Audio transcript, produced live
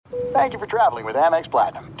Thank you for traveling with Amex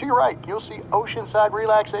Platinum. To your right, you'll see oceanside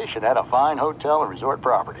relaxation at a fine hotel and resort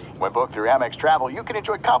property. When booked through Amex Travel, you can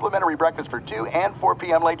enjoy complimentary breakfast for 2 and 4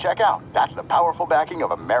 p.m. late checkout. That's the powerful backing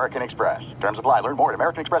of American Express. Terms apply. Learn more at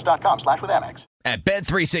americanexpress.com/withAmex. At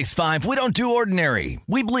Bet365, we don't do ordinary.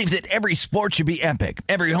 We believe that every sport should be epic.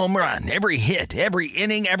 Every home run, every hit, every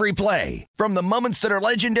inning, every play. From the moments that are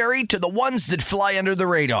legendary to the ones that fly under the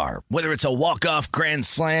radar. Whether it's a walk-off grand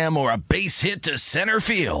slam or a base hit to center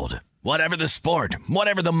field. Whatever the sport,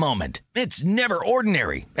 whatever the moment. It's never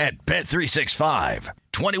ordinary at Bet365.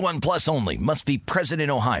 21 plus only. Must be present in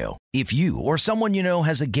Ohio. If you or someone you know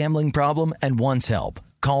has a gambling problem and wants help,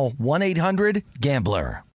 call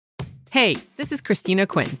 1-800-GAMBLER. Hey, this is Christina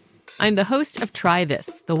Quinn. I'm the host of Try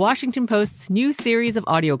This, the Washington Post's new series of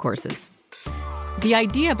audio courses. The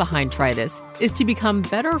idea behind Try This is to become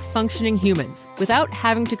better functioning humans without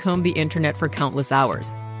having to comb the internet for countless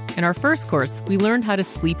hours. In our first course, we learned how to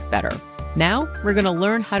sleep better. Now, we're going to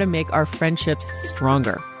learn how to make our friendships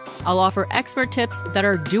stronger. I'll offer expert tips that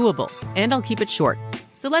are doable, and I'll keep it short.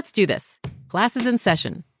 So let's do this. Class is in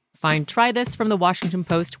session. Find Try This from the Washington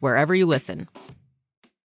Post wherever you listen.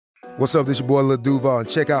 What's up, this your boy Lil Duval, and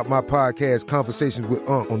check out my podcast, Conversations with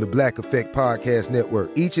Unc, on the Black Effect Podcast Network.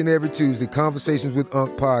 Each and every Tuesday, Conversations with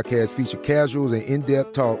Unc podcast feature casual and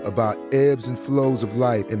in-depth talk about ebbs and flows of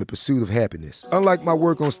life and the pursuit of happiness. Unlike my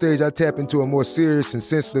work on stage, I tap into a more serious and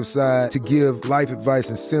sensitive side to give life advice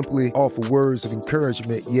and simply offer words of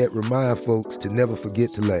encouragement, yet remind folks to never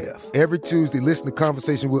forget to laugh. Every Tuesday, listen to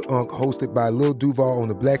Conversations with Unc, hosted by Lil Duval on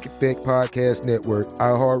the Black Effect Podcast Network,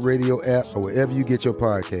 iHeartRadio app, or wherever you get your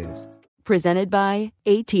podcasts. Presented by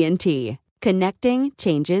AT&T. Connecting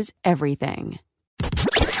changes everything.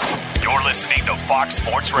 You're listening to Fox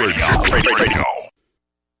Sports Radio.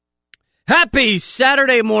 Happy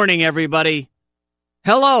Saturday morning, everybody.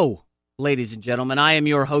 Hello, ladies and gentlemen. I am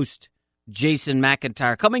your host, Jason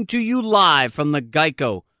McIntyre, coming to you live from the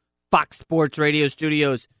Geico Fox Sports Radio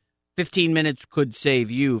studios. 15 minutes could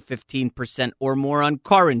save you 15% or more on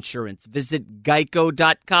car insurance. Visit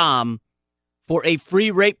geico.com for a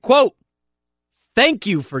free rate quote. Thank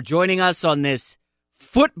you for joining us on this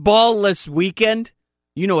football-less weekend.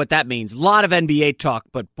 You know what that means. A lot of NBA talk,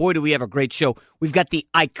 but boy, do we have a great show. We've got the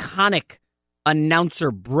iconic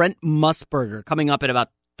announcer Brent Musburger coming up in about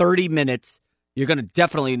 30 minutes. You're going to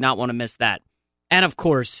definitely not want to miss that. And, of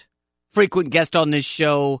course, frequent guest on this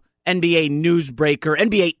show, NBA newsbreaker,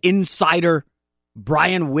 NBA insider,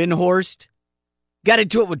 Brian Windhorst. Got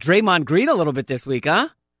into it with Draymond Green a little bit this week, huh?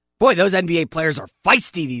 Boy, those NBA players are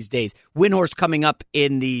feisty these days. Windhorst coming up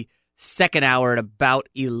in the second hour at about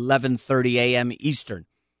 11:30 a.m. Eastern.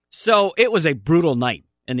 So it was a brutal night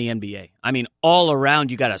in the NBA. I mean, all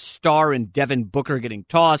around, you got a star in Devin Booker getting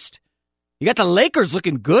tossed. You got the Lakers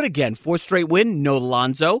looking good again. Fourth straight win, no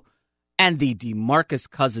Lonzo. And the DeMarcus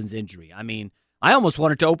Cousins injury. I mean, I almost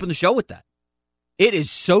wanted to open the show with that. It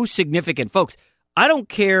is so significant. Folks, I don't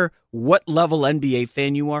care what level NBA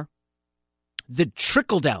fan you are. The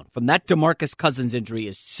trickle down from that DeMarcus Cousins injury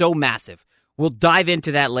is so massive. We'll dive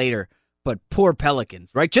into that later. But poor Pelicans,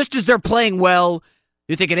 right? Just as they're playing well,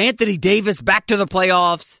 you're thinking Anthony Davis back to the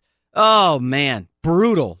playoffs. Oh, man.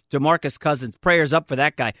 Brutal. DeMarcus Cousins. Prayers up for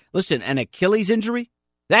that guy. Listen, an Achilles injury,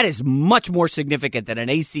 that is much more significant than an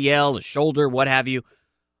ACL, a shoulder, what have you.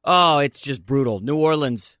 Oh, it's just brutal. New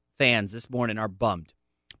Orleans fans this morning are bummed.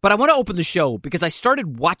 But I want to open the show because I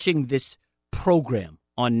started watching this program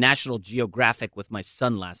on National Geographic with my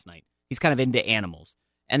son last night. He's kind of into animals.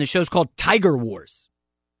 And the show's called Tiger Wars,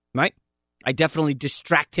 right? I definitely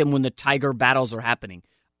distract him when the tiger battles are happening.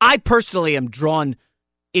 I personally am drawn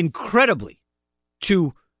incredibly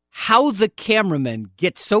to how the cameramen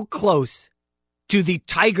get so close to the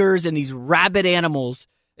tigers and these rabid animals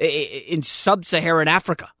in sub-Saharan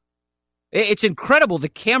Africa. It's incredible the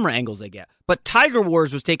camera angles they get. But Tiger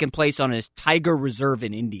Wars was taking place on his tiger reserve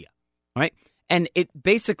in India, right? And it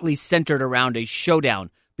basically centered around a showdown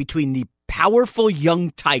between the powerful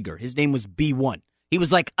young tiger. His name was B1. He was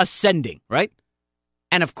like ascending, right?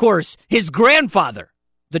 And of course, his grandfather,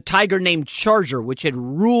 the tiger named Charger, which had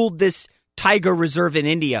ruled this tiger reserve in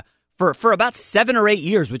India for about 7 or 8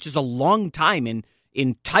 years, which is a long time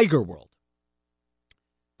in tiger world.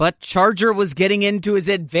 But Charger was getting into his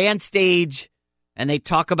advanced age, and they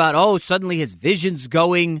talk about, suddenly his vision's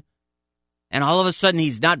going, and all of a sudden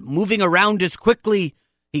he's not moving around as quickly.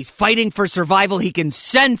 He's fighting for survival. He can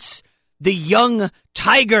sense the young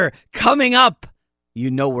tiger coming up.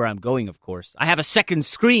 You know where I'm going, of course. I have a second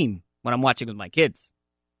screen when I'm watching with my kids.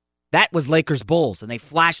 That was Lakers Bulls, and they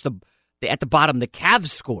flashed at the bottom the Cavs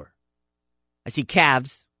score. I see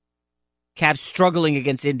Cavs struggling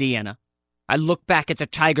against Indiana. I look back at the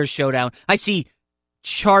Tiger showdown. I see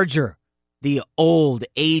Charger, the old,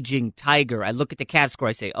 aging Tiger. I look at the Cavs score.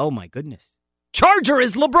 I say, oh, my goodness. Charger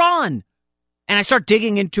is LeBron. And I start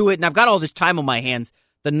digging into it, and I've got all this time on my hands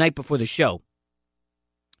the night before the show.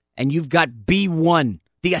 And you've got B1,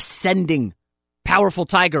 the ascending, powerful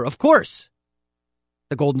Tiger, of course.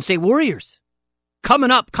 The Golden State Warriors.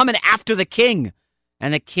 Coming after the King.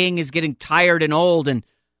 And the King is getting tired and old. And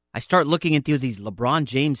I start looking into these LeBron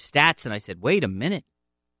James stats, and I said, wait a minute.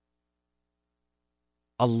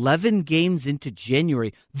 11 games into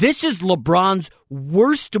January. This is LeBron's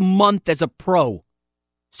worst month as a pro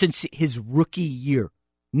since his rookie year.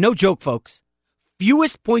 No joke, folks.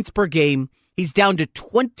 Fewest points per game. He's down to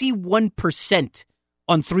 21%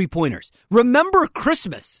 on three-pointers. Remember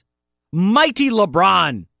Christmas. Mighty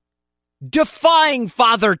LeBron. Defying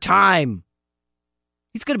Father Time.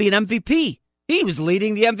 He's going to be an MVP. He was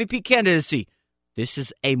leading the MVP candidacy. This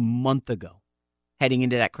is a month ago, heading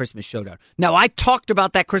into that Christmas showdown. Now, I talked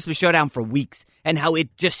about that Christmas showdown for weeks and how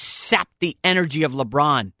it just sapped the energy of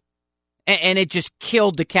LeBron. And it just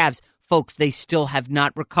killed the Cavs. Folks, they still have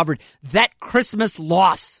not recovered. That Christmas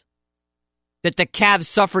loss that the Cavs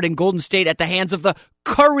suffered in Golden State at the hands of the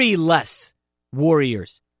Curry-less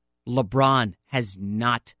Warriors, LeBron has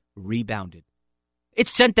not rebounded. It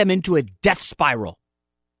sent them into a death spiral.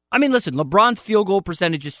 I mean, listen, LeBron's field goal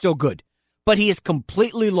percentage is still good, but he has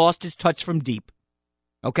completely lost his touch from deep.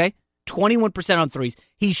 Okay? 21% on threes.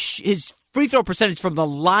 His free throw percentage from the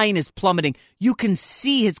line is plummeting. You can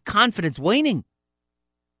see his confidence waning.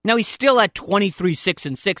 Now, he's still at 23, 6,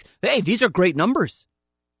 and 6. Hey, these are great numbers.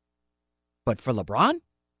 But for LeBron,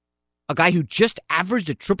 a guy who just averaged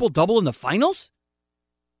a triple-double in the finals,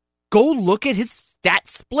 go look at his stat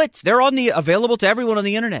splits. They're available to everyone on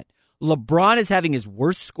the internet. LeBron is having his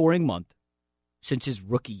worst scoring month since his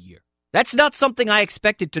rookie year. That's not something I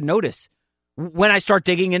expected to notice when I start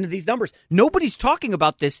digging into these numbers. Nobody's talking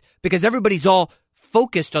about this because everybody's all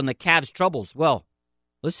focused on the Cavs' troubles. Well,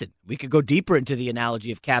 listen, we could go deeper into the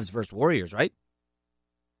analogy of Cavs versus Warriors, right?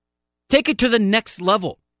 Take it to the next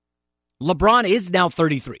level. LeBron is now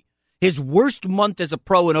 33. His worst month as a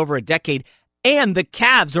pro in over a decade, and the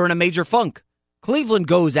Cavs are in a major funk. Cleveland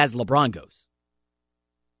goes as LeBron goes.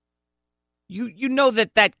 You know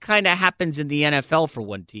that kind of happens in the NFL for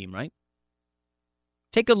one team, right?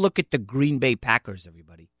 Take a look at the Green Bay Packers,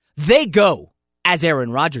 everybody. They go as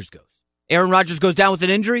Aaron Rodgers goes. Aaron Rodgers goes down with an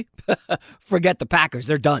injury? Forget the Packers.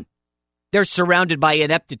 They're done. They're surrounded by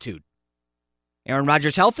ineptitude. Aaron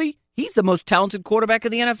Rodgers healthy? He's the most talented quarterback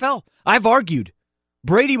in the NFL. I've argued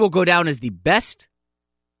Brady will go down as the best,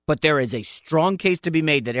 but there is a strong case to be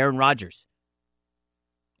made that Aaron Rodgers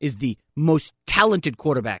is the most talented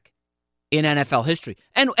quarterback in NFL history.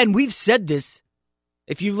 And we've said this.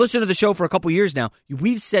 If you've listened to the show for a couple years now,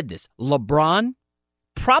 we've said this. LeBron,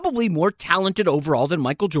 probably more talented overall than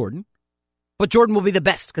Michael Jordan, but Jordan will be the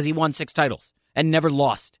best because he won 6 titles and never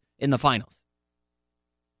lost in the finals.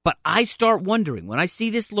 But I start wondering, when I see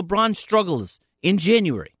this LeBron struggles in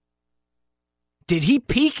January, did he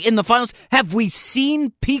peak in the finals? Have we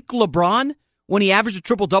seen peak LeBron when he averaged a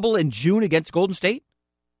triple-double in June against Golden State?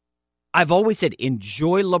 I've always said,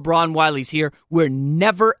 enjoy LeBron while he's here. We're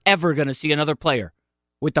never, ever going to see another player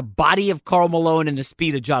with the body of Karl Malone and the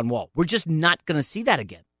speed of John Wall. We're just not going to see that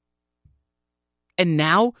again. And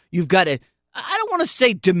now you've got I don't want to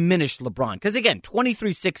say diminished LeBron, because again,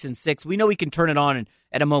 23, 6, and 6, we know he can turn it on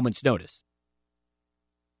at a moment's notice.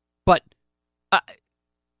 But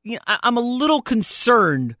I'm a little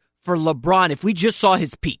concerned for LeBron if we just saw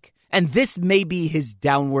his peak. And this may be his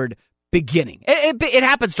downward beginning. It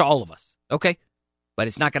happens to all of us, okay? But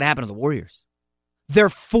it's not going to happen to the Warriors. Their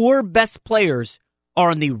 4 best players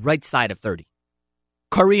are on the right side of 30.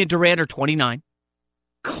 Curry and Durant are 29.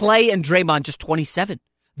 Clay and Draymond just 27.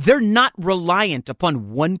 They're not reliant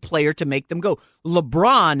upon one player to make them go.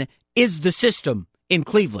 LeBron is the system in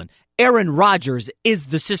Cleveland. Aaron Rodgers is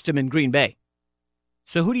the system in Green Bay.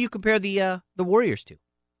 So who do you compare the Warriors to?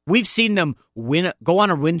 We've seen them go on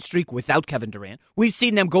a win streak without Kevin Durant. We've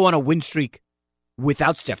seen them go on a win streak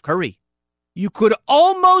without Steph Curry. You could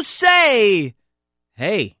almost say,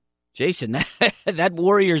 hey, Jason, that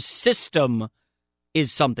Warriors system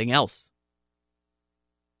is something else.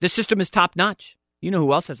 The system is top-notch. You know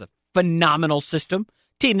who else has a phenomenal system?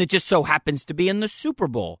 Team that just so happens to be in the Super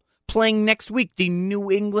Bowl, playing next week, the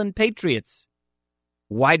New England Patriots.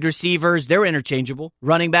 Wide receivers, they're interchangeable.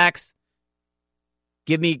 Running backs,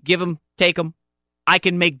 give them, take them. I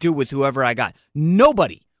can make do with whoever I got.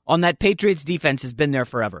 Nobody on that Patriots defense has been there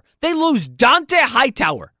forever. They lose Dante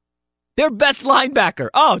Hightower, their best linebacker.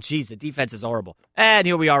 Oh, geez, the defense is horrible. And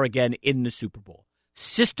here we are again in the Super Bowl.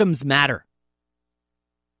 Systems matter.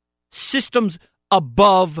 systems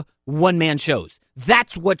above one-man shows.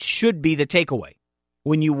 That's what should be the takeaway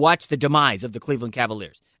when you watch the demise of the Cleveland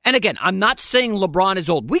Cavaliers. And again, I'm not saying LeBron is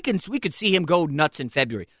old. We could see him go nuts in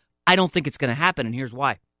February. I don't think it's going to happen, and here's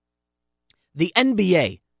why. The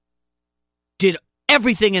NBA did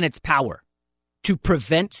everything in its power to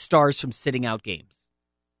prevent stars from sitting out games.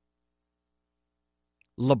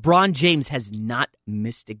 LeBron James has not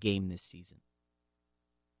missed a game this season.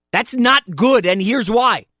 That's not good, and here's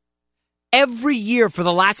why. Every year for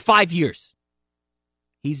the last 5 years,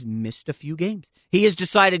 he's missed a few games. He has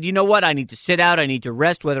decided, you know what, I need to sit out, I need to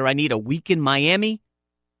rest, whether I need a week in Miami,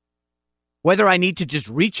 whether I need to just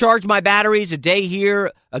recharge my batteries, a day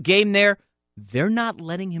here, a game there. They're not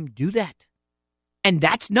letting him do that. And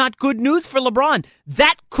that's not good news for LeBron.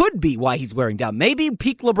 That could be why he's wearing down. Maybe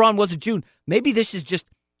peak LeBron was in June. Maybe this is just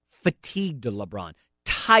fatigued LeBron,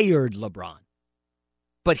 tired LeBron.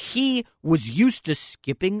 But he was used to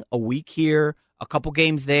skipping a week here, a couple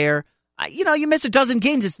games there. You miss a dozen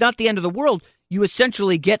games. It's not the end of the world. You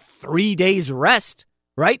essentially get 3 days rest,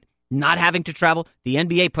 right? Not having to travel. The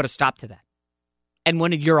NBA put a stop to that. And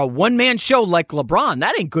when you're a one-man show like LeBron,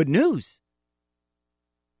 that ain't good news.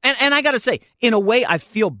 And I got to say, in a way, I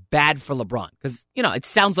feel bad for LeBron because, it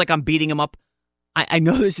sounds like I'm beating him up. I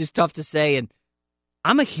know this is tough to say, and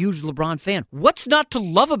I'm a huge LeBron fan. What's not to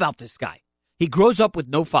love about this guy? He grows up with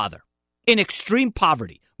no father, in extreme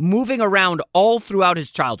poverty, moving around all throughout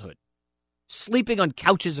his childhood, sleeping on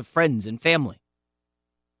couches of friends and family.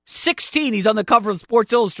 16, he's on the cover of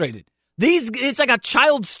Sports Illustrated. It's like a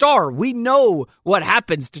child star. We know what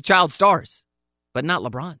happens to child stars, but not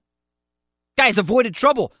LeBron. Guy's avoided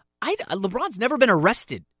trouble. LeBron's never been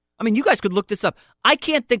arrested. I mean, you guys could look this up. I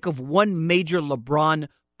can't think of one major LeBron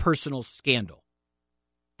personal scandal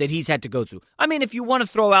that he's had to go through. I mean, if you want to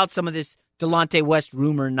throw out some of this Delonte West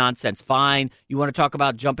rumor nonsense, fine. You want to talk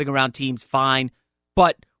about jumping around teams, fine.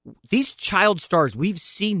 But these child stars, we've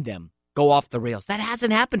seen them go off the rails. That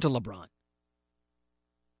hasn't happened to LeBron.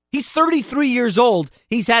 He's 33 years old.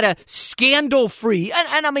 He's had a scandal-free,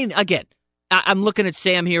 and I mean, again, I'm looking at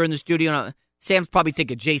Sam here in the studio, and Sam's probably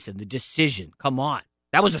thinking, Jason, the decision, come on.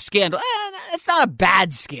 That was a scandal. It's not a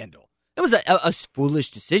bad scandal. It was a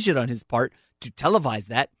foolish decision on his part to televise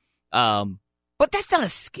that. But that's not a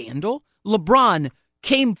scandal. LeBron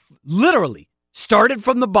started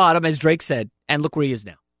from the bottom, as Drake said, and look where he is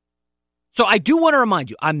now. So I do want to remind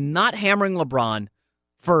you, I'm not hammering LeBron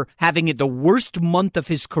for having the worst month of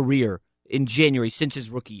his career in January since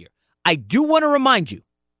his rookie year. I do want to remind you,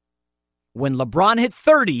 when LeBron hit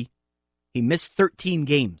 30, he missed 13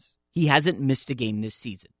 games. He hasn't missed a game this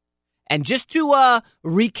season. And just to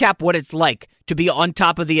recap what it's like to be on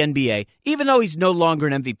top of the NBA, even though he's no longer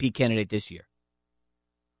an MVP candidate this year,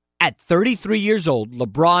 at 33 years old,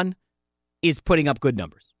 LeBron is putting up good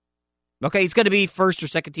numbers. Okay, he's going to be first or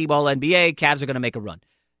second team All-NBA. Cavs are going to make a run.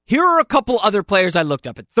 Here are a couple other players I looked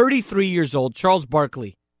up. At 33 years old, Charles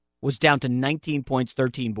Barkley was down to 19 points,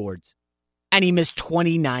 13 boards, and he missed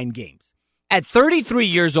 29 games. At 33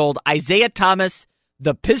 years old, Isaiah Thomas,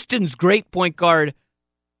 the Pistons' great point guard,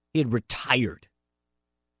 he had retired.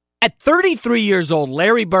 At 33 years old,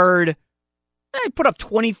 Larry Bird, he put up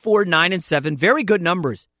 24, 9, and 7. Very good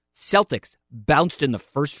numbers. Celtics bounced in the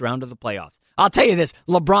first round of the playoffs. I'll tell you this,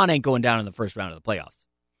 LeBron ain't going down in the first round of the playoffs.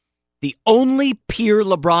 The only peer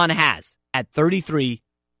LeBron has at 33,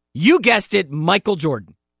 you guessed it, Michael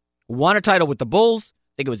Jordan. Won a title with the Bulls.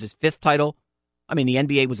 I think it was his 5th title. I mean, the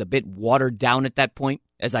NBA was a bit watered down at that point,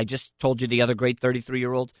 as I just told you, the other great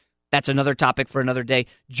 33-year-old. That's another topic for another day.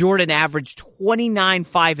 Jordan averaged 29,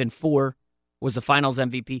 5, and 4, was the finals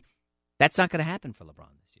MVP. That's not going to happen for LeBron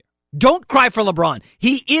this year. Don't cry for LeBron.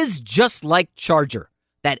 He is just like Charger,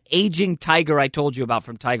 that aging tiger I told you about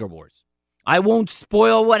from Tiger Wars. I won't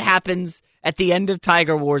spoil what happens at the end of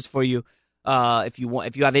Tiger Wars for you. If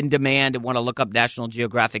you have In Demand and want to look up National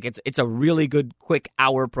Geographic, it's a really good quick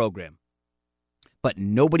hour program. But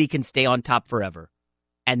nobody can stay on top forever.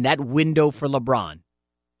 And that window for LeBron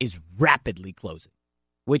is rapidly closing,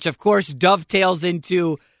 which, of course, dovetails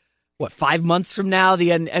into, 5 months from now, the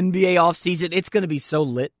NBA offseason. It's going to be so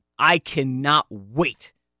lit. I cannot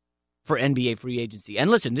wait for NBA free agency.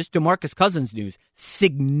 And listen, this DeMarcus Cousins news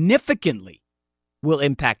significantly will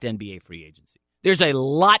impact NBA free agency. There's a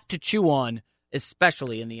lot to chew on,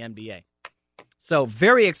 especially in the NBA. So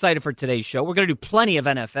very excited for today's show. We're going to do plenty of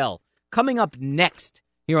NFL. Coming up next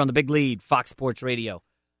here on the Big Lead, Fox Sports Radio.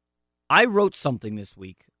 I wrote something this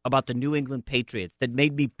week about the New England Patriots that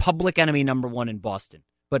made me public enemy number 1 in Boston.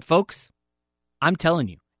 But folks, I'm telling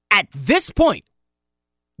you, at this point,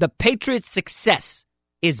 the Patriots' success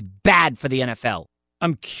is bad for the NFL.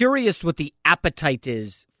 I'm curious what the appetite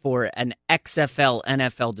is for an XFL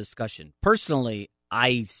NFL discussion. Personally,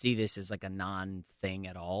 I see this as like a non-thing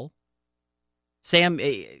at all. Sam,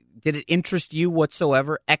 did it interest you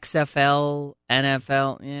whatsoever? XFL,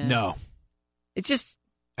 NFL? Yeah. No. It's just...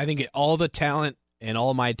 I think all the talent and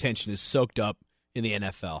all my attention is soaked up in the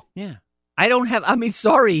NFL. Yeah.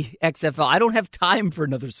 Sorry, XFL. I don't have time for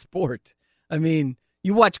another sport. I mean,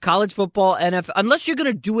 you watch college football, NFL, unless you're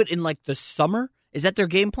going to do it in like the summer. Is that their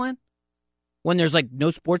game plan? When there's like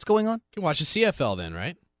no sports going on? You can watch the CFL then,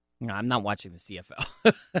 right? No, I'm not watching the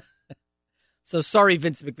CFL. So sorry,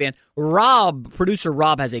 Vince McMahon. Producer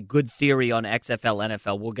Rob has a good theory on XFL,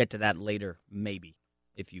 NFL. We'll get to that later, maybe,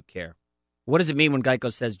 if you care. What does it mean when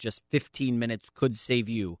Geico says just 15 minutes could save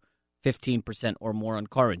you 15% or more on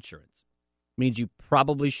car insurance? It means you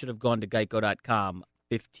probably should have gone to geico.com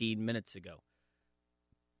 15 minutes ago.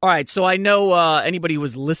 All right, so I know anybody who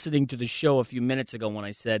was listening to the show a few minutes ago when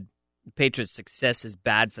I said the Patriots' success is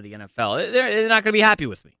bad for the NFL, they're not going to be happy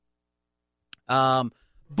with me.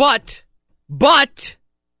 But,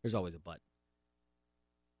 there's always a but.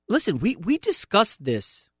 Listen, we discussed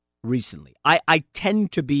this recently. I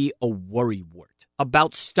tend to be a worrywart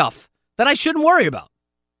about stuff that I shouldn't worry about,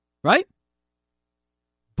 right?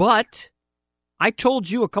 But I told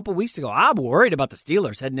you a couple weeks ago, I'm worried about the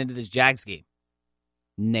Steelers heading into this Jags game.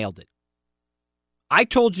 Nailed it. I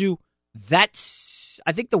told you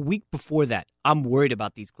I think the week before that, I'm worried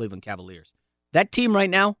about these Cleveland Cavaliers. That team right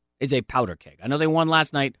now is a powder keg. I know they won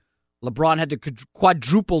last night. LeBron had the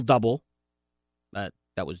quadruple double.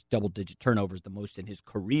 That was double-digit turnovers, the most in his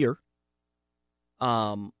career.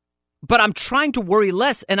 But I'm trying to worry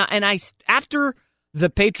less. And I after the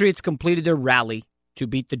Patriots completed their rally to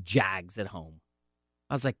beat the Jags at home,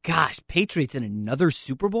 I was like, gosh, Patriots in another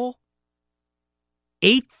Super Bowl?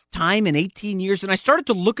 8th time in 18 years. And I started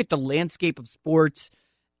to look at the landscape of sports.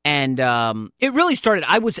 And it really started.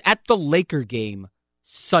 I was at the Laker game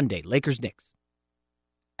Sunday, Lakers-Knicks.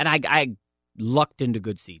 And I lucked into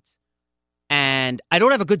good seats. And I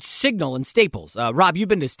don't have a good signal in Staples. Rob, you've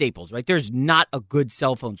been to Staples, right? There's not a good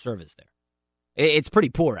cell phone service there. It's pretty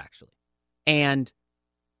poor, actually. And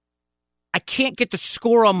I can't get the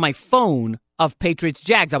score on my phone of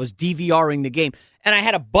Patriots-Jags. I was DVRing the game. And I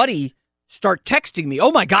had a buddy start texting me,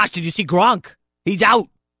 oh my gosh, did you see Gronk? He's out.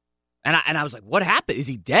 And I was like, what happened? Is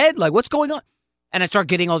he dead? Like, what's going on? And I start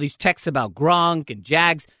getting all these texts about Gronk and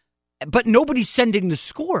Jags, but nobody's sending the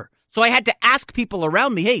score. So I had to ask people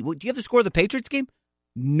around me, hey, do you have the score of the Patriots game?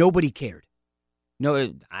 Nobody cared.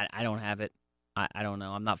 No, I don't have it. I don't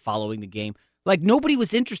know. I'm not following the game. Like, nobody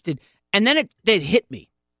was interested. And then it hit me.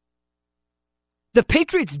 The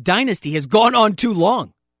Patriots dynasty has gone on too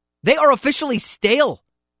long. They are officially stale.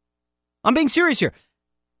 I'm being serious here.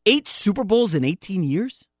 8 Super Bowls in 18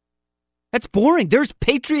 years? That's boring. There's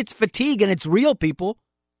Patriots fatigue, and it's real, people.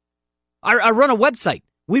 I run a website.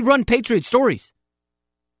 We run Patriot stories.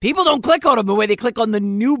 People don't click on them the way they click on the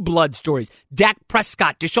new blood stories. Dak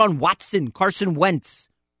Prescott, Deshaun Watson, Carson Wentz.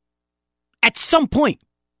 At some point,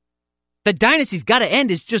 the dynasty's got to end.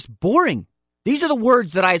 It's just boring. These are the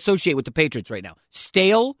words that I associate with the Patriots right now.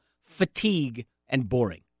 Stale, fatigue, and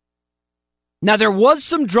boring. Now, there was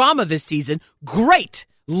some drama this season. Great.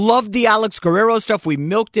 Loved the Alex Guerrero stuff. We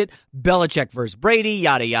milked it. Belichick versus Brady,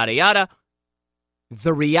 yada, yada, yada.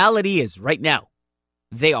 The reality is, right now,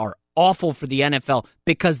 they are awful for the NFL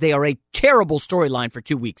because they are a terrible storyline for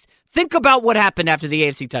 2 weeks. Think about what happened after the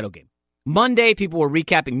AFC title game. Monday, people were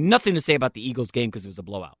recapping. Nothing to say about the Eagles game because it was a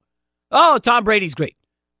blowout. Oh, Tom Brady's great.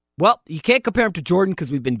 Well, you can't compare him to Jordan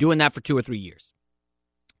because we've been doing that for 2 or 3 years.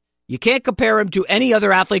 You can't compare him to any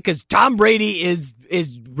other athlete because Tom Brady is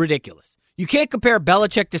ridiculous. You can't compare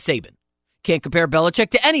Belichick to Saban. Can't compare Belichick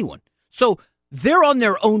to anyone. So they're on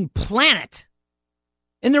their own planet,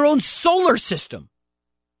 in their own solar system.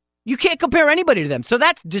 You can't compare anybody to them. So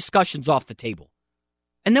that discussion's off the table.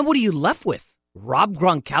 And then what are you left with? Rob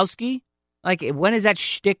Gronkowski? Like, when is that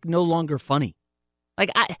shtick no longer funny?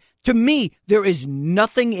 Like, to me, there is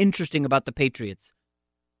nothing interesting about the Patriots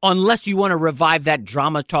unless you want to revive that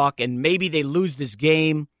drama talk and maybe they lose this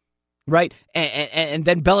game, right? And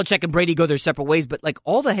then Belichick and Brady go their separate ways. But, like,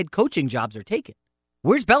 all the head coaching jobs are taken.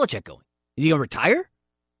 Where's Belichick going? Is he going to retire?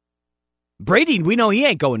 Brady, we know he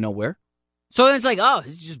ain't going nowhere. So then it's like, oh,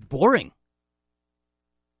 this is just boring.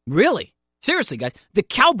 Really? Seriously, guys. The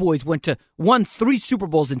Cowboys won 3 Super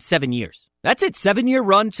Bowls in 7 years. That's it. 7-year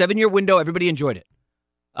run, 7-year window. Everybody enjoyed it.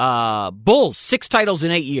 Bulls, 6 titles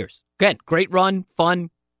in 8 years. Again, great run, fun,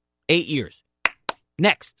 8 years.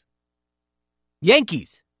 Next.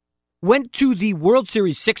 Yankees went to the World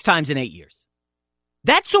Series 6 times in 8 years.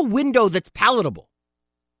 That's a window that's palatable.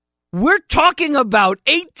 We're talking about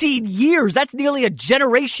 18 years. That's nearly a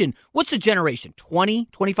generation. What's a generation? 20,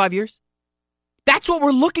 25 years? That's what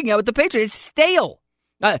we're looking at with the Patriots. It's stale.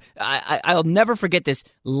 I'll never forget this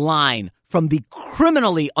line from the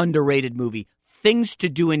criminally underrated movie, Things to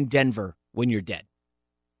Do in Denver When You're Dead.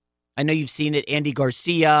 I know you've seen it. Andy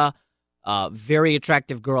Garcia, very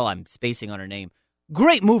attractive girl. I'm spacing on her name.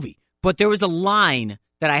 Great movie. But there was a line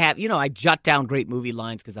that I have. I jot down great movie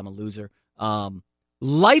lines because I'm a loser.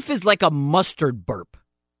 Life is like a mustard burp.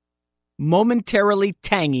 Momentarily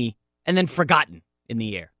tangy and then forgotten in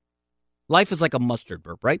the air. Life is like a mustard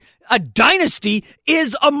burp, right? A dynasty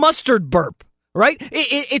is a mustard burp, right?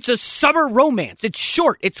 It's a summer romance. It's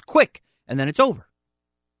short, it's quick, and then it's over.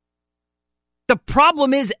 The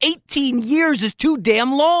problem is 18 years is too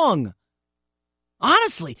damn long.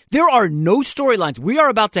 Honestly, there are no storylines. We are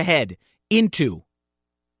about to head into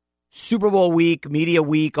Super Bowl week, media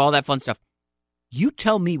week, all that fun stuff. You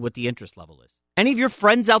tell me what the interest level is. Any of your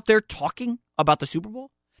friends out there talking about the Super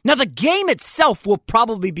Bowl? Now, the game itself will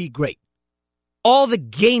probably be great. All the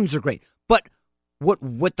games are great. But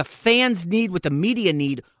what the fans need, what the media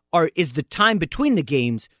need, is the time between the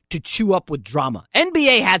games to chew up with drama.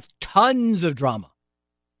 NBA has tons of drama.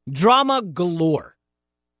 Drama galore.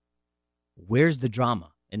 Where's the drama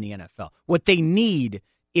in the NFL? What they need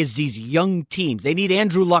is these young teams. They need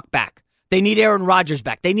Andrew Luck back. They need Aaron Rodgers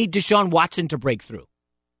back. They need Deshaun Watson to break through.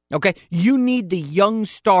 Okay? You need the young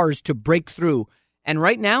stars to break through. And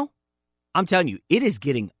right now, I'm telling you, it is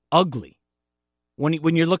getting ugly.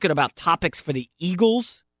 When you're looking about topics for the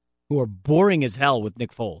Eagles, who are boring as hell with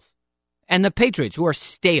Nick Foles, and the Patriots, who are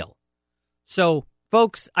stale. So,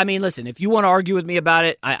 folks, listen, if you want to argue with me about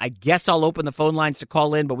it, I guess I'll open the phone lines to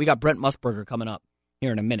call in, but we got Brent Musburger coming up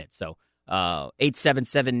here in a minute. So,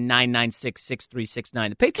 877-996-6369.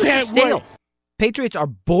 The Patriots are stale. Patriots are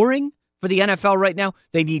boring for the NFL right now.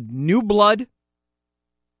 They need new blood.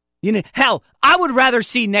 Hell, I would rather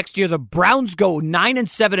see next year the Browns go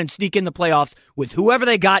 9-7 and sneak in the playoffs with whoever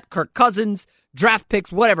they got, Kirk Cousins, draft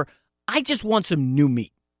picks, whatever. I just want some new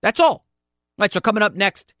meat. That's all. All right, so coming up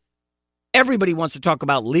next, everybody wants to talk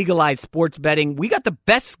about legalized sports betting. We got the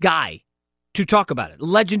best guy to talk about it.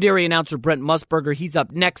 Legendary announcer Brent Musburger. He's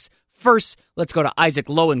up next. First, let's go to Isaac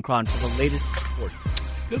Lowenkron for the latest report.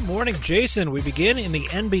 Good morning, Jason. We begin in the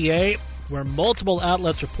NBA, where multiple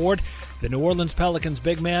outlets report the New Orleans Pelicans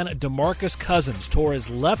big man DeMarcus Cousins tore his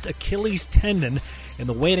left Achilles tendon in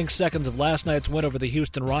the waning seconds of last night's win over the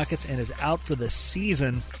Houston Rockets and is out for the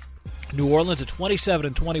season. New Orleans at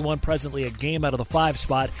 27-21, presently a game out of the 5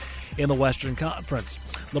 spot in the Western Conference.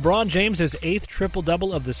 LeBron James, his 8th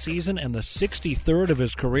triple-double of the season and the 63rd of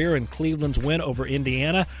his career in Cleveland's win over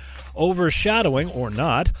Indiana, overshadowing, or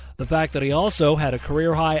not, the fact that he also had a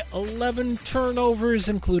career-high 11 turnovers,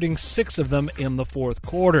 including 6 of them in the fourth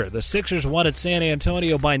quarter. The Sixers won at San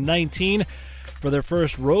Antonio by 19 for their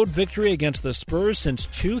first road victory against the Spurs since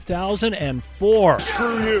 2004.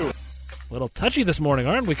 Screw you. A little touchy this morning,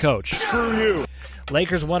 aren't we, Coach? Screw you.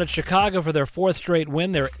 Lakers won at Chicago for their 4th straight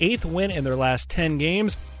win, their 8th win in their last 10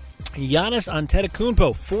 games. Giannis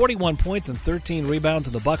Antetokounmpo, 41 points and 13 rebounds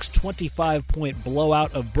in the Bucks' 25-point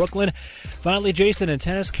blowout of Brooklyn. Finally, Jason, in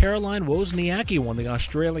tennis, Caroline Wozniacki won the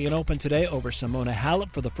Australian Open today over Simona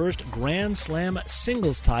Halep for the first Grand Slam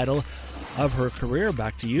singles title of her career.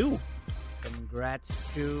 Back to you.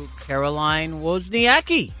 Congrats to Caroline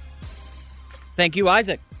Wozniacki. Thank you,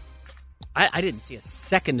 Isaac. I didn't see a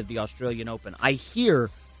second of the Australian Open. I hear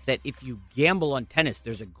that if you gamble on tennis,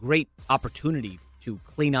 there's a great opportunity to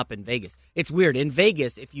clean up in Vegas. It's weird. In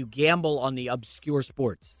Vegas, if you gamble on the obscure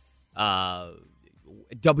sports, WNBA,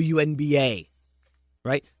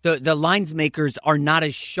 right? The lines makers are not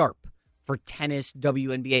as sharp for tennis,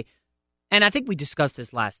 WNBA. And I think we discussed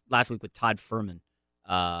this last week with Todd Furman.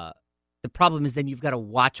 The problem is then you've got to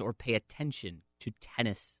watch or pay attention to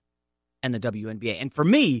tennis and the WNBA. And for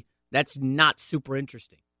me, that's not super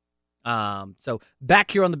interesting. So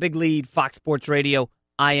back here on the Big Lead, Fox Sports Radio,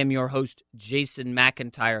 I am your host, Jason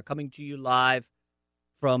McIntyre, coming to you live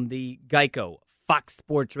from the Geico Fox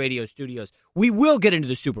Sports Radio studios. We will get into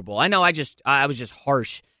the Super Bowl. I know I was just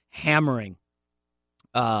harsh hammering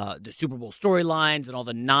the Super Bowl storylines and all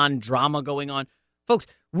the non-drama going on. Folks,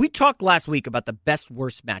 we talked last week about the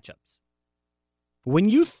best-worst matchups. When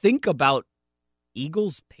you think about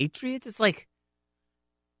Eagles-Patriots, it's like,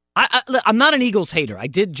 I'm not an Eagles hater. I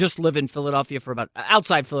did just live in Philadelphia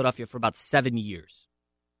outside Philadelphia for about 7 years.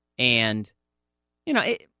 And,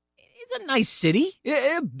 it's a nice city,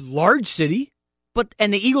 a large city,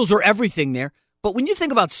 and the Eagles are everything there. But when you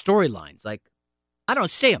think about storylines, like, I don't know,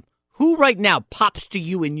 Sam, who right now pops to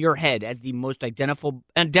you in your head as the most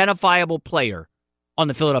identifiable player on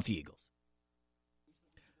the Philadelphia Eagles.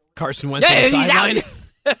 Carson Wentz on the he's sideline.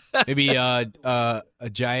 out. Maybe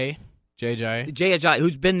Jay Ajayi,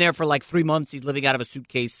 who's been there for like 3 months. He's living out of a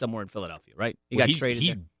suitcase somewhere in Philadelphia, right? He got traded.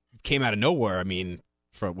 He came out of nowhere,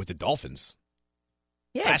 with the Dolphins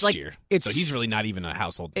last year. So he's really not even a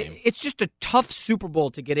household name. It's just a tough Super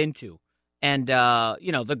Bowl to get into. And,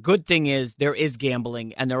 the good thing is there is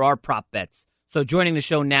gambling and there are prop bets. So joining the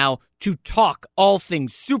show now to talk all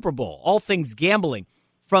things Super Bowl, all things gambling,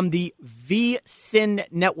 from the VSiN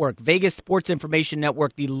Network, Vegas Sports Information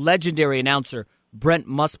Network, the legendary announcer, Brent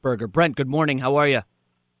Musburger. Brent, good morning. How are you?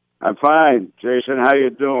 I'm fine. Jason, how you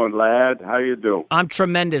doing, lad? How you doing? I'm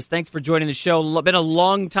tremendous. Thanks for joining the show. Been a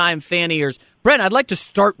long-time fan of yours. Brent, I'd like to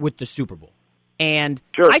start with the Super Bowl. And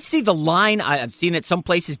sure. I see the line, I've seen it some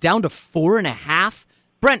places, down to 4.5.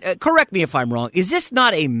 Brent, correct me if I'm wrong. Is this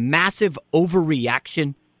not a massive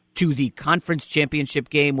overreaction to the conference championship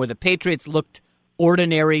game where the Patriots looked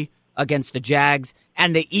ordinary against the Jags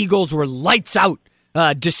and the Eagles were lights out?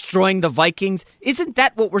 Destroying the Vikings. Isn't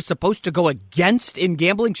that what we're supposed to go against in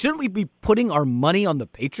gambling? Shouldn't we be putting our money on the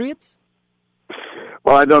Patriots?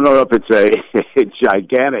 Well, I don't know if it's a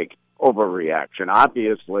gigantic overreaction.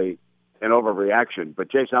 Obviously, an overreaction. But,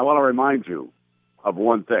 Jason, I want to remind you of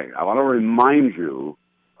one thing. I want to remind you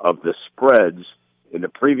of the spreads in the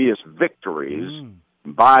previous victories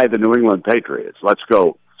by the New England Patriots. Let's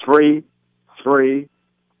go 3, 3,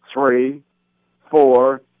 3,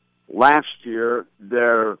 4. Last year,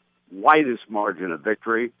 their widest margin of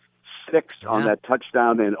victory, 6 on that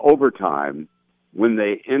touchdown in overtime when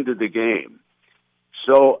they ended the game.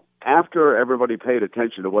 So after everybody paid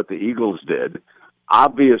attention to what the Eagles did,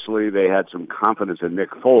 obviously they had some confidence in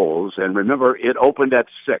Nick Foles. And remember, it opened at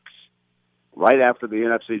 6. Right after the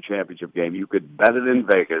NFC Championship game, you could bet it in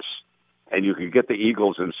Vegas, and you could get the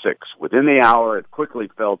Eagles in 6. Within the hour, it quickly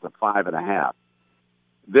fell to 5.5.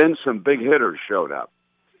 Then some big hitters showed up.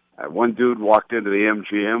 One dude walked into the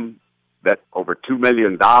MGM, bet over $2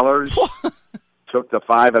 million, took the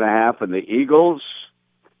 5.5 and the Eagles.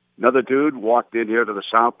 Another dude walked in here to the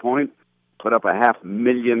South Point, put up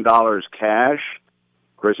 $500,000 cash.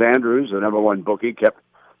 Chris Andrews, the number one bookie, kept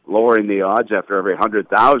lowering the odds after every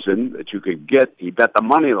 100,000 that you could get. He bet the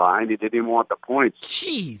money line. He didn't even want the points.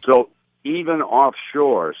 Jeez. So even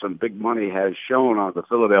offshore, some big money has shown on the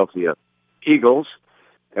Philadelphia Eagles.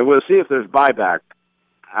 And we'll see if there's buyback.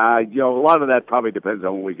 A lot of that probably depends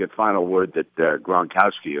on when we get final word that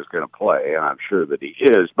Gronkowski is going to play, and I'm sure that he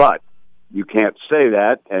is. But you can't say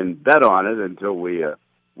that and bet on it until we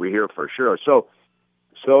hear for sure. So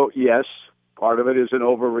yes, part of it is an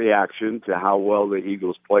overreaction to how well the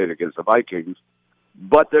Eagles played against the Vikings.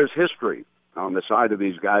 But there's history on the side of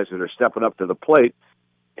these guys that are stepping up to the plate,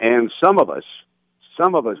 and some of us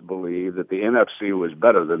believe that the NFC was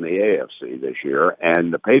better than the AFC this year,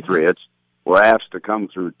 and the Patriots were asked to come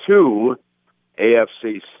through 2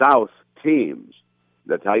 AFC South teams,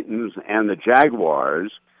 the Titans and the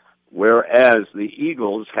Jaguars, whereas the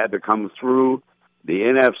Eagles had to come through the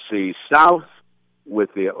NFC South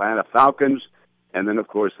with the Atlanta Falcons, and then, of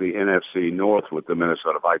course, the NFC North with the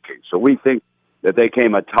Minnesota Vikings. So we think that they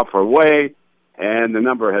came a tougher way, and the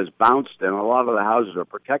number has bounced, and a lot of the houses are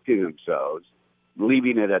protecting themselves,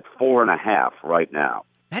 leaving it at 4.5 right now.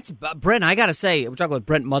 That's Brent. I got to say, we're talking about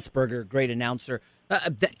Brent Musburger, great announcer.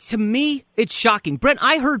 To me, it's shocking. Brent,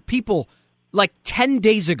 I heard people like 10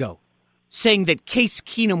 days ago saying that Case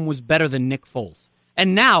Keenum was better than Nick Foles.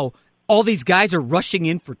 And now all these guys are rushing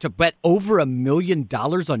in to bet over $1 million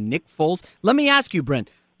on Nick Foles. Let me ask you, Brent,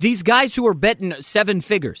 these guys who are betting 7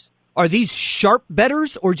 figures, are these sharp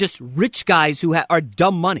bettors or just rich guys who are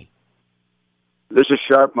dumb money? This is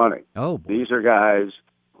sharp money. Oh, boy. These are guys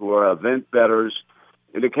who are event bettors.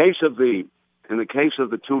 In the case of the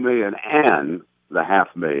 $2 million and the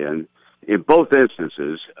 $500,000, in both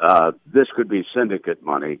instances, this could be syndicate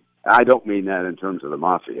money. I don't mean that in terms of the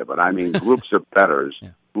mafia, but I mean groups of bettors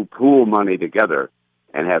who pool money together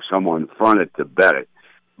and have someone front it to bet it.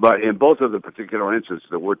 But in both of the particular instances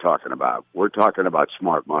that we're talking about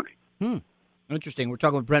smart money. Interesting. We're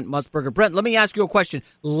talking with Brent Musburger. Brent, let me ask you a question.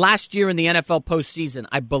 Last year in the NFL postseason,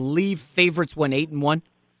 I believe favorites went 8-1.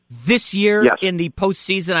 This year in the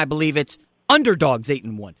postseason, I believe it's underdogs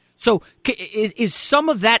 8-1. So is some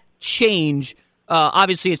of that change,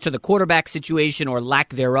 obviously it's to the quarterback situation or lack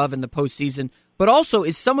thereof in the postseason, but also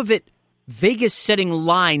is some of it Vegas setting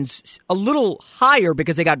lines a little higher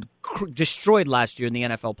because they got destroyed last year in the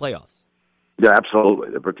NFL playoffs? Yeah, absolutely.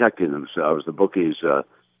 They're protecting themselves. The bookies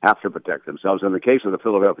have to protect themselves. In the case of the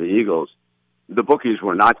Philadelphia Eagles, the bookies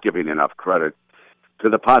were not giving enough credit to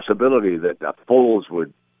the possibility that Foles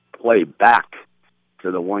would play back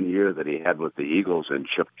to the 1 year that he had with the Eagles and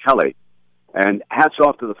Chip Kelly. And hats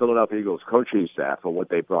off to the Philadelphia Eagles coaching staff for what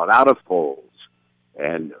they brought out of Foles.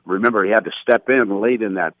 And remember, he had to step in late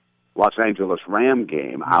in that Los Angeles Ram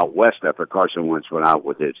game out west after Carson Wentz went out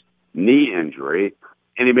with his knee injury.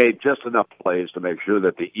 And he made just enough plays to make sure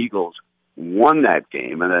that the Eagles won that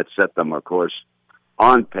game, and that set them, of course,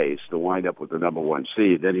 on pace to wind up with the number 1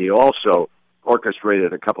 seed. Then he also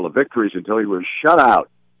orchestrated a couple of victories until he was shut out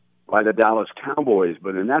by the Dallas Cowboys.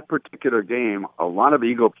 But in that particular game, a lot of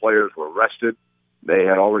Eagle players were rested. They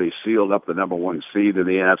had already sealed up the number 1 seed in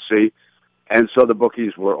the NFC, and so the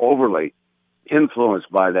bookies were overly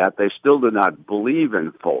influenced by that. They still did not believe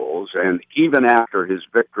in Foles, and even after his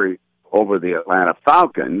victory over the Atlanta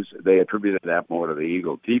Falcons, they attributed that more to the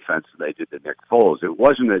Eagle defense than they did to Nick Foles. It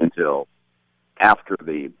wasn't until after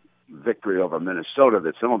the victory over Minnesota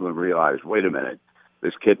that some of them realized, wait a minute,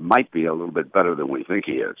 this kid might be a little bit better than we think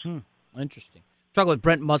he is. Interesting. Talking with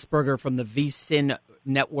Brent Musburger from the VSiN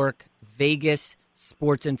Network, Vegas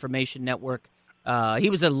Sports Information Network. He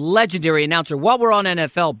was a legendary announcer. While we're on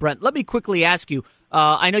NFL, Brent, let me quickly ask you,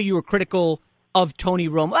 I know you were critical of Tony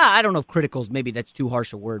Romo. I don't know if critical is maybe that's too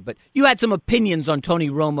harsh a word, but you had some opinions on Tony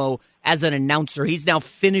Romo as an announcer. He's now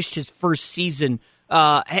finished his first season.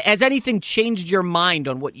 Has anything changed your mind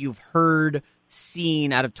on what you've heard,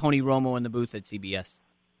 seen out of Tony Romo in the booth at CBS?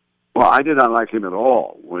 Well, I did not like him at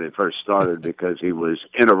all when it first started because he was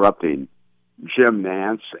interrupting Jim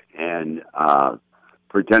Nantz and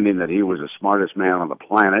pretending that he was the smartest man on the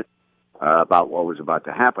planet about what was about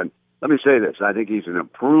to happen. Let me say this. I think he's an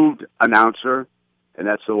improved announcer, and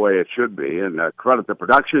that's the way it should be, and credit the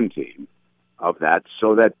production team of that,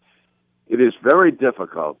 so that it is very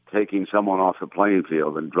difficult taking someone off the playing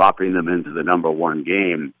field and dropping them into the number 1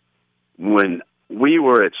 game. When we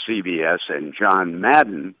were at CBS and John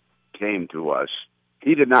Madden came to us,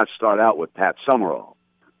 he did not start out with Pat Summerall.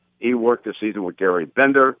 He worked a season with Gary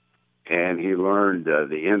Bender, and he learned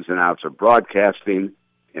the ins and outs of broadcasting.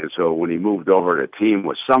 And so when he moved over to team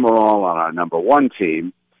with Summerall on our number 1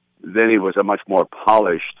 team, then he was a much more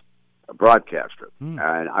polished broadcaster.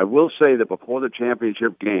 And I will say that before the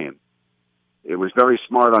championship game, it was very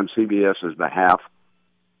smart on CBS's behalf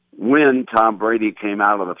when Tom Brady came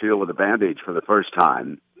out on the field with a bandage for the first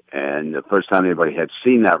time, and the first time anybody had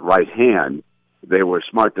seen that right hand, they were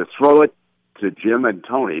smart to throw it to Jim and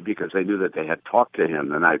Tony because they knew that they had talked to him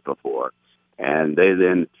the night before. And they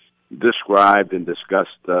then described and discussed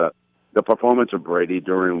the performance of Brady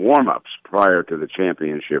during warm-ups prior to the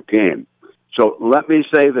championship game. So let me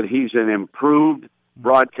say that he's an improved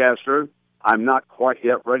broadcaster. I'm not quite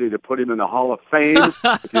yet ready to put him in the Hall of Fame,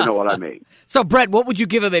 if you know what I mean. So, Brett, what would you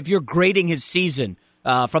give him if you're grading his season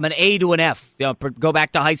from an A to an F? You know, go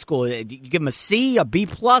back to high school. You give him a C, a B+,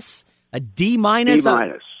 a D-?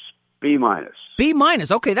 B-.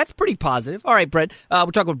 Okay, that's pretty positive. All right, Brent. We're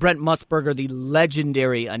talking with Brent Musburger, the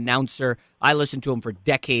legendary announcer. I listened to him for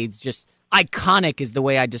decades. Just iconic is the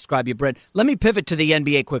way I describe you, Brent. Let me pivot to the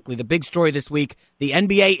NBA quickly. The big story this week, the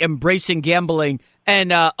NBA embracing gambling.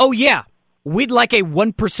 And, we'd like a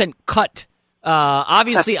 1% cut.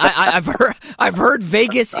 Obviously, I've heard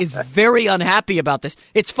Vegas is very unhappy about this.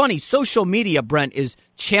 It's funny. Social media, Brent, is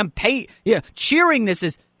cheering this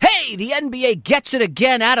as, hey, the NBA gets it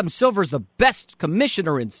again. Adam Silver's the best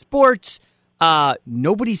commissioner in sports.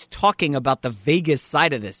 Nobody's talking about the Vegas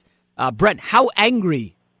side of this. Brent, how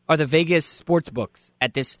angry are the Vegas sports books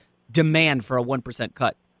at this demand for a 1%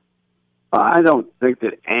 cut? I don't think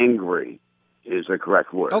that angry is the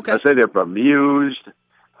correct word. Okay. I say they're bemused,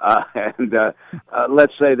 and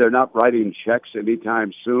let's say they're not writing checks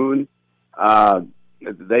anytime soon.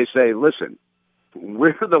 They say, listen,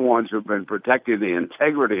 we're the ones who've been protecting the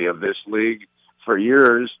integrity of this league for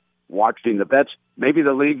years, watching the bets. Maybe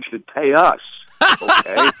the league should pay us,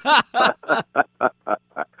 okay?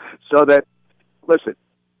 So that, listen,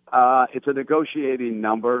 it's a negotiating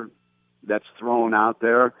number that's thrown out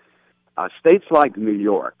there. States like New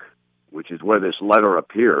York, which is where this letter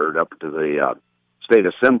appeared up to the state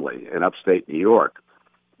assembly in upstate New York,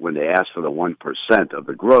 when they asked for the 1% of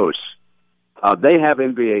the gross, they have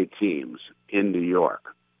NBA teams in New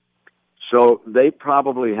York. So they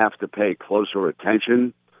probably have to pay closer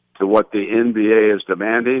attention to what the NBA is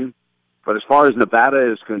demanding. But as far as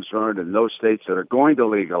Nevada is concerned, and those states that are going to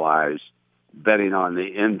legalize betting on the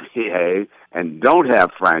NBA and don't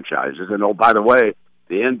have franchises, and oh, by the way,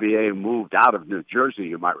 the NBA moved out of New Jersey,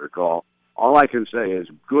 you might recall. All I can say is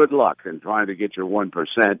good luck in trying to get your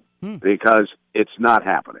 1% because it's not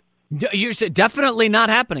happening. You're definitely not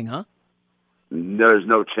happening, huh? There's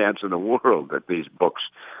no chance in the world that these books...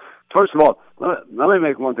 First of all, let me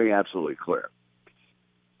make one thing absolutely clear.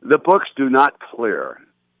 The books do not clear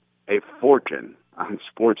a fortune on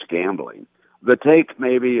sports gambling. The take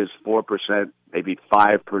maybe is 4%, maybe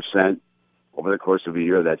 5% over the course of a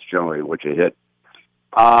year. That's generally what you hit.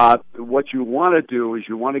 What you want to do is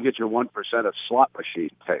you want to get your 1% of slot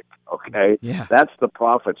machine take, okay? Yeah. That's the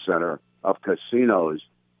profit center of casinos,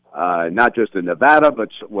 not just in Nevada, but,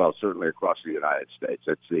 well, certainly across the United States.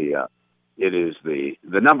 It is the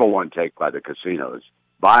number one take by the casinos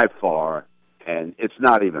by far, and it's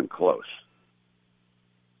not even close.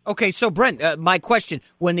 Okay, so Brent, my question,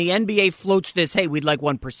 when the NBA floats this, hey, we'd like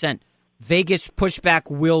 1%, Vegas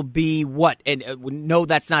pushback will be what? And no,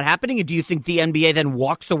 that's not happening? And do you think the NBA then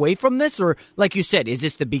walks away from this? Or, like you said, is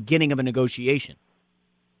this the beginning of a negotiation?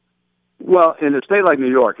 Well, in a state like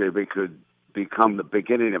New York, it could become the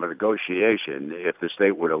beginning of a negotiation if the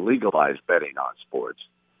state were to legalize betting on sports.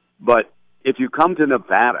 But if you come to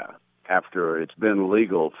Nevada after it's been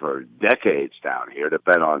legal for decades down here to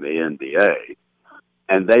bet on the NBA,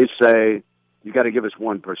 and they say, you got to give us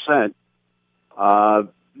 1%,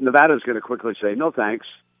 Nevada's going to quickly say, no thanks.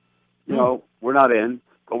 You know, we're not in,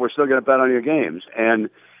 but we're still going to bet on your games. And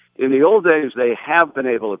in the old days, they have been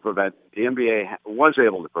able to prevent, the NBA was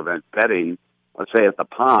able to prevent betting, let's say at the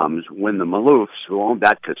Palms, when the Maloofs, who owned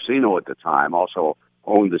that casino at the time, also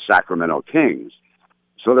owned the Sacramento Kings.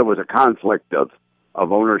 So there was a conflict of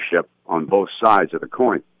ownership on both sides of the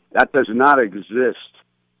coin. That does not exist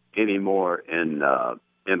anymore in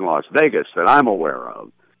Las Vegas that I'm aware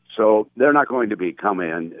of. So they're not going to come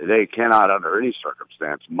in. They cannot, under any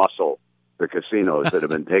circumstance, muscle the casinos that have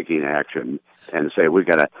been taking action and say, we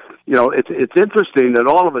got to, you know, it's interesting that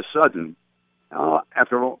all of a sudden,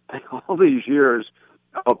 after all these years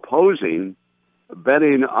opposing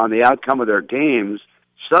betting on the outcome of their games,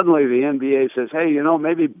 suddenly the NBA says, hey, you know,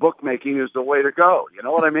 maybe bookmaking is the way to go. You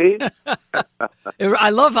know what I mean? I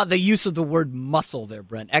love how the use of the word muscle there,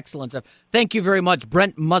 Brent. Excellent stuff. Thank you very much.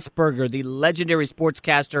 Brent Musburger, the legendary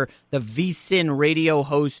sportscaster, the VSiN radio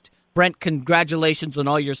host. Brent, congratulations on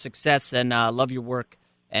all your success, and love your work,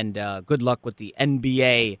 and good luck with the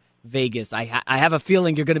NBA Vegas. I have a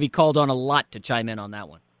feeling you're going to be called on a lot to chime in on that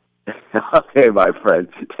one. Okay, my friend.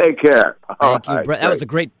 Take care. Thank you, Brent. That was a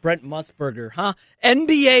great Brent Musburger, huh?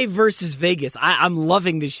 NBA versus Vegas. I'm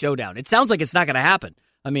loving this showdown. It sounds like it's not going to happen.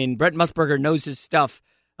 I mean, Brent Musburger knows his stuff.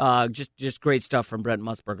 Just great stuff from Brent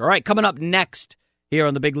Musburger. All right, coming up next here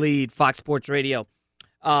on the Big Lead, Fox Sports Radio.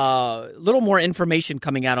 A little more information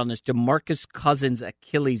coming out on this DeMarcus Cousins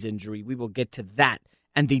Achilles injury. We will get to that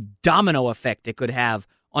and the domino effect it could have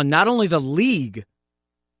on not only the league,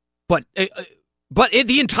 but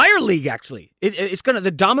the entire league, actually. It's going to,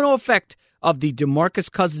 the domino effect of the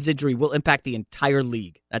DeMarcus Cousins injury will impact the entire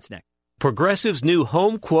league. That's next. Progressive's new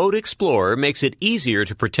Home Quote Explorer makes it easier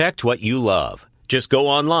to protect what you love. Just go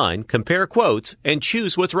online, compare quotes, and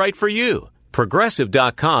choose what's right for you.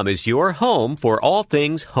 Progressive.com is your home for all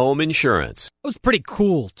things home insurance. It was pretty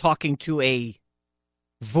cool talking to a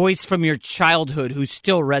voice from your childhood who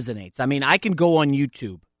still resonates. I mean, I can go on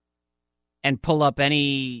YouTube and pull up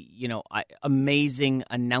any, amazing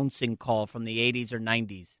announcing call from the 80s or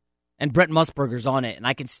 90s. And Brent Musburger's on it.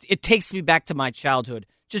 And it takes me back to my childhood.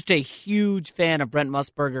 Just a huge fan of Brent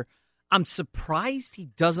Musburger. I'm surprised he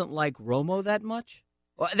doesn't like Romo that much.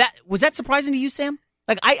 Was that surprising to you, Sam?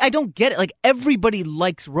 Like, I don't get it. Like, everybody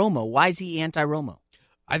likes Romo. Why is he anti-Romo?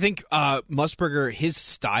 I think Musburger, his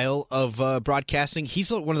style of broadcasting, he's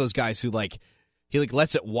one of those guys who, he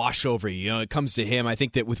lets it wash over you. You know, it comes to him. I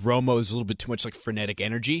think that with Romo, there's a little bit too much frenetic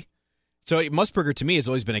energy. So Musburger, to me, has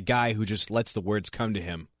always been a guy who just lets the words come to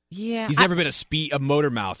him. Yeah, he's never been a motor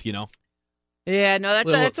mouth. Yeah, no,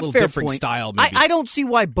 that's a little fair different point. Style. Maybe. I don't see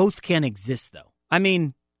why both can't exist, though. I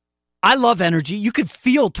mean, I love energy. You could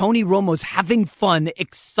feel Tony Romo's having fun,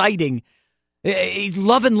 exciting. He's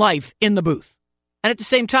loving life in the booth. And at the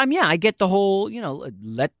same time, yeah, I get the whole,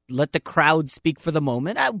 let the crowd speak for the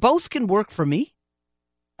moment. Both can work for me.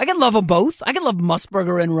 I can love them both. I can love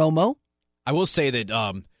Musburger and Romo. I will say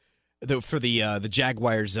that for the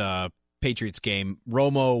Jaguars Patriots game,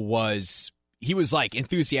 Romo was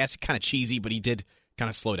enthusiastic, kind of cheesy, but he did kind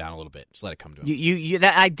of slow down a little bit. Just let it come to him.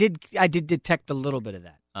 I did detect a little bit of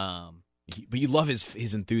that. But you love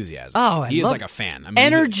his enthusiasm. Oh, he is like a fan. I mean,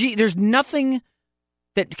 energy. There's nothing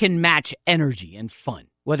that can match energy and fun,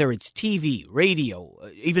 whether it's TV, radio,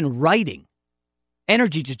 even writing.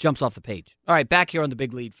 Energy just jumps off the page. All right, back here on the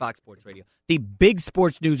Big Lead, Fox Sports Radio. The big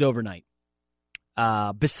sports news overnight,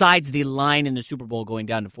 besides the line in the Super Bowl going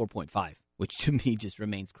down to 4.5, which to me just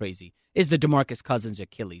remains crazy, is the DeMarcus Cousins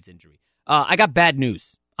Achilles injury. I got bad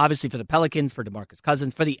news, obviously, for the Pelicans, for DeMarcus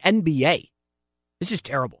Cousins, for the NBA. This is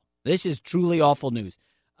terrible. This is truly awful news.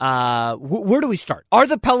 Where do we start? Are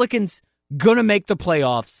the Pelicans going to make the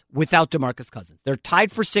playoffs without DeMarcus Cousins? They're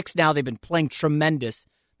tied for 6 now. They've been playing tremendous.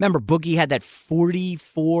 Remember, Boogie had that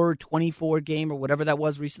 44-24 game or whatever that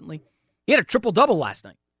was recently? He had a triple-double last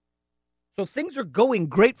night. So things are going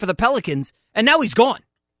great for the Pelicans, and now he's gone.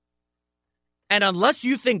 And unless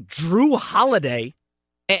you think Drew Holiday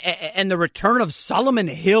and the return of Solomon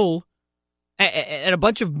Hill and a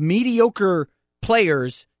bunch of mediocre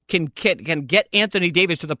players can get Anthony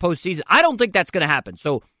Davis to the postseason, I don't think that's going to happen.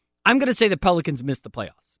 So I'm going to say the Pelicans missed the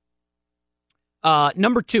playoffs.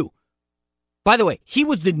 Number 2. By the way, he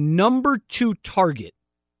was the number 2 target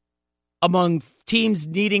among teams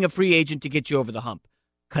needing a free agent to get you over the hump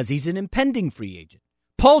because he's an impending free agent.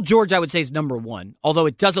 Paul George, I would say, is number 1, although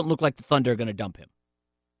it doesn't look like the Thunder are going to dump him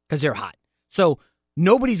because they're hot. So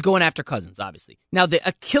nobody's going after Cousins, obviously. Now, the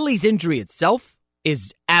Achilles injury itself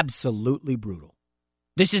is absolutely brutal.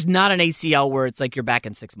 This is not an ACL where it's like you're back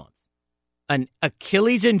in 6 months. An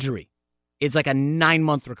Achilles injury is like a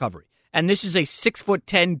 9-month recovery. And this is a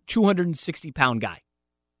 6'10", 260-pound guy.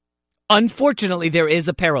 Unfortunately, there is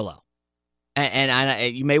a parallel.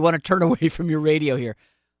 And you may want to turn away from your radio here,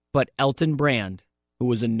 but Elton Brand, who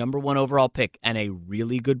was a number 1 overall pick and a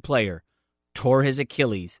really good player, tore his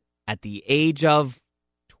Achilles at the age of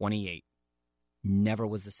 28. Never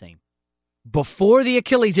was the same. Before the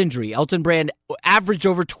Achilles injury, Elton Brand averaged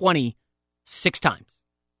over 20 6 times.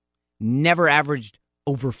 Never averaged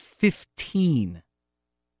over 15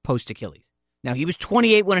 post-Achilles. Now, he was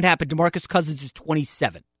 28 when it happened. DeMarcus Cousins is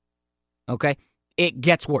 27. Okay? It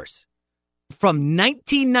gets worse. From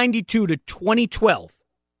 1992 to 2012,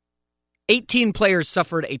 18 players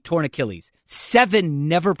suffered a torn Achilles. 7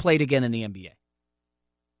 never played again in the NBA.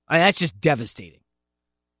 That's just devastating.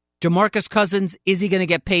 DeMarcus Cousins, is he going to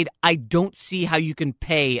get paid? I don't see how you can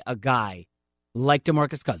pay a guy like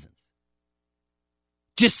DeMarcus Cousins.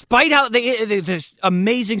 Despite how this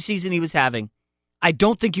amazing season he was having, I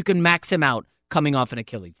don't think you can max him out coming off an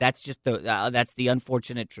Achilles. That's just that's the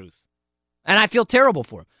unfortunate truth. And I feel terrible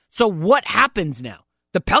for him. So what happens now?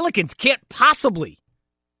 The Pelicans can't possibly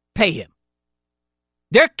pay him.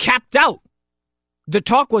 They're capped out. The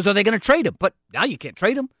talk was, are they going to trade him? But now you can't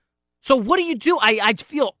trade him. So what do you do? I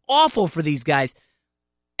feel awful for these guys.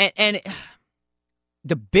 And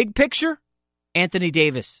the big picture, Anthony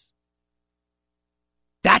Davis.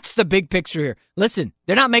 That's the big picture here. Listen,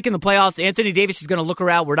 they're not making the playoffs. Anthony Davis is going to look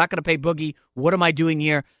around. We're not going to pay Boogie. What am I doing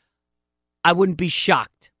here? I wouldn't be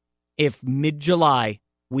shocked if mid-July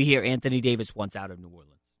we hear Anthony Davis wants out of New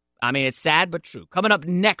Orleans. I mean, it's sad but true. Coming up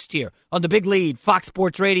next here on The Big Lead, Fox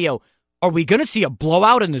Sports Radio, are we going to see a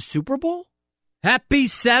blowout in the Super Bowl? Happy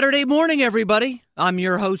Saturday morning, everybody. I'm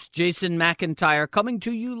your host, Jason McIntyre, coming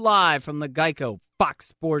to you live from the Geico Fox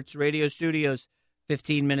Sports Radio studios.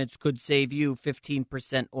 15 minutes could save you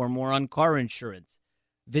 15% or more on car insurance.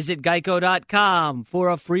 Visit geico.com for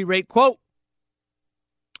a free rate quote.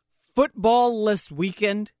 Football-less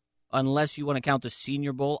weekend, unless you want to count the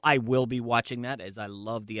Senior Bowl. I will be watching that as I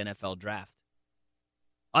love the NFL draft.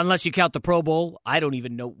 Unless you count the Pro Bowl, I don't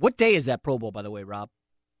even know. What day is that Pro Bowl, by the way, Rob?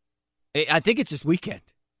 I think it's this weekend,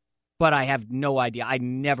 but I have no idea. I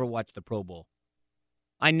never watched the Pro Bowl.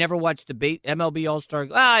 I never watched the MLB All-Star.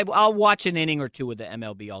 I'll watch an inning or two of the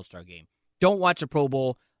MLB All-Star game. Don't watch a Pro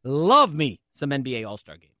Bowl. Love me some NBA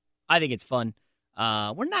All-Star game. I think it's fun.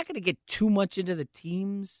 We're not going to get too much into the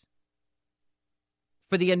teams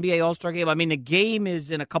for the NBA All-Star game. I mean, the game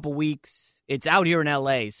is in a couple weeks. It's out here in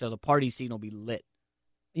L.A., so the party scene will be lit.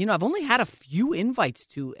 You know, I've only had a few invites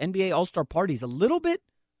to NBA All-Star parties. A little bit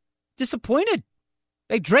disappointed.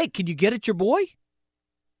 Hey, Drake, can you get it your boy?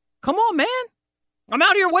 Come on, man. I'm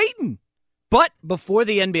out here waiting. But before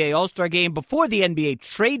the NBA All-Star game, before the NBA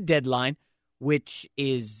trade deadline, which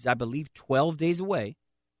is, I believe, 12 days away,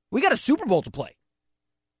 we got a Super Bowl to play.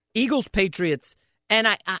 Eagles-Patriots, and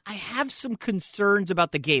I have some concerns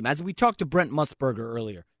about the game. As we talked to Brent Musburger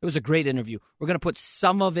earlier, it was a great interview. We're going to put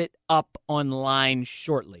some of it up online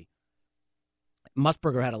shortly.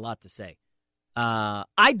 Musburger had a lot to say.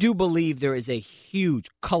 I do believe there is a huge,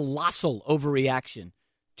 colossal overreaction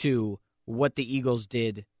to what the Eagles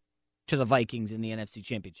did to the Vikings in the NFC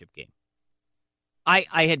Championship game.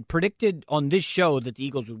 I had predicted on this show that the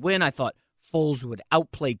Eagles would win. I thought Foles would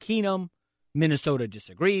outplay Keenum. Minnesota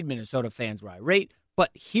disagreed. Minnesota fans were irate.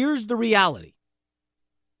 But here's the reality.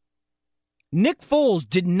 Nick Foles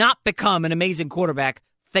did not become an amazing quarterback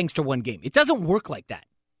thanks to one game. It doesn't work like that.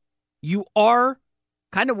 You are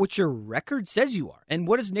kind of what your record says you are. And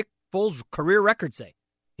what does Nick Foles' career record say?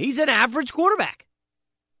 He's an average quarterback.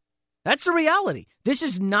 That's the reality. This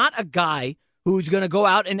is not a guy who's going to go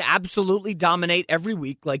out and absolutely dominate every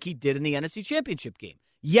week like he did in the NFC Championship game.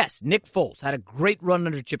 Yes, Nick Foles had a great run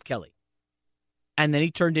under Chip Kelly. And then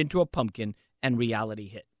he turned into a pumpkin and reality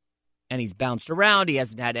hit. And he's bounced around. He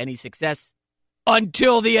hasn't had any success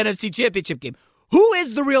until the NFC Championship game. Who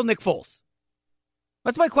is the real Nick Foles?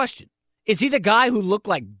 That's my question. Is he the guy who looked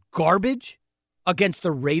like garbage against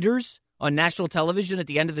the Raiders on national television at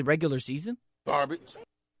the end of the regular season? Garbage.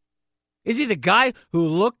 Is he the guy who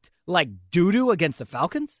looked like doo-doo against the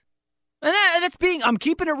Falcons? And I'm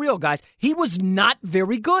keeping it real, guys. He was not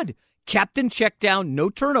very good. Captain check down,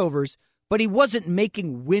 no turnovers, but he wasn't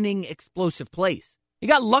making winning explosive plays. He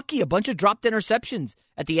got lucky, a bunch of dropped interceptions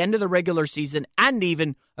at the end of the regular season and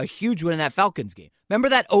even a huge win in that Falcons game. Remember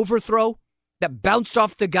that overthrow that bounced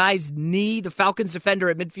off the guy's knee, the Falcons defender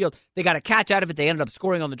at midfield? They got a catch out of it. They ended up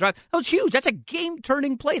scoring on the drive. That was huge. That's a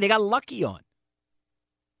game-turning play they got lucky on.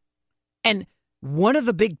 And one of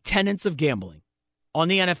the big tenets of gambling on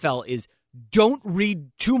the NFL is don't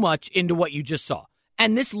read too much into what you just saw.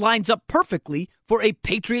 And this lines up perfectly for a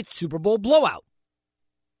Patriots Super Bowl blowout.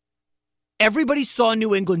 Everybody saw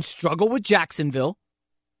New England struggle with Jacksonville.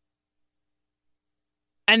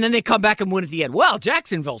 And then they come back and win at the end. Well,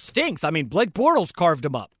 Jacksonville stinks. I mean, Blake Bortles carved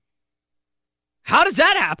them up. How does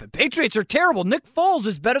that happen? Patriots are terrible. Nick Foles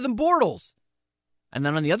is better than Bortles. And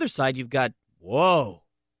then on the other side, you've got, whoa,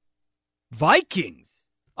 Vikings.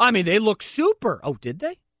 I mean, they look super. Oh, did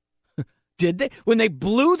they? Did they? When they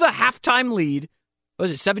blew the halftime lead, was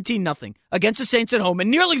it 17-0 against the Saints at home and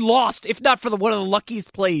nearly lost, if not for one of the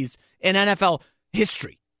luckiest plays in NFL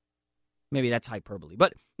history. Maybe that's hyperbole,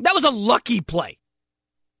 but that was a lucky play.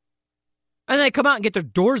 And then they come out and get their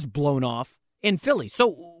doors blown off in Philly. So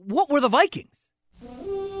what were the Vikings?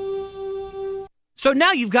 So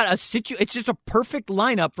now you've got it's just a perfect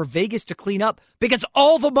lineup for Vegas to clean up because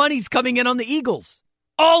all the money's coming in on the Eagles.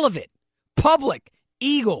 All of it. Public,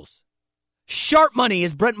 Eagles. Sharp money,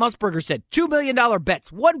 as Brent Musburger said. $2 million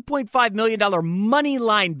bets, $1.5 million money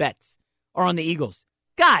line bets are on the Eagles.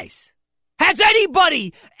 Guys, has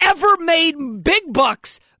anybody ever made big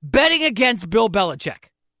bucks betting against Bill Belichick?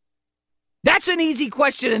 That's an easy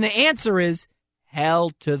question, and the answer is hell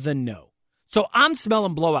to the no. So I'm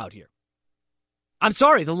smelling blowout here. I'm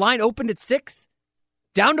sorry, the line opened at 6,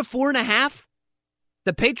 down to 4.5.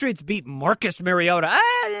 The Patriots beat Marcus Mariota.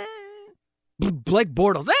 Blake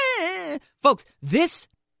Bortles. Folks, this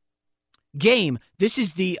game, this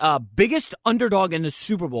is the biggest underdog in the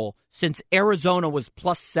Super Bowl since Arizona was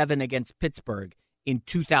 +7 against Pittsburgh in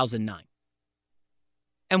 2009.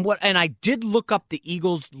 And I did look up the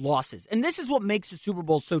Eagles' losses. And this is what makes the Super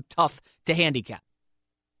Bowl so tough to handicap.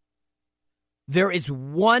 There is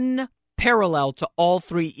one parallel to all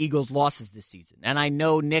 3 Eagles' losses this season. And I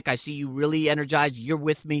know, Nick, I see you really energized. You're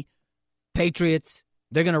with me. Patriots,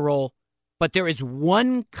 they're going to roll. But there is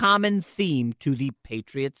one common theme to the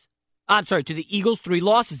to the Eagles' 3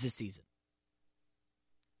 losses this season.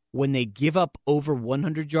 When they give up over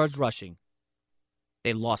 100 yards rushing,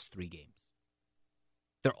 they lost 3 games.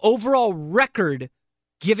 Their overall record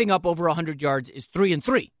giving up over 100 yards is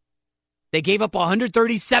 3-3. They gave up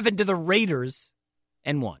 137 to the Raiders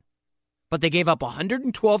and won. But they gave up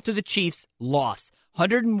 112 to the Chiefs, loss.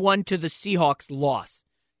 101 to the Seahawks, loss.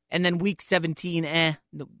 And then week 17,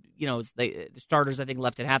 the starters, I think,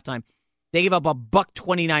 left at halftime. They gave up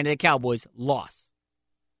 $129 to the Cowboys, loss.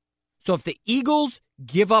 So if the Eagles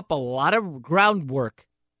give up a lot of groundwork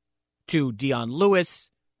to Dion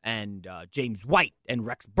Lewis and James White and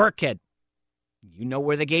Rex Burkhead, you know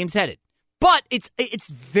where the game's headed. But it's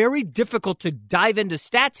very difficult to dive into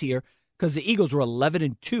stats here because the Eagles were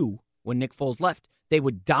 11-2 when Nick Foles left. They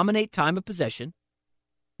would dominate time of possession,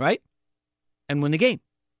 right, and win the game.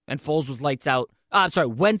 And Foles was lights out.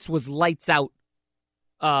 Wentz was lights out.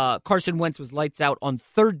 Carson Wentz was lights out on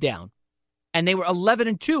 3rd down. And they were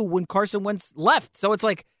 11-2 when Carson Wentz left. So it's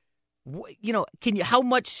like, how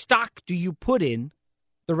much stock do you put in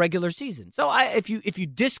the regular season? So if you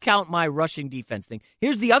discount my rushing defense thing,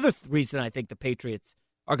 here's the other reason I think the Patriots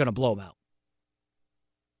are going to blow them out.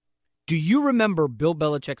 Do you remember Bill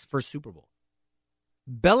Belichick's first Super Bowl?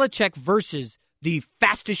 Belichick versus the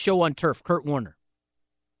fastest show on turf, Kurt Warner.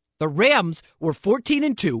 The Rams were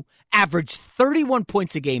 14-2, averaged 31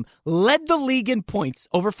 points a game, led the league in points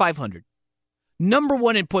over 500. Number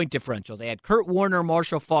 1 in point differential. They had Kurt Warner,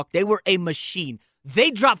 Marshall Faulk. They were a machine.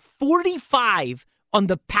 They dropped 45 on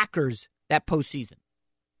the Packers that postseason.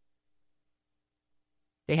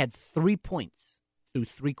 They had 3 points through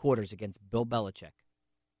 3 quarters against Bill Belichick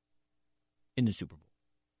in the Super Bowl.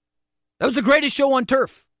 That was the greatest show on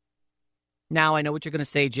turf. Now, I know what you're going to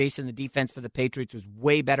say, Jason. The defense for the Patriots was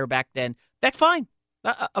way better back then. That's fine.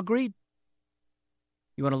 Agreed.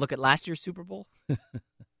 You want to look at last year's Super Bowl?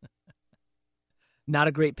 Not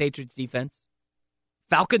a great Patriots defense.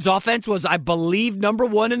 Falcons offense was, I believe, number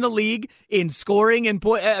 1 in the league in scoring and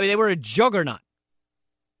point. I mean, they were a juggernaut.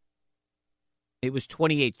 It was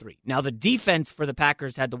 28-3. Now, the defense for the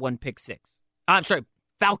Packers had the 1 pick six. I'm sorry,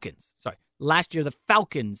 Falcons. Sorry. Last year, the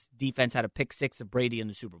Falcons defense had a pick 6 of Brady in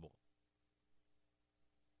the Super Bowl.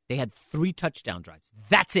 They had 3 touchdown drives.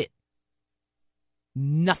 That's it.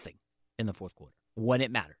 Nothing in the fourth quarter when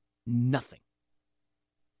it mattered. Nothing.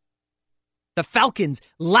 The Falcons,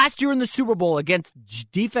 last year in the Super Bowl against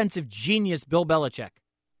defensive genius Bill Belichick,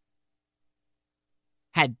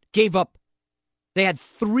 they had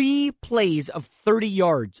 3 plays of 30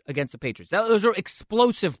 yards against the Patriots. Those are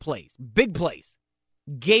explosive plays, big plays,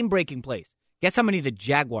 game-breaking plays. Guess how many the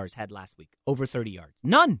Jaguars had last week? Over 30 yards.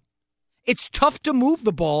 None. It's tough to move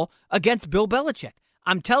the ball against Bill Belichick.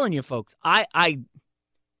 I'm telling you, folks, I'm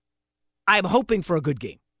hoping for a good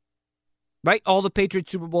game. Right? All the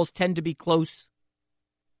Patriots Super Bowls tend to be close.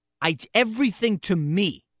 Everything to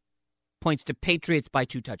me points to Patriots by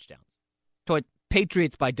 2 touchdowns. To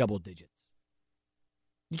Patriots by double digits.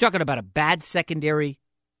 You're talking about a bad secondary,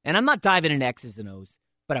 and I'm not diving into X's and O's,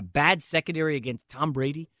 but a bad secondary against Tom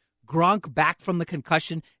Brady, Gronk back from the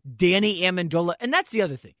concussion, Danny Amendola, and that's the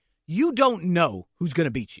other thing. You don't know who's going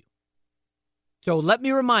to beat you. So let me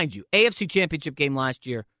remind you, AFC Championship game last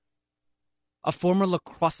year, a former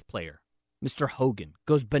lacrosse player, Mr. Hogan,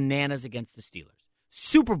 goes bananas against the Steelers.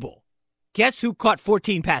 Super Bowl. Guess who caught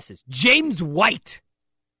 14 passes? James White.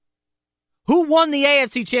 Who won the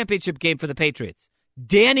AFC Championship game for the Patriots?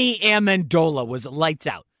 Danny Amendola was lights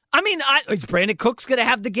out. I mean, is Brandon Cooks going to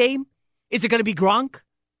have the game? Is it going to be Gronk?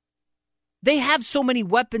 They have so many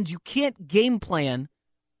weapons, you can't game plan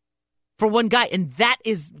for one guy. And that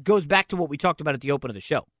goes back to what we talked about at the open of the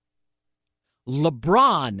show.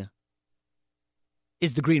 LeBron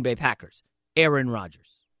is the Green Bay Packers. Aaron Rodgers.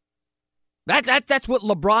 That's what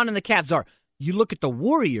LeBron and the Cavs are. You look at the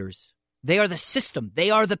Warriors, they are the system. They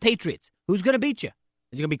are the Patriots. Who's going to beat you?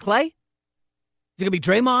 Is it going to be Clay? Is it going to be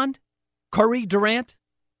Draymond? Curry? Durant?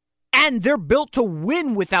 And they're built to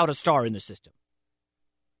win without a star in the system.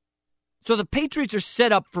 So the Patriots are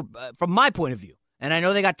set up, from my point of view, and I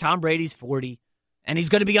know they got Tom Brady's 40, and he's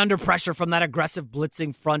going to be under pressure from that aggressive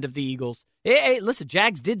blitzing front of the Eagles. Hey, listen,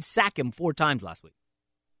 Jags did sack him 4 times last week.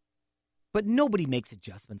 But nobody makes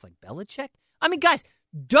adjustments like Belichick. I mean, guys,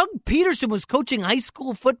 Doug Peterson was coaching high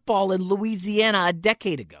school football in Louisiana a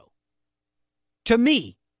decade ago. To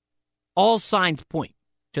me, all signs point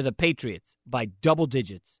to the Patriots by double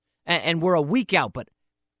digits. And we're a week out, but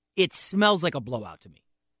it smells like a blowout to me.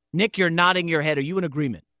 Nick, you're nodding your head. Are you in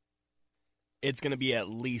agreement? It's going to be at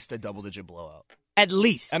least a double-digit blowout. At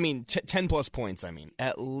least. I mean, 10-plus points,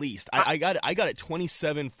 at least. I got it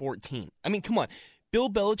 27-14. I mean, come on. Bill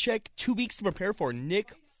Belichick, 2 weeks to prepare for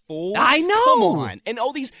Nick Foles. I know. Come on. And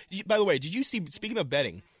all these, by the way, did you see, speaking of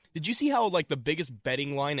betting, did you see how, the biggest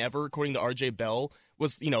betting line ever, according to RJ Bell,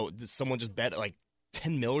 was, someone just bet,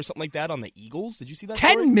 10 mil or something like that on the Eagles? Did you see that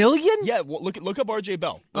 10 million? Yeah, well, look up RJ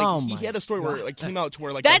Bell. He had a story where it came out to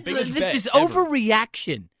where, that, the biggest bet This ever.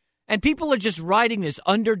 overreaction. And people are just riding this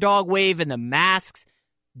underdog wave and the masks.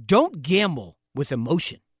 Don't gamble with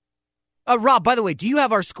emotion. Rob, by the way, do you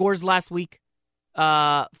have our scores last week?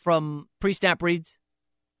 From pre-snap reads?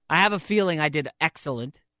 I have a feeling I did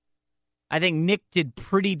excellent. I think Nick did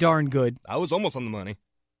pretty darn good. I was almost on the money.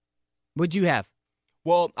 What'd you have?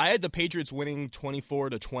 Well, I had the Patriots winning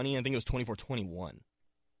 24-20. I think it was 24-21.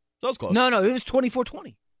 That was close. No, it was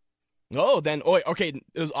 24-20. Oh, then, okay,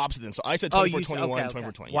 it was opposite then. So I said 24-21,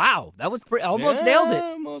 24-20. Wow, that was almost nailed it.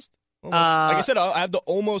 Almost. Like I said, I have the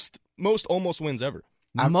most almost wins ever.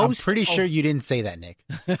 I'm pretty sure you didn't say that, Nick.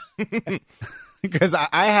 Because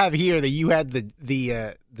I have here that you had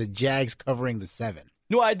the Jags covering the 7.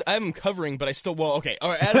 No, I have them covering, but I still okay. All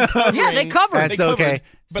right, I had them covering. Yeah, they covered. That's okay.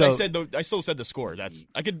 But I still said the score.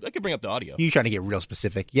 I could bring up the audio. You trying to get real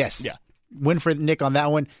specific? Yes. Yeah. Win for Nick on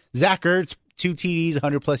that one. Zach Ertz, 2 TDs,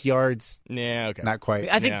 100+ yards. Yeah, okay. Not quite.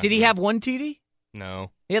 I think did he have 1 TD?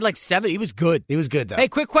 No. He had 7. He was good. He was good though. Hey,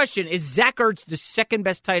 quick question: is Zach Ertz the second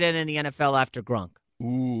best tight end in the NFL after Gronk?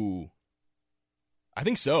 Ooh. I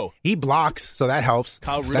think so. He blocks, so that helps.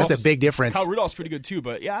 Kyle Rudolph. That's a big difference. Kyle Rudolph's pretty good too,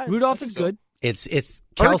 but yeah. Rudolph is good. It's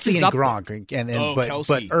Kelsey and Gronk, but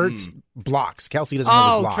Kelsey. Ertz blocks. Kelsey doesn't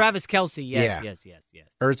really block. Travis Kelce, yes.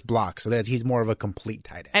 Ertz blocks, so he's more of a complete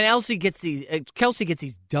tight end. And Kelsey gets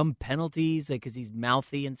these dumb penalties because he's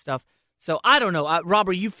mouthy and stuff. So I don't know, Rob.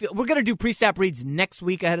 We're going to do pre-snap reads next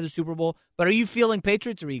week ahead of the Super Bowl, but are you feeling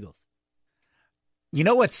Patriots or Eagles? You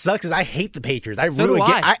know what sucks is I hate the Patriots.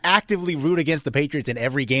 I actively root against the Patriots in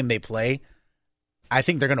every game they play. I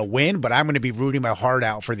think they're going to win, but I'm going to be rooting my heart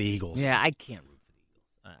out for the Eagles. Yeah, I can't root for the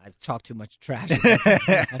I've talked too much trash.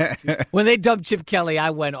 When they dumped Chip Kelly, I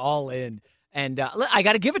went all in. And I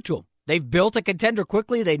got to give it to them. They've built a contender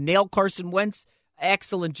quickly. They nailed Carson Wentz.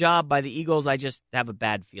 Excellent job by the Eagles. I just have a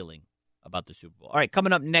bad feeling about the Super Bowl. All right,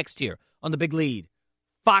 coming up next here on The Big Lead,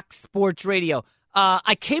 Fox Sports Radio.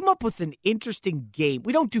 I came up with an interesting game.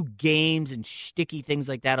 We don't do games and shticky things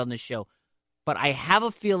like that on this show, but I have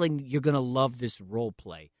a feeling you're going to love this role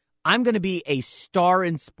play. I'm going to be a star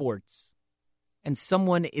in sports, and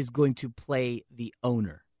someone is going to play the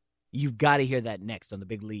owner. You've got to hear that next on The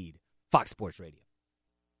Big Lead, Fox Sports Radio.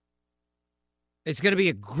 It's going to be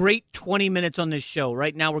a great 20 minutes on this show.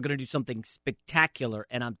 Right now, we're going to do something spectacular,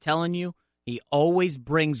 and I'm telling you, he always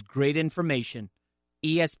brings great information.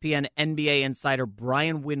 ESPN NBA insider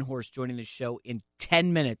Brian Windhorst joining the show in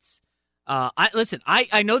 10 minutes.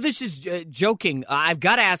 I know this is joking. I've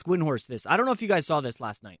got to ask Windhorst this. I don't know if you guys saw this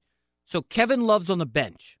last night. So Kevin Love's on the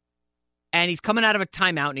bench, and he's coming out of a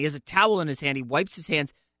timeout, and he has a towel in his hand. He wipes his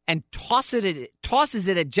hands and tosses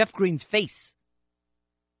it at Jeff Green's face.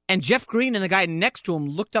 And Jeff Green and the guy next to him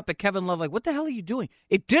looked up at Kevin Love like, what the hell are you doing?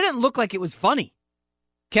 It didn't look like it was funny.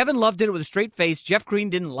 Kevin Love did it with a straight face. Jeff Green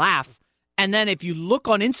didn't laugh. And then if you look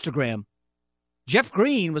on Instagram, Jeff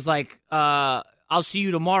Green was like, I'll see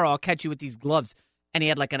you tomorrow. I'll catch you with these gloves. And he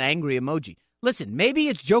had like an angry emoji. Listen, maybe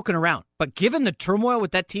it's joking around. But given the turmoil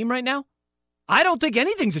with that team right now, I don't think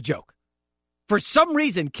anything's a joke. For some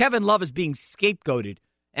reason, Kevin Love is being scapegoated.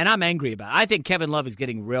 And I'm angry about it. I think Kevin Love is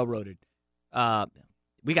getting railroaded.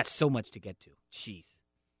 We got so much to get to. Jeez.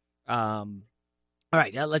 All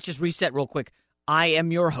right, let's just reset real quick. I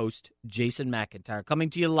am your host, Jason McIntyre, coming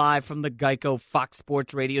to you live from the Geico Fox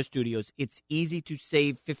Sports Radio studios. It's easy to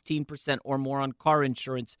save 15% or more on car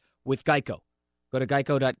insurance with Geico. Go to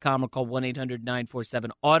geico.com or call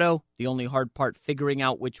 1-800-947-AUTO. The only hard part, figuring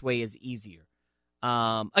out which way is easier.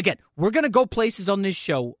 Again, we're going to go places on this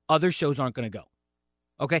show other shows aren't going to go.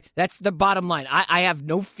 Okay, that's the bottom line. I have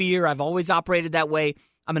no fear. I've always operated that way.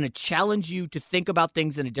 I'm going to challenge you to think about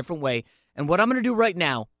things in a different way. And what I'm going to do right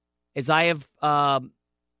now is I have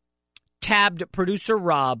tabbed producer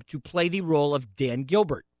Rob to play the role of Dan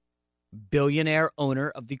Gilbert, billionaire owner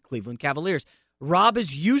of the Cleveland Cavaliers. Rob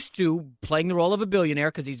is used to playing the role of a billionaire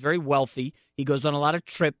because he's very wealthy. He goes on a lot of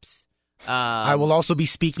trips. I will also be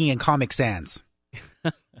speaking in Comic Sans.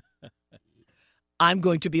 I'm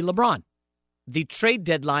going to be LeBron. The trade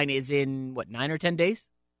deadline is in, 9 or 10 days?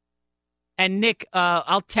 And, Nick,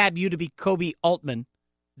 I'll tab you to be Kobe Altman,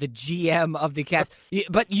 the GM of the Cavs.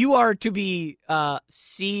 But you are to be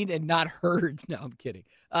seen and not heard. No, I'm kidding.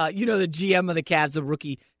 The GM of the Cavs, the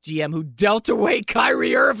rookie GM who dealt away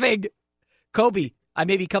Kyrie Irving. Kobe, I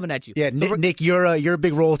may be coming at you. Yeah, so Nick, you're a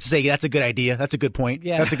big role to say that's a good idea. That's a good point.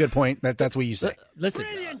 Yeah. That's a good point. That's what you say. Listen.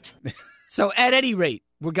 Brilliant. So at any rate,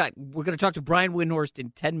 we're going to talk to Brian Windhorst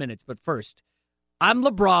in 10 minutes. But first, I'm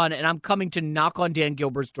LeBron, and I'm coming to knock on Dan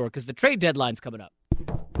Gilbert's door because the trade deadline's coming up.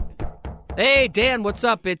 Hey, Dan, what's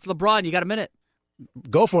up? It's LeBron. You got a minute?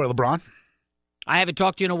 Go for it, LeBron. I haven't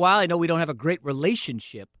talked to you in a while. I know we don't have a great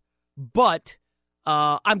relationship, but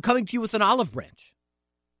I'm coming to you with an olive branch.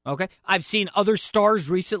 Okay? I've seen other stars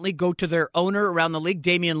recently go to their owner around the league,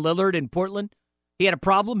 Damian Lillard in Portland. He had a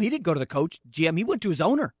problem. He didn't go to the coach, GM. He went to his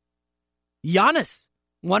owner. Giannis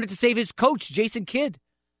wanted to save his coach, Jason Kidd.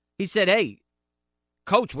 He said, hey,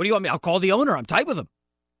 coach, what do you want me? I'll call the owner. I'm tight with him.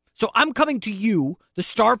 So I'm coming to you, the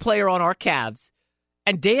star player on our Cavs.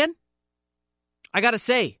 And Dan, I got to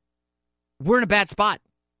say, we're in a bad spot.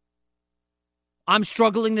 I'm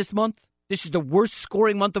struggling this month. This is the worst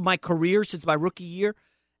scoring month of my career since my rookie year.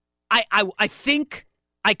 I think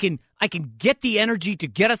I can get the energy to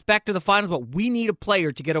get us back to the finals, but we need a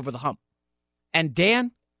player to get over the hump. And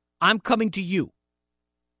Dan, I'm coming to you.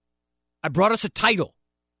 I brought us a title,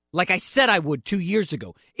 like I said I would 2 years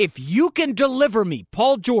ago. If you can deliver me,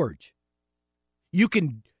 Paul George, you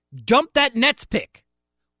can dump that Nets pick.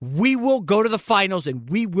 We will go to the finals and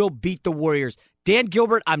we will beat the Warriors. Dan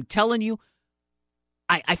Gilbert, I'm telling you,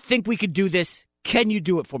 I think we could do this. Can you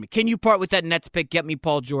do it for me? Can you part with that Nets pick, get me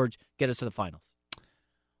Paul George, get us to the finals?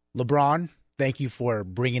 LeBron, thank you for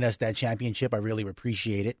bringing us that championship. I really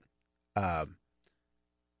appreciate it.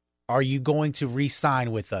 Are you going to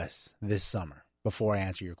re-sign with us this summer? Before I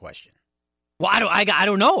answer your question, well, I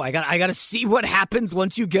don't know. I got to see what happens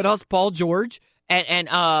once you get us Paul George, and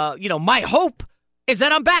my hope is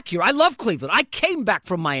that I'm back here. I love Cleveland. I came back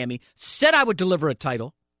from Miami, said I would deliver a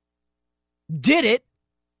title, did it.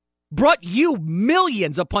 Brought you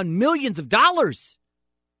millions upon millions of dollars.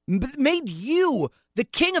 Made you the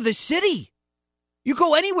king of the city. You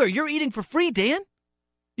go anywhere, you're eating for free, Dan.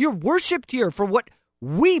 You're worshipped here for what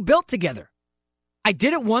we built together. I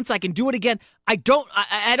did it once. I can do it again. I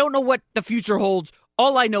don't know what the future holds.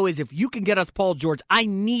 All I know is if you can get us Paul George, I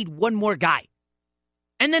need one more guy.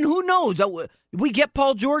 And then who knows? We get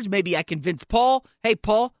Paul George. Maybe I convince Paul, hey,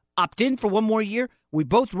 Paul, opt in for one more year. We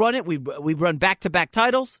both run it. We run back-to-back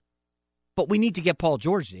titles. But we need to get Paul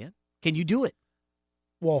George, Dan. Can you do it?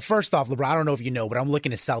 Well, first off, LeBron, I don't know if you know, but I'm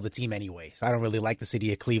looking to sell the team anyway. So I don't really like the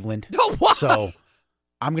city of Cleveland. Oh, what? So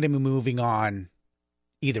I'm going to be moving on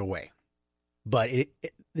either way. But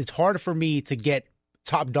it's hard for me to get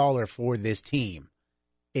top dollar for this team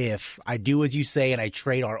if I do as you say and I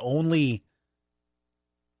trade our only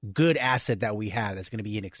good asset that we have that's going to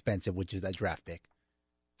be inexpensive, which is that draft pick,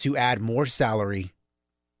 to add more salary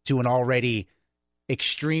to an already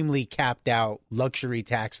extremely capped out luxury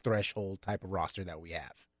tax threshold type of roster that we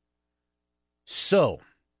have. So,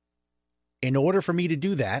 in order for me to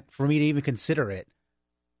do that, for me to even consider it,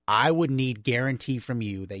 I would need guarantee from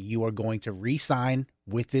you that you are going to re-sign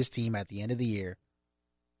with this team at the end of the year,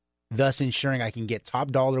 thus ensuring I can get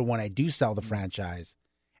top dollar when I do sell the franchise.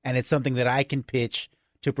 And it's something that I can pitch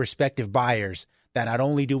to prospective buyers that not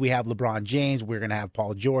only do we have LeBron James, we're going to have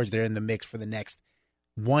Paul George. They're in the mix for the next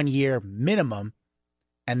 1 year minimum.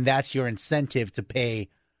 And that's your incentive to pay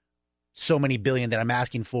so many billion that I'm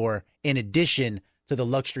asking for in addition to the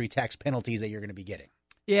luxury tax penalties that you're going to be getting.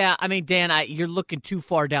 Yeah, I mean, Dan, you're looking too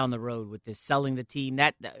far down the road with this selling the team.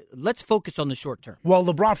 Let's focus on the short term. Well,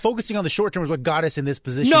 LeBron, focusing on the short term is what got us in this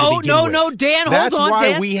position. No, Dan, That's hold on. That's why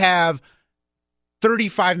Dan. we have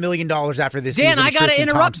 $35 million after this season. Dan, I got to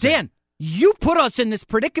interrupt. Thompson. Dan, you put us in this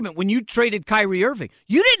predicament when you traded Kyrie Irving.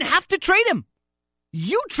 You didn't have to trade him.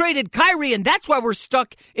 You traded Kyrie, and that's why we're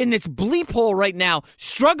stuck in this bleep hole right now,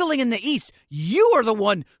 struggling in the East. You are the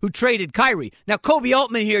one who traded Kyrie. Now, Kobe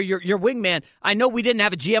Altman here, your wingman, I know we didn't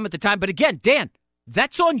have a GM at the time, but again, Dan,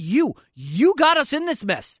 that's on you. You got us in this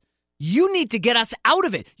mess. You need to get us out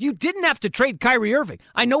of it. You didn't have to trade Kyrie Irving.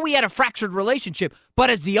 I know we had a fractured relationship, but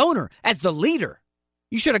as the owner, as the leader,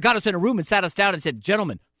 you should have got us in a room and sat us down and said,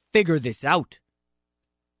 gentlemen, figure this out.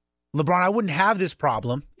 LeBron, I wouldn't have this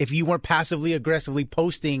problem if you weren't passively aggressively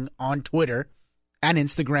posting on Twitter and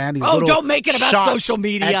Instagram. These little don't make it about shots social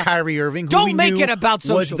media. At Kyrie Irving, who don't we make knew it about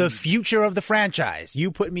social was the media. future of the franchise. You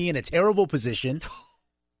put me in a terrible position.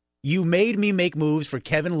 You made me make moves for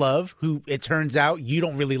Kevin Love, who it turns out you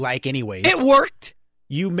don't really like anyways. It worked.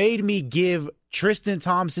 You made me give Tristan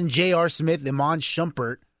Thompson, J.R. Smith, Iman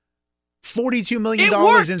Shumpert $42 million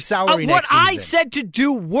in salary next season. What I said to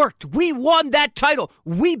do worked. We won that title.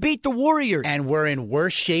 We beat the Warriors. And we're in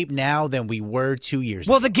worse shape now than we were 2 years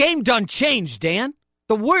ago. Well, the game done changed, Dan.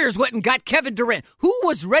 The Warriors went and got Kevin Durant. Who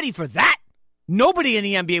was ready for that? Nobody in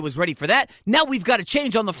the NBA was ready for that. Now we've got to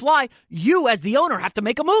change on the fly. You, as the owner, have to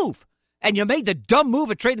make a move. And you made the dumb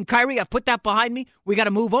move of trading Kyrie. I put that behind me. We got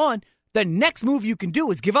to move on. The next move you can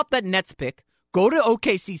do is give up that Nets pick, go to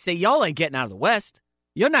OKC, say, y'all ain't getting out of the West.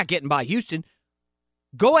 You're not getting by Houston.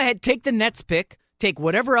 Go ahead, take the Nets pick, take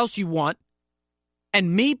whatever else you want,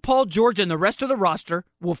 and me, Paul George, and the rest of the roster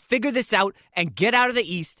will figure this out and get out of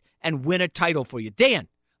the East and win a title for you. Dan,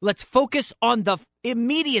 let's focus on the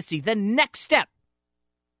immediacy, the next step.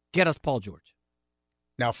 Get us Paul George.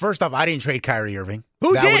 Now, first off, I didn't trade Kyrie Irving.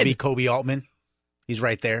 Who that did? That would be Kobe Altman. He's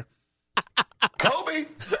right there. Kobe!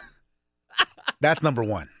 That's number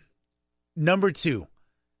one. Number two.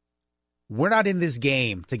 We're not in this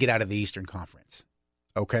game to get out of the Eastern Conference,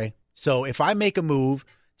 okay? So if I make a move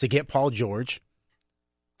to get Paul George,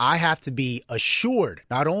 I have to be assured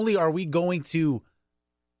not only are we going to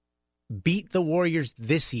beat the Warriors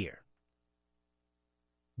this year,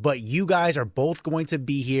 but you guys are both going to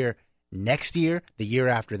be here next year, the year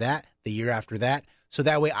after that, the year after that, so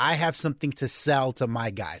that way I have something to sell to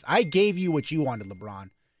my guys. I gave you what you wanted, LeBron.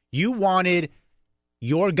 You wanted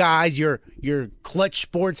your guys, your Clutch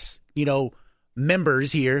Sports,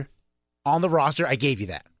 members here on the roster. I gave you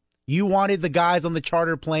that. You wanted the guys on the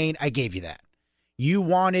charter plane. I gave you that. You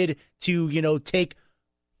wanted to, take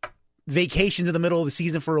vacation to the middle of the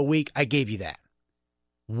season for a week. I gave you that.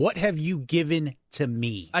 What have you given to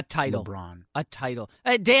me? A title. LeBron. A title.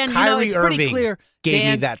 Dan, Kyrie it's pretty Irving clear. gave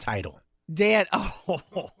Dan, me that title. Dan,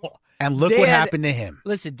 and look Dan, what happened to him.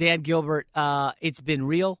 Listen, Dan Gilbert, it's been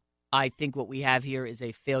real. I think what we have here is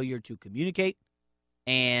a failure to communicate,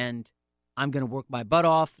 and I'm going to work my butt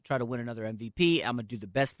off, try to win another MVP. I'm going to do the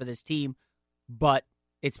best for this team, but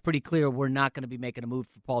it's pretty clear we're not going to be making a move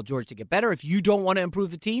for Paul George to get better. If you don't want to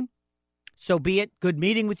improve the team, so be it. Good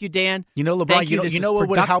meeting with you, Dan. LeBron, Thank you know what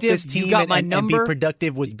would help this team and be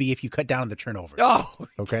productive would be if you cut down on the turnovers. Oh,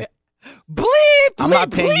 okay. Bleep! I'm not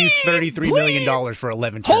paying you $33 million for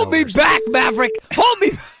 11 turnovers. Hold me back, Maverick. Hold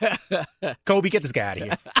me. Kobe, get this guy out of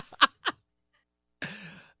here.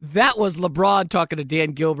 That was LeBron talking to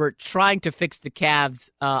Dan Gilbert, trying to fix the Cavs.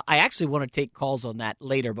 I actually want to take calls on that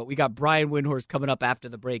later, but we got Brian Windhorst coming up after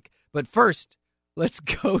the break. But first, let's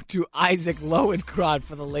go to Isaac Lowenkron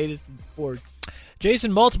for the latest in sports.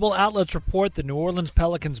 Jason, multiple outlets report the New Orleans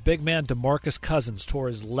Pelicans big man DeMarcus Cousins tore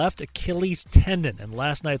his left Achilles tendon in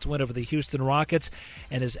last night's win over the Houston Rockets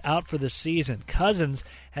and is out for the season. Cousins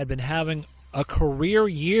had been having a career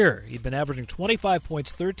year. He'd been averaging 25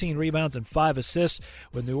 points, 13 rebounds, and 5 assists,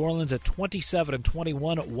 with New Orleans at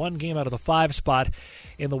 27-21, one game out of the 5 spot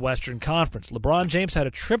in the Western Conference. LeBron James had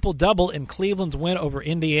a triple-double in Cleveland's win over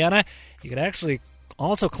Indiana. You could actually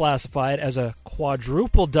also classify it as a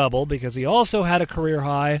quadruple-double because he also had a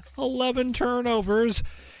career-high 11 turnovers,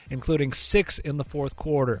 including 6 in the fourth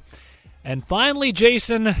quarter. And finally,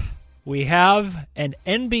 Jason, we have an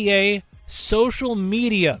NBA social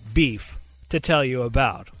media beef to tell you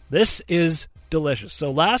about. This is delicious.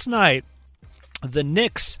 So last night, the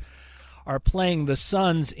Knicks are playing the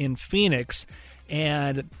Suns in Phoenix,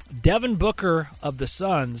 and Devin Booker of the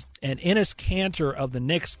Suns and Enes Kanter of the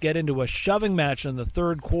Knicks get into a shoving match in the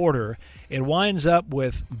third quarter. It winds up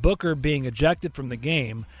with Booker being ejected from the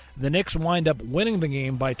game. The Knicks wind up winning the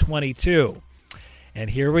game by 22. And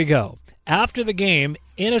here we go. After the game,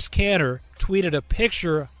 Enes Kanter tweeted a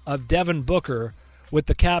picture of Devin Booker with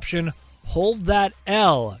the caption, "Hold that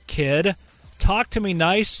L, kid. Talk to me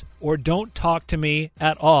nice or don't talk to me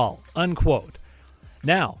at all," unquote.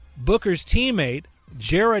 Now, Booker's teammate,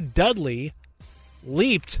 Jared Dudley,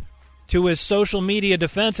 leaped to his social media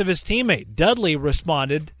defense of his teammate. Dudley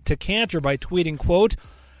responded to Kanter by tweeting, quote,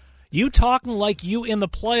 "You talking like you in the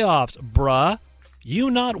playoffs, bruh.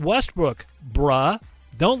 You not Westbrook, bruh.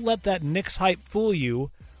 Don't let that Knicks hype fool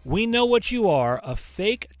you. We know what you are, a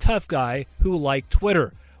fake tough guy who liked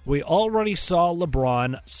Twitter. We already saw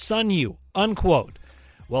LeBron sun you," unquote.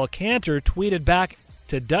 Well, Kanter tweeted back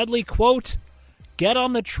to Dudley, quote, "Get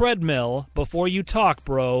on the treadmill before you talk,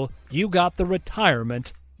 bro. You got the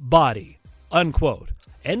retirement body," unquote.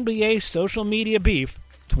 NBA social media beef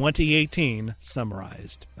 2018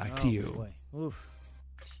 summarized. Back to you. Boy. Oof.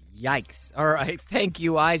 Yikes. All right. Thank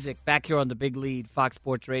you, Isaac. Back here on the Big Lead, Fox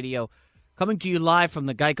Sports Radio. Coming to you live from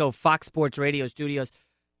the Geico Fox Sports Radio studios.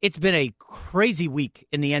 It's been a crazy week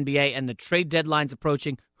in the NBA, and the trade deadline's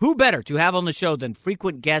approaching. Who better to have on the show than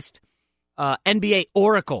frequent guest NBA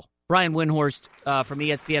Oracle, Brian Windhorst from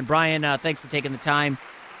ESPN. Brian, thanks for taking the time.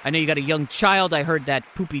 I know you got a young child. I heard that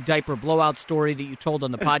poopy diaper blowout story that you told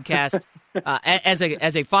on the podcast.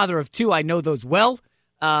 As a father of 2, I know those well.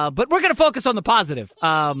 But we're going to focus on the positive.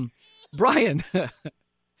 Brian,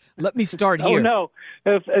 let me start here. Oh, no.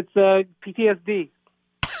 It's PTSD.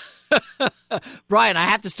 Brian, I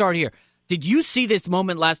have to start here. Did you see this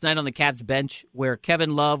moment last night on the Cavs bench where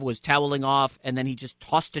Kevin Love was toweling off and then he just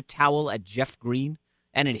tossed a towel at Jeff Green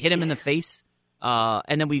and it hit him in the face?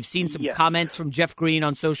 And then we've seen some comments from Jeff Green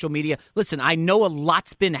on social media. Listen, I know a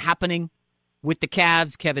lot's been happening with the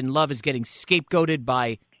Cavs. Kevin Love is getting scapegoated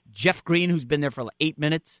by Jeff Green, who's been there for 8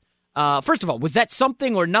 minutes. First of all, was that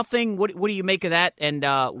something or nothing? What do you make of that? And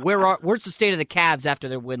where's the state of the Cavs after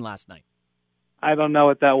their win last night? I don't know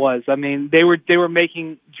what that was. I mean, they were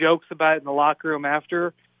making jokes about it in the locker room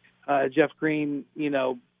after. Jeff Green, made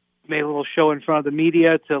a little show in front of the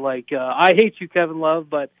media to I hate you, Kevin Love.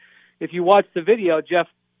 But if you watch the video, Jeff,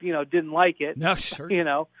 didn't like it. No, sure.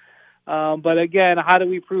 But again, how do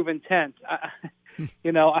we prove intent?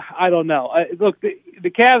 I don't know. Look, the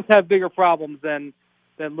Cavs have bigger problems than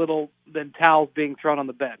towels being thrown on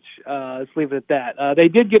the bench. Let's leave it at that. They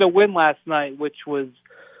did get a win last night, which was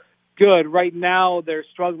good. Right now, they're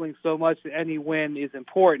struggling so much that any win is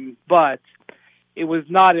important, but it was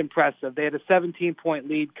not impressive. They had a 17-point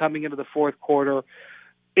lead coming into the fourth quarter.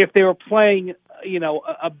 If they were playing,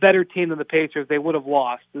 a better team than the Pacers, they would have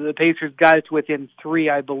lost. The Pacers got it to within 3,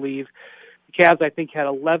 I believe. The Cavs, I think, had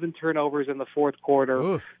 11 turnovers in the fourth quarter,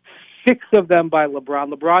 Oof. 6 of them by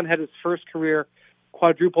LeBron. LeBron had his first career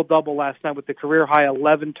quadruple-double last night with the career-high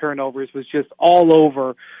 11 turnovers, was just all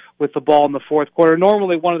over with the ball in the fourth quarter.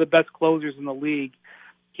 Normally one of the best closers in the league.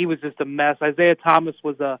 He was just a mess. Isaiah Thomas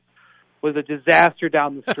was a disaster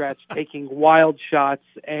down the stretch, taking wild shots,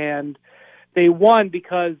 and they won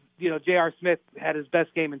because, J.R. Smith had his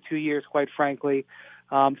best game in 2 years, quite frankly.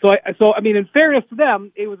 So in fairness to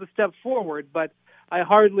them, it was a step forward, but I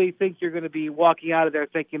hardly think you're going to be walking out of there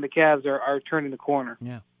thinking the Cavs are turning the corner.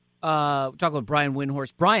 Yeah. We're talking with Brian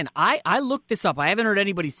Windhorst. Brian, I looked this up. I haven't heard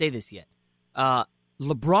anybody say this yet.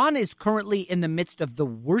 LeBron is currently in the midst of the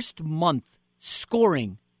worst month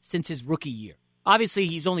scoring since his rookie year. Obviously,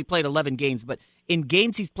 he's only played 11 games, but in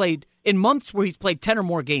months where he's played 10 or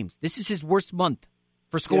more games, this is his worst month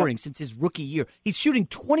for scoring since his rookie year. He's shooting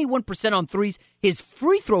 21% on threes. His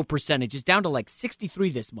free throw percentage is down to like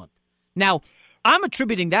 63 this month. Now, I'm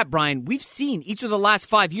attributing that, Brian. We've seen each of the last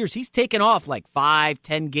 5 years, he's taken off like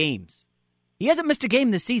 5-10 games. He hasn't missed a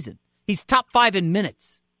game this season. He's top 5 in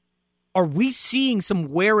minutes. Are we seeing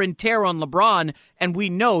some wear and tear on LeBron, and we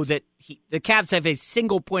know that the Cavs have a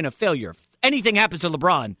single point of failure? If anything happens to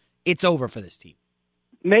LeBron, it's over for this team.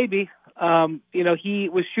 Maybe. He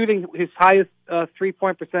was shooting his highest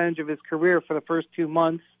three-point percentage of his career for the first 2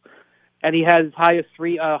 months, and he had his highest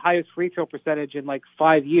free throw percentage in like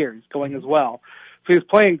 5 years going as well. So he was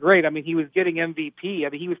playing great. I mean, he was getting MVP. I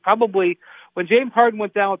mean, he was probably, when James Harden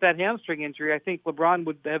went down with that hamstring injury, I think LeBron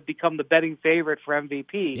would have become the betting favorite for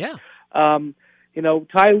MVP. Yeah.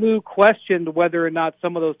 Ty Lue questioned whether or not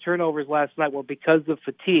some of those turnovers last night were because of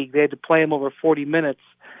fatigue. They had to play him over 40 minutes.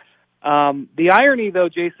 The irony, though,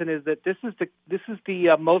 Jason, is that this is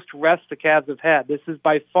the most rest the Cavs have had. This is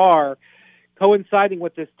by far coinciding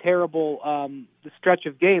with this terrible the stretch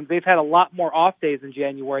of games. They've had a lot more off days in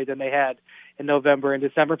January than they had in November and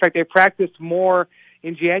December. In fact, they practiced more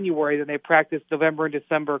in January than they practiced November and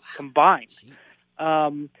December combined.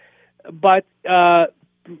 But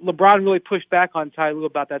LeBron really pushed back on Ty Lue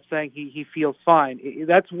about that, saying he feels fine.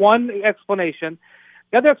 That's one explanation.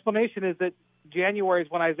 The other explanation is that January is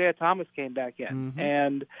when Isaiah Thomas came back in,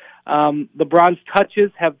 and LeBron's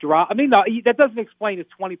touches have dropped. I mean, no, that doesn't explain his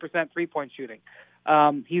 20% three-point shooting.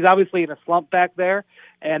 He's obviously in a slump back there,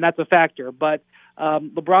 and that's a factor. But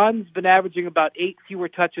LeBron's been averaging about 8 fewer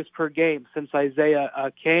touches per game since Isaiah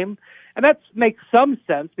came, and that makes some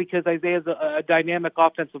sense because Isaiah's a dynamic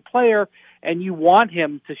offensive player, and you want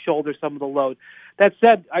him to shoulder some of the load. That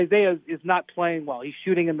said, Isaiah is not playing well. He's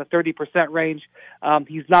shooting in the 30% range.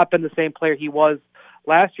 He's not been the same player he was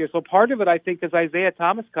last year. So part of it, I think, is Isaiah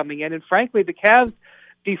Thomas coming in. And frankly, the Cavs,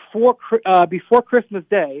 before Christmas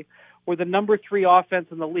Day, were the number 3 offense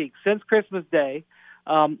in the league. Since Christmas Day,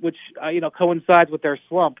 which coincides with their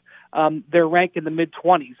slump, they're ranked in the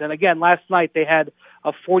mid-20s. And again, last night they had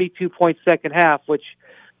a 42-point second half, which,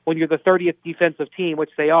 when you're the 30th defensive team, which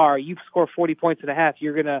they are, you score 40 points and a half,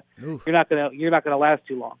 you're not gonna last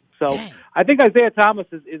too long. So dang. I think Isaiah Thomas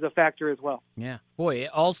is a factor as well. Yeah, boy,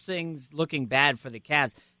 all things looking bad for the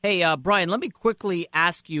Cavs. Hey, Brian, let me quickly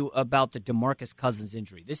ask you about the DeMarcus Cousins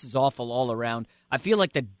injury. This is awful all around. I feel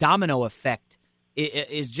like the domino effect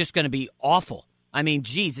is just going to be awful. I mean,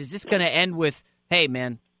 geez, is this going to end with, hey,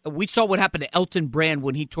 man, we saw what happened to Elton Brand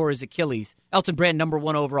when he tore his Achilles. Elton Brand, number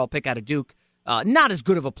 1 overall pick out of Duke. Not as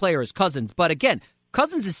good of a player as Cousins, but again,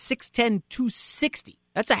 Cousins is 6'10", 260.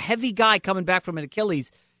 That's a heavy guy coming back from an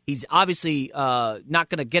Achilles. He's obviously not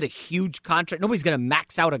going to get a huge contract. Nobody's going to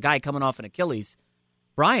max out a guy coming off an Achilles.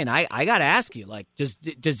 Brian, I got to ask you, like,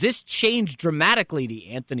 does this change dramatically the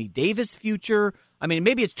Anthony Davis future? I mean,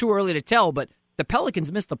 maybe it's too early to tell, but the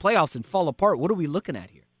Pelicans miss the playoffs and fall apart. What are we looking at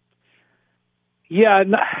here? Yeah,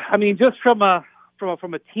 I mean, just from a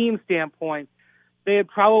team standpoint, they had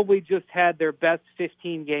probably just had their best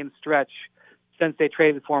 15-game stretch since they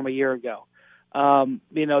traded for him a year ago.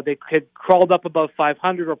 They had crawled up above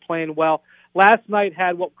 500 or playing well. Last night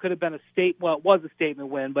had what could have been it was a statement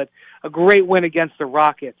win, but a great win against the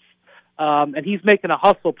Rockets. And he's making a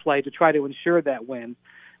hustle play to try to ensure that win.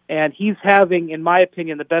 And he's having, in my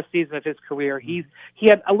opinion, the best season of his career. He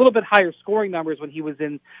had a little bit higher scoring numbers when he was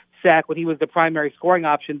in SAC, when he was the primary scoring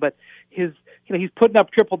option, but he's putting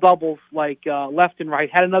up triple-doubles like left and right.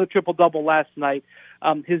 Had another triple-double last night.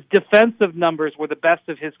 His defensive numbers were the best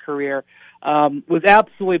of his career. Was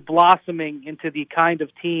absolutely blossoming into the kind of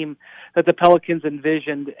team that the Pelicans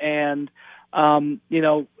envisioned. And,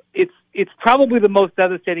 it's probably the most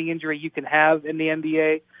devastating injury you can have in the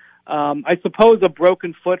NBA. I suppose a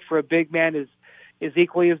broken foot for a big man is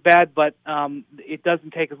equally as bad, but it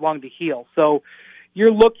doesn't take as long to heal. So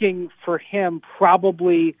you're looking for him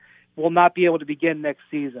probably will not be able to begin next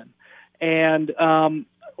season. And a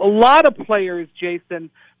lot of players, Jason,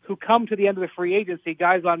 who come to the end of the free agency,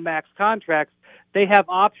 guys on max contracts, they have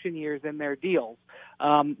option years in their deals.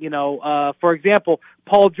 For example,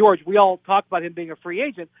 Paul George, we all talk about him being a free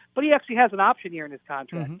agent, but he actually has an option year in his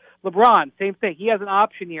contract. Mm-hmm. LeBron, same thing. He has an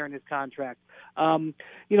option year in his contract.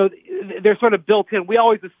 They're sort of built in. We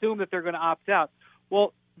always assume that they're going to opt out.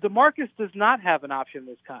 Well, DeMarcus does not have an option in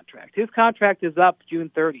his contract. His contract is up June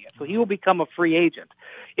 30th, so he will become a free agent.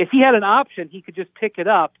 If he had an option, he could just pick it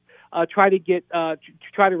up, try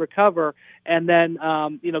to recover, and then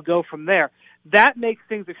go from there. That makes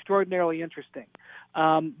things extraordinarily interesting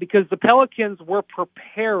because the Pelicans were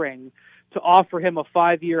preparing to offer him a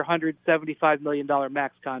 5-year, $175 million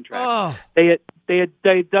max contract. Oh. They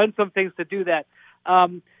had done some things to do that.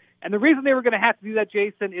 And the reason they were going to have to do that,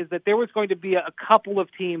 Jason, is that there was going to be a couple of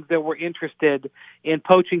teams that were interested in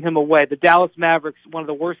poaching him away. The Dallas Mavericks, one of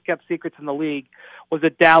the worst-kept secrets in the league, was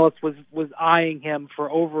that Dallas was eyeing him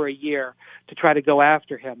for over a year to try to go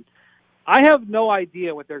after him. I have no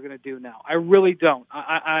idea what they're going to do now. I really don't.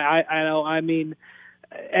 I know. I mean,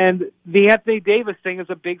 and the Anthony Davis thing is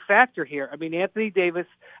a big factor here. I mean, Anthony Davis.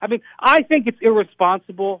 I mean, I think it's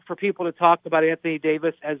irresponsible for people to talk about Anthony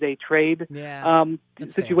Davis as a trade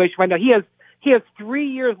situation right now. He has 3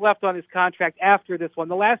 years left on his contract after this one.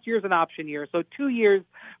 The last year is an option year, so 2 years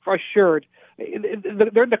for assured.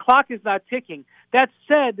 The clock is not ticking. That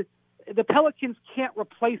said, the Pelicans can't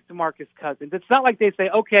replace DeMarcus Cousins. It's not like they say,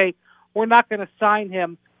 okay, we're not going to sign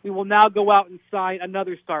him. We will now go out and sign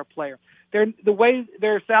another star player. The way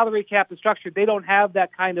their salary cap is structured, they don't have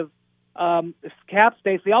that kind of cap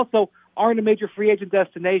space. They also aren't a major free agent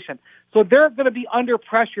destination. So they're going to be under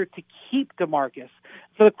pressure to keep DeMarcus.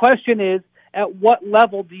 So the question is, at what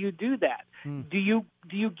level do you do that? Do you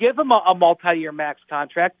give him a multi-year max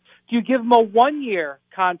contract? Do you give him a 1-year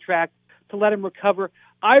contract to let him recover?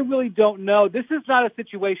 I really don't know. This is not a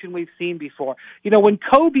situation we've seen before. You know, when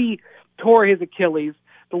Kobe tore his Achilles,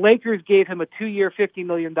 the Lakers gave him a 2-year, $50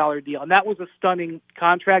 million deal, and that was a stunning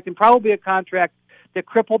contract and probably a contract that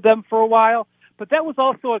crippled them for a while. But that was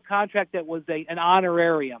also a contract that was an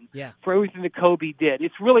honorarium for everything that Kobe did.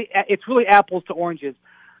 It's really apples to oranges.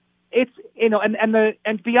 It's, you know, and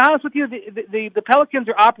to be honest with you, the Pelicans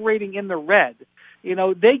are operating in the red. You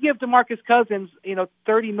know, they give DeMarcus Cousins, you know,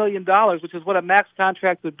 $30 million, which is what a max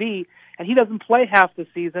contract would be, and he doesn't play half the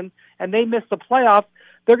season, and they miss the playoffs.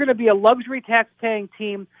 They're going to be a luxury tax-paying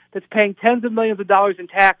team that's paying tens of millions of dollars in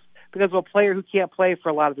tax because of a player who can't play for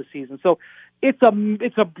a lot of the season. So it's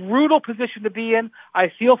a brutal position to be in.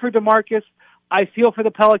 I feel for DeMarcus. I feel for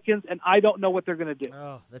the Pelicans, and I don't know what they're going to do.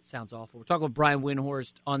 Oh, that sounds awful. We're talking with Brian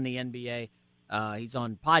Windhorst on the NBA. He's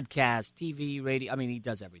on podcast, TV, radio. I mean, he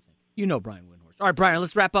does everything. You know Brian Windhorst. All right, Brian,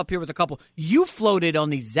 let's wrap up here with a couple. You floated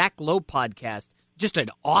on the Zach Lowe podcast just an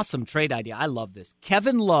awesome trade idea. I love this.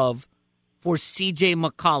 Kevin Love for C.J.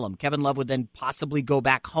 McCollum. Kevin Love would then possibly go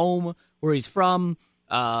back home where he's from.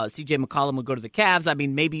 C.J. McCollum would go to the Cavs. I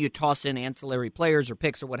mean, maybe you toss in ancillary players or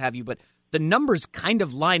picks or what have you, but the numbers kind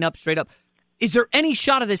of line up straight up. Is there any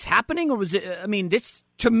shot of this happening, or was it? I mean, this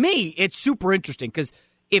to me, it's super interesting because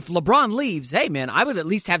if LeBron leaves, hey man, I would at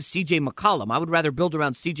least have C.J. McCollum. I would rather build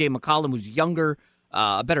around C.J. McCollum, who's younger,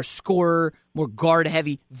 a better scorer, more guard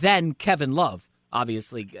heavy than Kevin Love.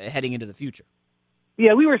 Obviously, heading into the future.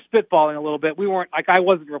 Yeah, we were spitballing a little bit. We weren't I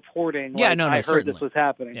wasn't reporting. Yeah, no, I heard certainly. this was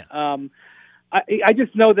happening. Yeah. I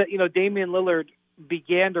just know that Damian Lillard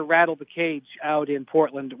began to rattle the cage out in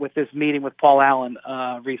Portland with this meeting with Paul Allen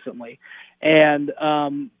recently, and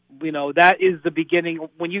that is the beginning.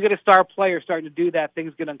 When you get a star player starting to do that,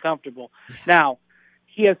 things get uncomfortable. Yeah. Now,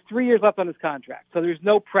 he has 3 years left on his contract, so there's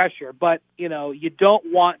no pressure. But you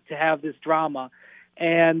don't want to have this drama,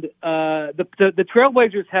 and the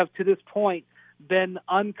Trailblazers have to this point been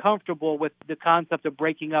uncomfortable with the concept of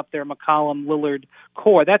breaking up their McCollum-Lillard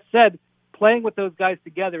core. That said, playing with those guys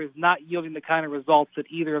together is not yielding the kind of results that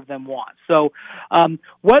either of them want. So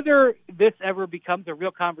whether this ever becomes a real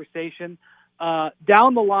conversation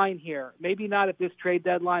down the line here, maybe not at this trade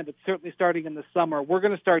deadline, but certainly starting in the summer, we're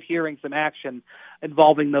going to start hearing some action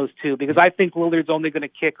involving those two because I think Lillard's only going to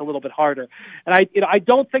kick a little bit harder. And I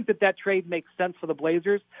don't think that trade makes sense for the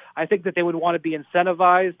Blazers. I think that they would want to be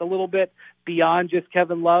incentivized a little bit beyond just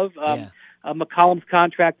Kevin Love. McCollum's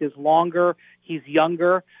contract is longer. He's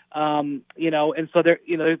younger, and so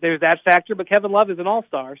there's that factor. But Kevin Love is an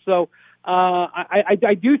all-star, so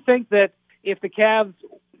I do think that if the Cavs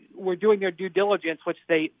were doing their due diligence, which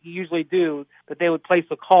they usually do, that they would place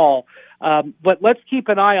a call. But let's keep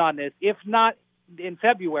an eye on this. If not in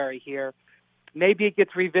February here, maybe it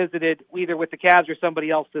gets revisited either with the Cavs or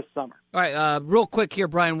somebody else this summer. All right, real quick here,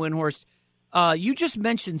 Brian Windhorst. You just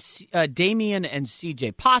mentioned Damian and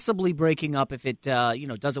CJ possibly breaking up if it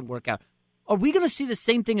doesn't work out. Are we going to see the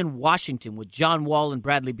same thing in Washington with John Wall and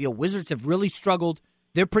Bradley Beal? Wizards have really struggled.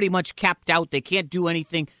 They're pretty much capped out. They can't do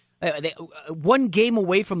anything. One game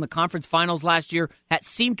away from the conference finals last year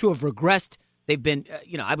seemed to have regressed. They've been,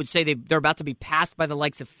 I would say they're about to be passed by the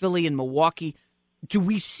likes of Philly and Milwaukee. Do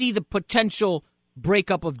we see the potential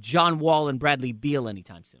breakup of John Wall and Bradley Beal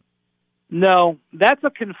anytime soon? No, that's a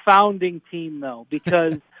confounding team, though,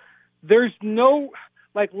 because there's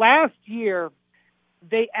last year,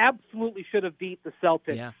 they absolutely should have beat the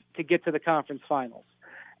Celtics to get to the conference finals.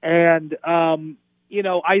 And,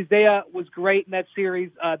 Isaiah was great in that series.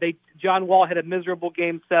 John Wall had a miserable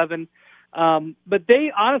Game 7. But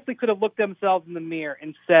they honestly could have looked themselves in the mirror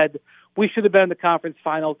and said, we should have been in the conference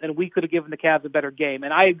finals, and we could have given the Cavs a better game.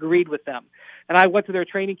 And I agreed with them. And I went to their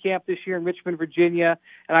training camp this year in Richmond, Virginia,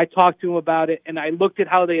 and I talked to them about it, and I looked at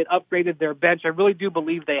how they had upgraded their bench. I really do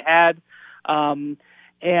believe they had.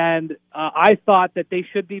 And I thought that they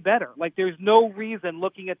should be better. Like, there's no reason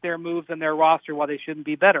looking at their moves and their roster why they shouldn't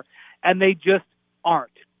be better. And they just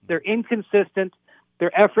aren't. They're inconsistent.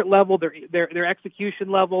 Their effort level, their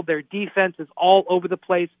execution level, their defense is all over the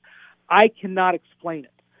place. I cannot explain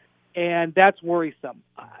it. And that's worrisome.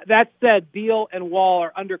 That said, Beal and Wall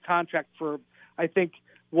are under contract for, I think,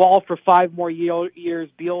 Wall for 5 more years,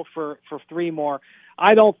 Beal for 3 more.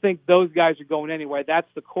 I don't think those guys are going anywhere. That's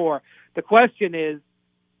the core. The question is,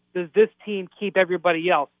 does this team keep everybody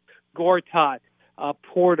else? Gortat,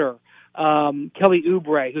 Porter, Kelly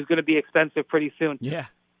Oubre, who's going to be expensive pretty soon. Yeah.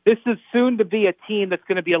 This is soon to be a team that's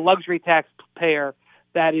going to be a luxury taxpayer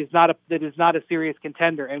that is not a serious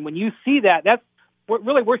contender. And when you see that,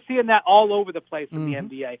 we're seeing that all over the place in the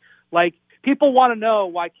NBA. Like, people want to know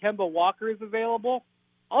why Kemba Walker is available.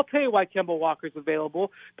 I'll tell you why Kemba Walker is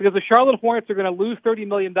available, because the Charlotte Hornets are going to lose $30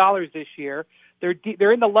 million this year.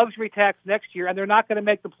 They're in the luxury tax next year, and they're not going to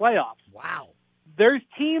make the playoffs. Wow. There's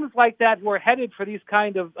teams like that who are headed for these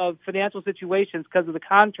kind of financial situations because of the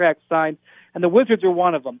contract signed, and the Wizards are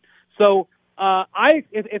one of them. So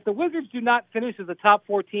if the Wizards do not finish as a top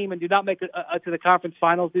 4 team and do not make it to the conference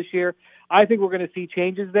finals this year, I think we're going to see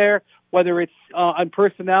changes there, whether it's on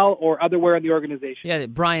personnel or otherwhere in the organization. Yeah,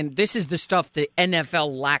 Brian, this is the stuff the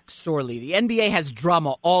NFL lacks sorely. The NBA has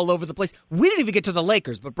drama all over the place. We didn't even get to the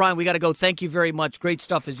Lakers, but Brian, we got to go. Thank you very much. Great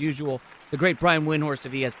stuff as usual. The great Brian Windhorst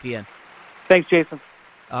of ESPN. Thanks, Jason.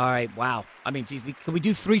 All right, wow. I mean, geez, can we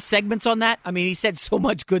do 3 segments on that? I mean, he said so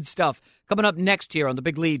much good stuff. Coming up next here on the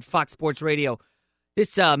Big Lead, Fox Sports Radio,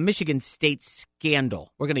 this Michigan State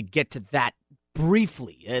scandal. We're going to get to that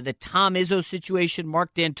briefly. The Tom Izzo situation,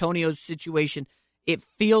 Mark D'Antonio's situation, it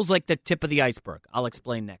feels like the tip of the iceberg. I'll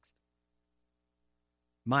explain next.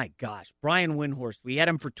 My gosh, Brian Windhorst, we had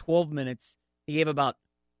him for 12 minutes. He gave about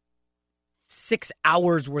 6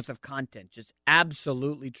 hours worth of content. Just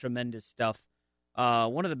absolutely tremendous stuff.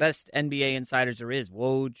 One of the best NBA insiders there is.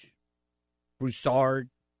 Woj, Broussard,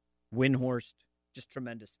 Windhorst. Just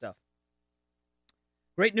tremendous stuff.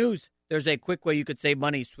 Great news. There's a quick way you could save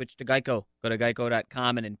money. Switch to Geico. Go to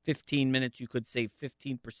geico.com, and in 15 minutes, you could save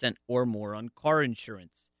 15% or more on car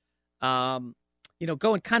insurance. Going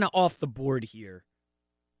kind of off the board here.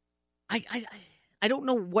 I don't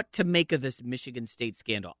know what to make of this Michigan State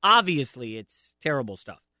scandal. Obviously, it's terrible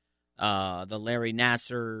stuff. The Larry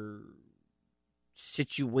Nassar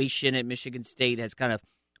situation at Michigan State has kind of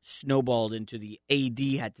snowballed into the AD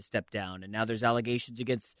had to step down, and now there's allegations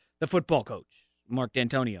against the football coach, Mark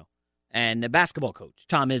D'Antonio, and the basketball coach,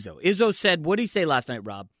 Tom Izzo. Izzo said, what did he say last night,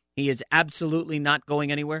 Rob? He is absolutely not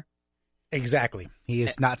going anywhere? Exactly. He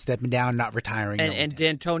is not stepping down, not retiring. And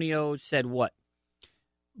D'Antonio said what?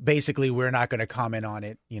 Basically, we're not going to comment on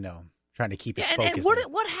it, trying to keep it focused.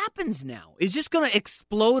 And what happens now? Is this going to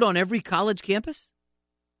explode on every college campus?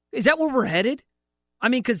 Is that where we're headed? I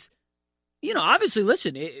mean, because, obviously,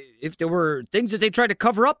 listen, if there were things that they tried to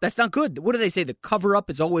cover up, that's not good. What do they say? The cover-up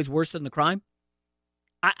is always worse than the crime?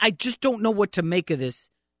 I just don't know what to make of this.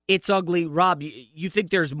 It's ugly. Rob, you think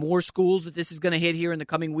there's more schools that this is going to hit here in the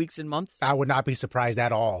coming weeks and months? I would not be surprised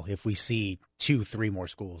at all if we see 2-3 more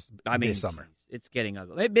schools this summer. It's getting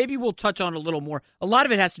ugly. Maybe we'll touch on a little more. A lot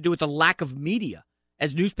of it has to do with the lack of media.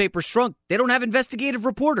 As newspapers shrunk, they don't have investigative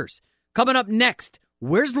reporters. Coming up next,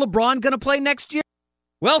 where's LeBron going to play next year?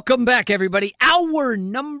 Welcome back, everybody. Hour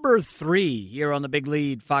number 3 here on the Big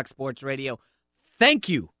Lead, Fox Sports Radio. Thank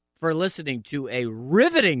you for listening to a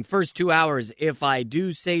riveting first 2 hours, if I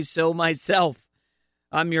do say so myself.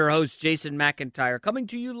 I'm your host, Jason McIntyre, coming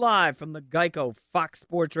to you live from the Geico Fox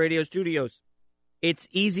Sports Radio studios. It's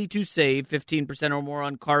easy to save 15% or more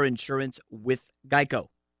on car insurance with Geico.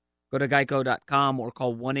 Go to geico.com or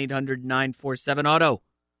call 1-800-947-AUTO.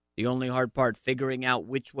 The only hard part, figuring out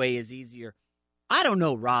which way is easier. I don't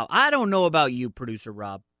know, Rob. I don't know about you, producer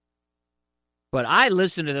Rob. But I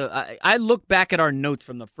listen to I look back at our notes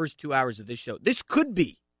from the first 2 hours of this show. This could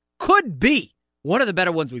be one of the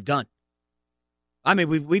better ones we've done. I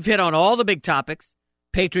mean, we've hit on all the big topics.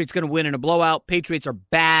 Patriots going to win in a blowout. Patriots are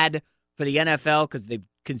bad for the NFL because they've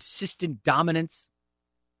consistent dominance.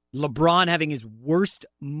 LeBron having his worst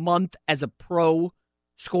month as a pro,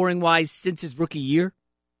 scoring-wise, since his rookie year.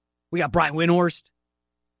 We got Brian Windhorst,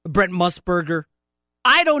 Brent Musburger.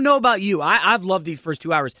 I don't know about you. I've loved these first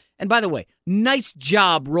 2 hours. And by the way, nice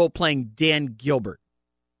job role-playing Dan Gilbert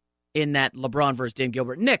in that LeBron versus Dan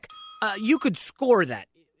Gilbert. Nick, you could score that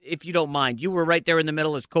if you don't mind. You were right there in the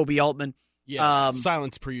middle as Kobe Altman. Yes,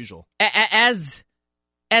 silence per usual. As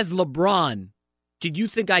LeBron, did you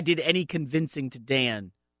think I did any convincing to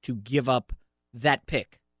Dan to give up that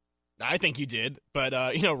pick? I think you did, but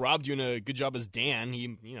Rob doing a good job as Dan. He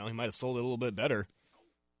might have sold it a little bit better.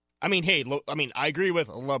 I mean, hey, I agree with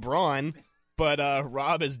LeBron, but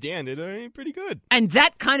Rob as Dan did pretty good. And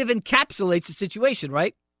that kind of encapsulates the situation,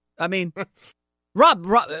 right? I mean, Rob,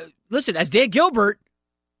 listen, as Dan Gilbert,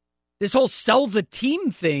 this whole sell the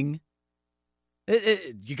team thing,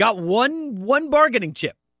 you got one bargaining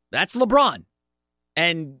chip. That's LeBron.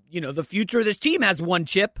 And, the future of this team has one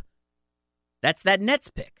chip. That's that Nets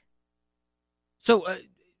pick. So,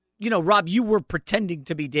 Rob, you were pretending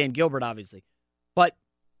to be Dan Gilbert, obviously. But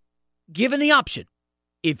given the option,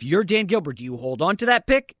 if you're Dan Gilbert, do you hold on to that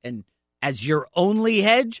pick and as your only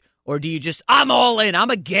hedge? Or do you just, I'm all in,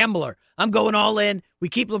 I'm a gambler, I'm going all in, we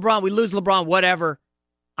keep LeBron, we lose LeBron, whatever.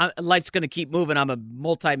 Life's going to keep moving, I'm a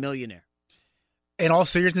multimillionaire. In all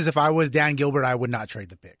seriousness, if I was Dan Gilbert, I would not trade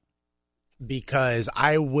the pick. Because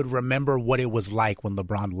I would remember what it was like when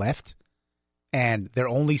LeBron left. And they're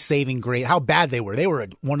only saving grace. How bad they were. They were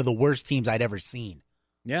one of the worst teams I'd ever seen.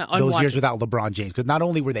 Yeah, those years without LeBron James. Because not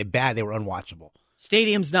only were they bad, they were unwatchable.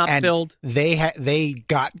 Stadium's not filled. They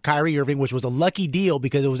got Kyrie Irving, which was a lucky deal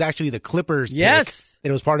because it was actually the Clippers pick that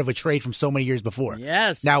it was part of a trade from so many years before.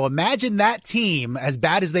 Yes. Now imagine that team, as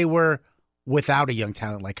bad as they were, without a young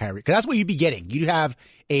talent like Kyrie. Because that's what you'd be getting. You'd have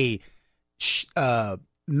a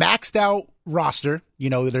maxed out roster.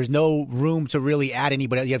 There's no room to really add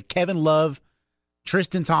anybody. You have Kevin Love,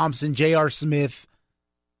 Tristan Thompson, J.R. Smith,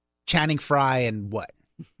 Channing Frye, and what?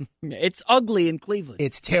 It's ugly in Cleveland.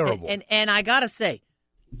 It's terrible. And I got to say,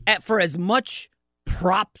 for as much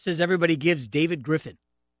props as everybody gives David Griffin,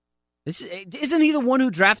 isn't he the one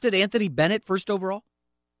who drafted Anthony Bennett first overall?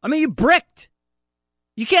 I mean, you bricked.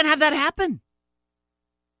 You can't have that happen.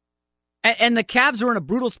 And the Cavs are in a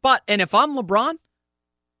brutal spot. And if I'm LeBron,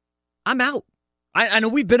 I'm out. I know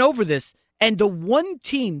we've been over this. And the one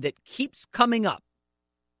team that keeps coming up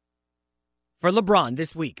for LeBron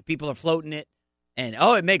this week, people are floating it, and,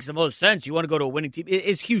 it makes the most sense. You want to go to a winning team,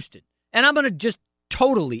 is Houston. And I'm going to just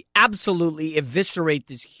totally, absolutely eviscerate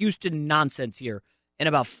this Houston nonsense here in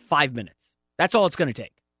about 5 minutes. That's all it's going to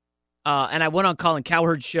take. And I went on Colin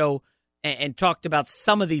Cowherd's show and talked about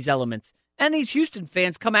some of these elements. And these Houston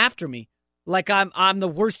fans come after me like I'm the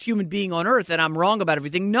worst human being on earth and I'm wrong about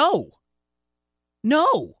everything. No.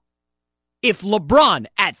 If LeBron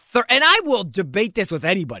and I will debate this with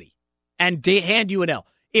anybody and hand you an L.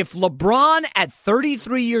 If LeBron at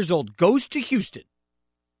 33 years old goes to Houston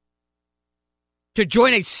to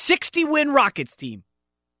join a 60-win Rockets team,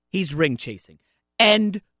 he's ring chasing.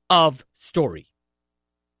 End of story.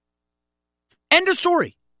 End of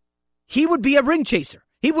story. He would be a ring chaser.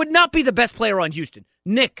 He would not be the best player on Houston.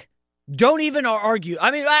 Nick, don't even argue.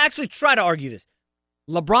 I mean, I actually try to argue this.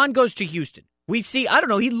 LeBron goes to Houston. We see, I don't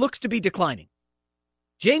know, he looks to be declining.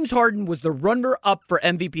 James Harden was the runner-up for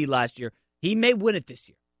MVP last year. He may win it this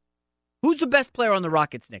year. Who's the best player on the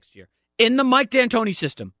Rockets next year? In the Mike D'Antoni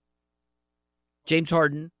system, James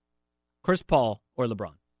Harden, Chris Paul, or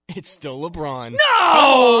LeBron? It's still LeBron.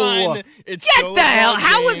 No! It's Get still the hell! LeBron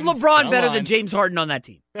How is James. LeBron better than James Harden on that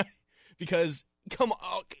team? Because, come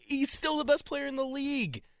on, he's still the best player in the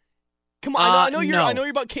league. Come on, I know you're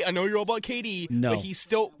about KD, but he's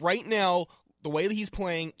still right now. The way that he's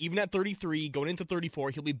playing, even at 33, going into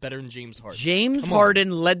 34, he'll be better than James Harden. James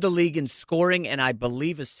Harden led the league in scoring and I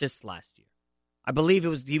believe assists last year. I believe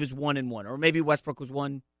he was 1-1, or maybe Westbrook was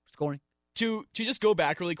 1 scoring. To just go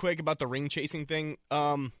back really quick about the ring chasing thing,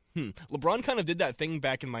 LeBron kind of did that thing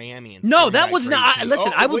back in Miami. No, that was not.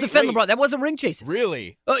 Listen, I will defend LeBron. That wasn't ring chasing.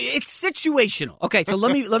 Really? It's situational. Okay, so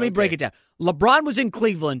let me break it down. LeBron was in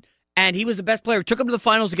Cleveland and he was the best player. Took him to the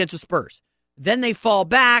finals against the Spurs. Then they fall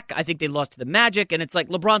back. I think they lost to the Magic, and it's like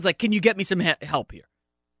LeBron's like, "Can you get me some help here?"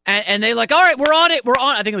 And they're like, "All right, we're on it. We're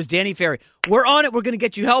on." I think it was Danny Ferry. We're on it. We're going to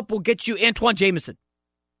get you help. We'll get you Antoine Jameson,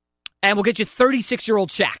 and we'll get you 36-year-old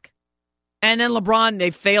Shaq. And then LeBron,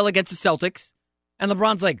 they fail against the Celtics, and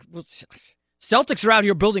LeBron's like, well, "Celtics are out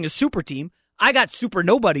here building a super team. I got super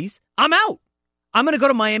nobodies. I'm out. I'm going to go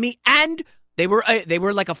to Miami." And they were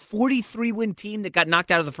like a 43-win team that got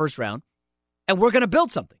knocked out of the first round, and we're going to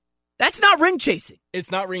build something. That's not ring chasing. It's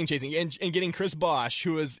not ring chasing. And getting Chris Bosh,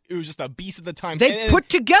 who was just a beast at the time. They put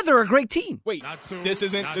together a great team. Wait, this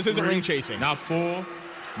isn't ring chasing. Not 4,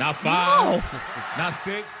 not 5, no. not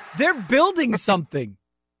 6. They're building something.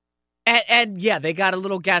 and yeah, they got a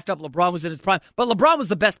little gassed up. LeBron was in his prime. But LeBron was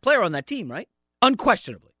the best player on that team, right?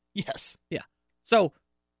 Unquestionably. Yes. Yeah. So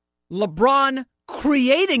LeBron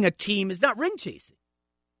creating a team is not ring chasing.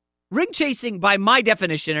 ring chasing, by my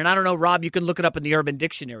definition, and I don't know, Rob, you can look it up in the Urban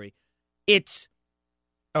Dictionary. It's...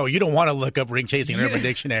 Oh, you don't want to look up ring chasing in Urban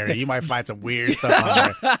Dictionary. You might find some weird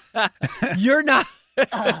stuff on there. You're not...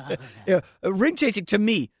 ring chasing, to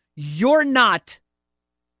me, you're not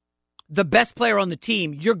the best player on the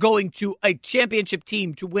team. You're going to a championship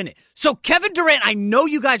team to win it. So Kevin Durant, I know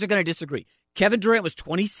you guys are going to disagree. Kevin Durant was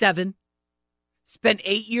 27, spent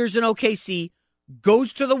 8 years in OKC,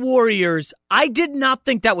 goes to the Warriors. I did not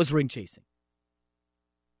think that was ring chasing.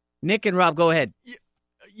 Nick and Rob, go ahead.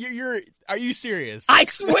 Are you serious? I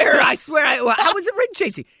swear. How was it ring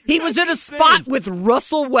chasing? He was in a spot with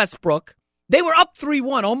Russell Westbrook. They were up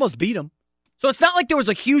 3-1, almost beat him. So it's not like there was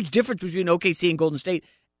a huge difference between OKC and Golden State.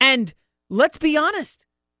 And let's be honest.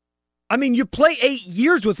 I mean, you play 8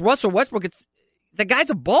 years with Russell Westbrook. The guy's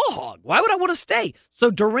a ball hog. Why would I want to stay?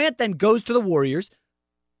 So Durant then goes to the Warriors.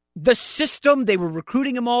 The system, they were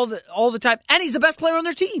recruiting him all the time, and he's the best player on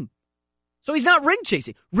their team. So he's not ring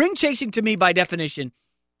chasing. Ring chasing, to me, by definition,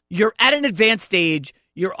 you're at an advanced stage.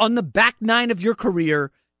 You're on the back nine of your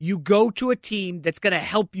career. You go to a team that's going to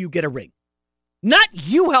help you get a ring. Not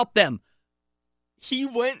you help them. He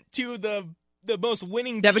went to the most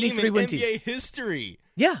winning team in NBA history.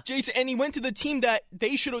 Yeah, Jason, and he went to the team that they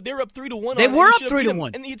were up 3-1. They were up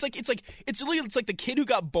 3-1, and it's like the kid who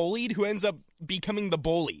got bullied who ends up becoming the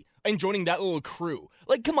bully and joining that little crew.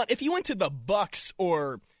 Like, come on, if you went to the Bucks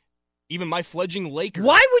or even my fledgling Lakers,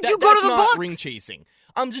 why would you go to the Bucks? Ring chasing.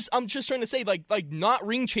 I'm just trying to say, like not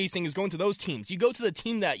ring chasing is going to those teams. You go to the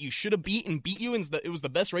team that you should have beat you, and it was the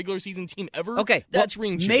best regular season team ever. Okay, that's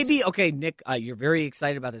ring chasing. Maybe, okay, Nick, you're very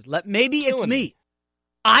excited about this. Maybe it's me.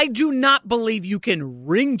 I do not believe you can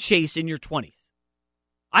ring chase in your 20s.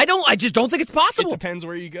 I just don't think it's possible. It depends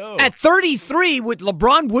where you go. At 33,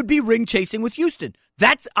 LeBron would be ring chasing with Houston.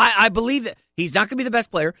 I believe that he's not going to be the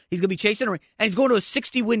best player. He's going to be chasing a ring, and he's going to a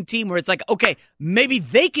 60-win team where it's like, okay, maybe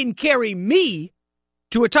they can carry me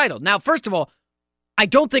to a title. Now, first of all, I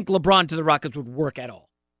don't think LeBron to the Rockets would work at all.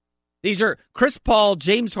 These are Chris Paul,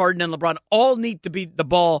 James Harden, and LeBron all need to be the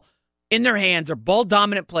ball in their hands or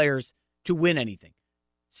ball-dominant players to win anything.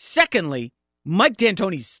 Secondly, Mike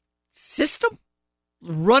D'Antoni's system,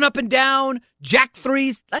 run up and down, jack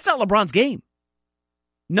threes, that's not LeBron's game.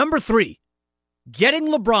 Number 3, getting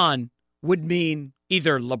LeBron would mean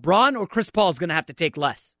either LeBron or Chris Paul is going to have to take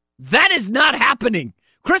less. That is not happening.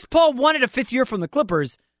 Chris Paul wanted a 5th year from the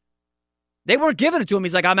Clippers. They weren't giving it to him.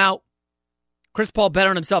 He's like, I'm out. Chris Paul bet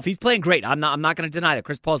on himself. He's playing great. I'm not going to deny that.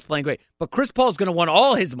 Chris Paul's playing great. But Chris Paul's going to want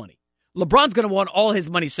all his money. LeBron's going to want all his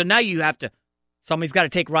money. So now you have to, somebody's got to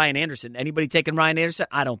take Ryan Anderson. Anybody taking Ryan Anderson?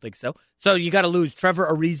 I don't think so. So you got to lose Trevor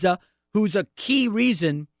Ariza, who's a key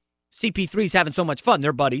reason CP3's having so much fun.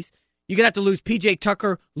 They're buddies. You're going to have to lose P.J.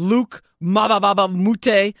 Tucker, Luke, Mababa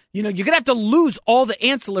Mute. You're going to have to lose all the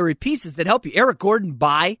ancillary pieces that help you. Eric Gordon,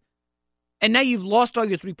 bye. And now you've lost all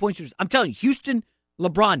your 3-point shooters. I'm telling you, Houston,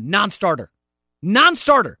 LeBron, non-starter.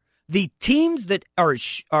 Non-starter. The teams that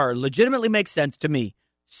are legitimately make sense to me,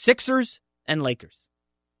 Sixers and Lakers.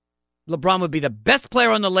 LeBron would be the best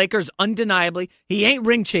player on the Lakers, undeniably. He ain't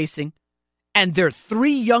ring chasing. And their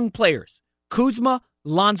 3 young players, Kuzma,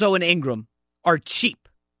 Lonzo, and Ingram, are cheap.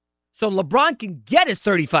 So LeBron can get his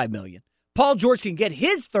 $35 million. Paul George can get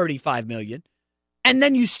his $35 million. And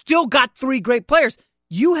then you still got 3 great players.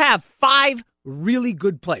 You have 5 really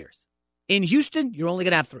good players. In Houston, you're only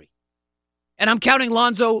going to have 3. And I'm counting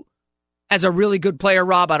Lonzo as a really good player,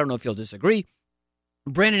 Rob. I don't know if you'll disagree.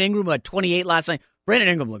 Brandon Ingram had 28 last night. Brandon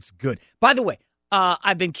Ingram looks good. By the way,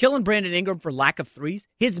 I've been killing Brandon Ingram for lack of threes.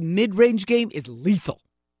 His mid-range game is lethal.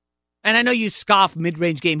 And I know you scoff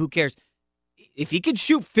mid-range game. Who cares? If he can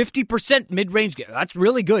shoot 50% mid-range game, that's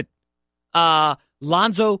really good.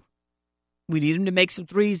 Lonzo, we need him to make some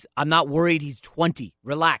threes. I'm not worried. He's 20.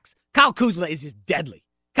 Relax. Kyle Kuzma is just deadly.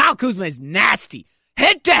 Kyle Kuzma is nasty.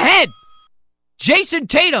 Head-to-head. Jason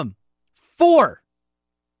Tatum, 4.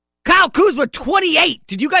 Kyle Kuzma, 28.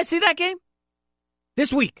 Did you guys see that game?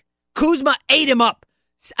 This week, Kuzma ate him up.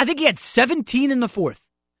 I think he had 17 in the 4th.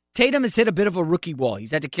 Tatum has hit a bit of a rookie wall.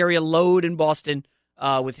 He's had to carry a load in Boston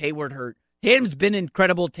with Hayward hurt. Tatum's been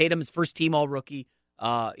incredible. Tatum's first team all-rookie.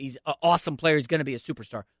 He's an awesome player. He's going to be a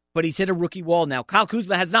superstar. But he's hit a rookie wall now. Kyle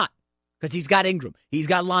Kuzma has not, because he's got Ingram. He's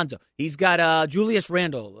got Lonzo. He's got Julius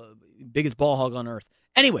Randle, biggest ball hog on earth.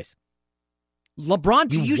 Anyways, LeBron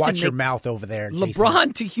to Houston. Watch your mouth over there, Jason.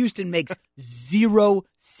 LeBron to Houston makes 0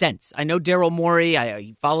 sense. I know Daryl Morey.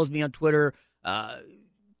 He follows me on Twitter.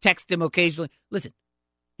 Text him occasionally. Listen,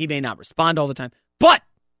 he may not respond all the time, but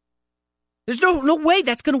there's no way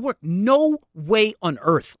that's going to work. No way on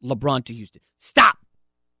earth, LeBron to Houston. Stop.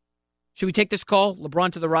 Should we take this call,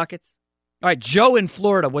 LeBron to the Rockets? All right, Joe in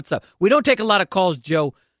Florida, what's up? We don't take a lot of calls,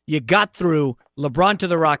 Joe. You got through. LeBron to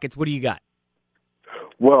the Rockets. What do you got?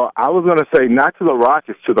 Well, I was going to say not to the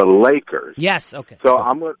Rockets, to the Lakers. Yes, okay. So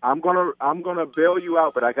I'm gonna bail you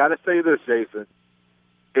out, but I got to say this, Jason.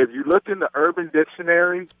 If you look in the Urban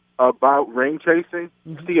Dictionary about ring chasing,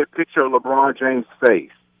 you see a picture of LeBron James' face.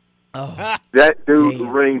 Oh, that dude's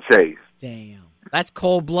ring chase. Damn, that's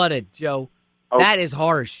cold-blooded, Joe. Oh. That is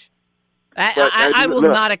harsh. I will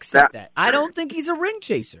not accept that. I don't think he's a ring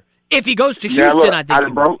chaser. If he goes to Houston, I think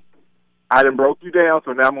I done broke you down,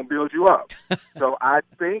 so now I'm going to build you up. So I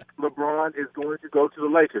think LeBron is going to go to the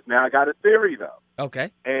Lakers. Now, I got a theory, though.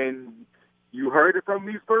 Okay. And you heard it from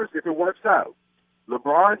me first if it works out.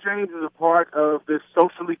 LeBron James is a part of this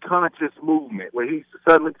socially conscious movement where he's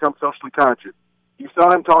suddenly become socially conscious. You saw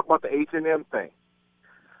him talk about the H&M thing.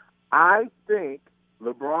 I think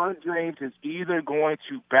LeBron James is either going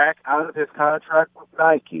to back out of his contract with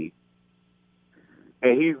Nike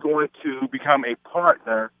and he's going to become a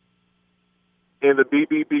partner in the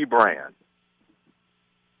BBB brand.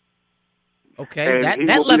 Okay,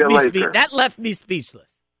 that left me speechless.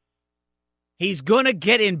 He's going to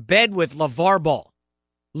get in bed with LeVar Ball.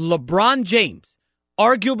 LeBron James,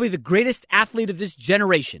 arguably the greatest athlete of this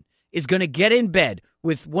generation, is going to get in bed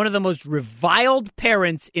with one of the most reviled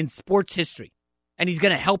parents in sports history. And he's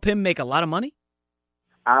going to help him make a lot of money?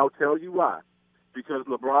 I'll tell you why. Because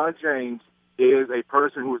LeBron James is a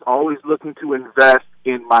person who is always looking to invest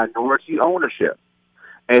in minority ownership.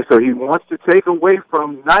 And so he wants to take away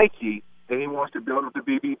from Nike and he wants to build up the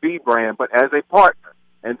BBB brand, but as a partner.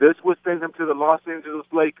 And this will send him to the Los Angeles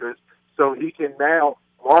Lakers so he can now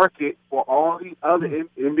market for all the other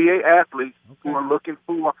NBA athletes who are looking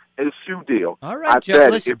for a shoe deal. All right, Joe.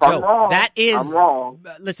 Listen, Joe, I'm wrong, that is, I'm wrong.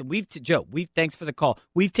 Listen, thanks for the call.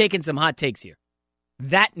 We've taken some hot takes here.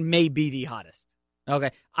 That may be the hottest.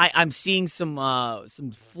 Okay, I'm seeing some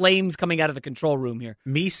flames coming out of the control room here.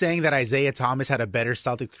 Me saying that Isaiah Thomas had a better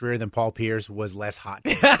Celtic career than Paul Pierce was less hot.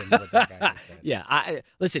 Yeah,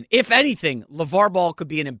 listen, if anything, LeVar Ball could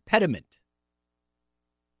be an impediment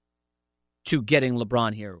to getting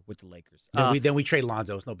LeBron here with the Lakers. Then we trade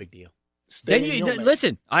Lonzo. It's no big deal.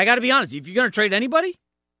 Listen, I got to be honest. If you're going to trade anybody,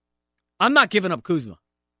 I'm not giving up Kuzma.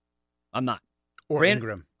 I'm not. Or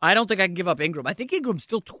Ingram. I don't think I can give up Ingram. I think Ingram's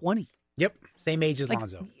still 20. Yep, same age as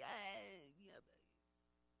Lonzo.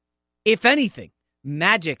 If anything,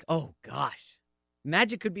 Magic, oh gosh.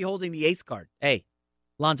 Magic could be holding the ace card. Hey,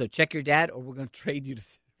 Lonzo, check your dad or we're going to trade you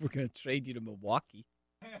to Milwaukee.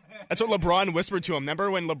 That's what LeBron whispered to him.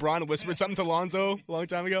 Remember when LeBron whispered something to Lonzo a long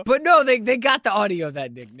time ago? But no, they got the audio of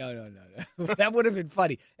that, Nick. No. That would have been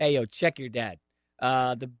funny. Hey, yo, check your dad.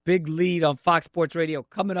 The big lead on Fox Sports Radio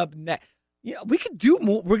coming up next. Yeah, we could do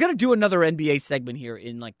more. We're going to do another NBA segment here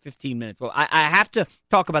in like 15 minutes. Well, I have to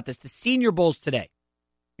talk about this. The Senior Bowl's today.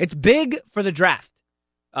 It's big for the draft.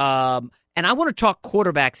 And I want to talk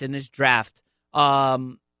quarterbacks in this draft.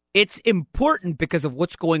 It's important because of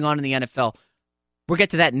what's going on in the NFL. We'll get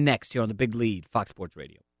to that next here on the Big Lead, Fox Sports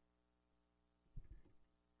Radio.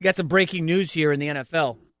 We got some breaking news here in the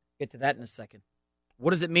NFL. Get to that in a second.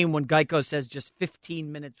 What does it mean when Geico says just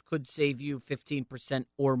 15 minutes could save you 15%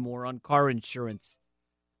 or more on car insurance?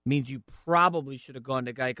 It means you probably should have gone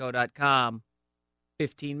to Geico.com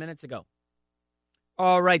 15 minutes ago.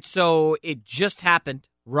 All right, so it just happened.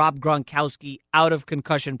 Rob Gronkowski out of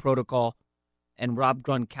concussion protocol, and Rob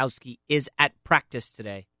Gronkowski is at practice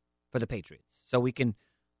today for the Patriots. So we can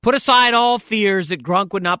put aside all fears that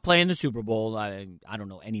Gronk would not play in the Super Bowl. I don't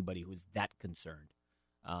know anybody who's that concerned.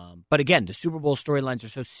 But again, the Super Bowl storylines are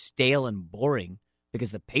so stale and boring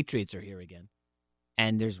because the Patriots are here again,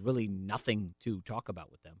 and there's really nothing to talk about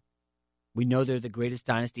with them. We know they're the greatest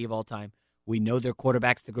dynasty of all time. We know their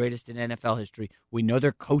quarterback's the greatest in NFL history. We know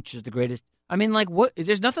their coach is the greatest. I mean, like, what?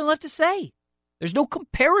 There's nothing left to say. There's no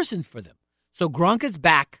comparisons for them. So Gronk is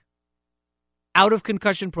back out of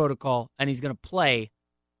concussion protocol, and he's going to play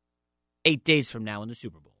 8 days from now in the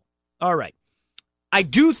Super Bowl. All right. I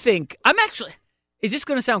do think is this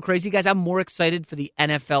going to sound crazy, guys? I'm more excited for the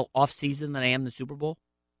NFL offseason than I am the Super Bowl.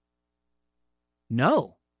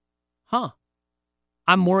 No. Huh.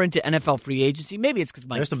 I'm more into NFL free agency. Maybe it's because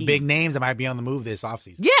there's some big names that might be on the move this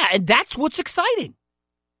offseason. Yeah, and that's what's exciting.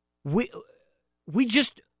 We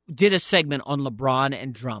just did a segment on LeBron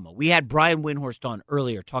and drama. We had Brian Windhorst on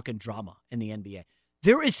earlier talking drama in the NBA.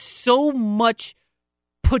 There is so much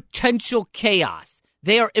potential chaos.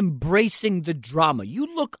 They are embracing the drama.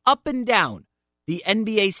 You look up and down the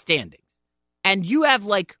NBA standings, and you have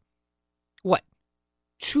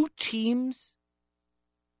two teams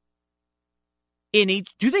in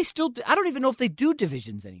each. Do they still? I don't even know if they do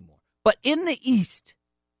divisions anymore. But in the East,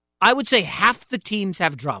 I would say half the teams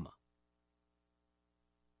have drama.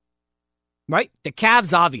 Right? The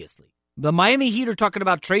Cavs, obviously. The Miami Heat are talking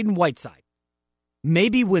about trading Whiteside.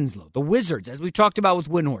 Maybe Winslow. The Wizards, as we talked about with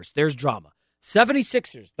Windhorst, there's drama.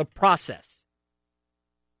 76ers, the process.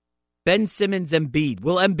 Ben Simmons, Embiid.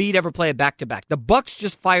 Will Embiid ever play a back-to-back? The Bucks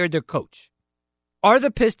just fired their coach. Are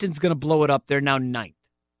the Pistons going to blow it up? They're now 9th.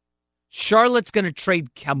 Charlotte's going to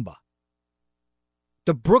trade Kemba.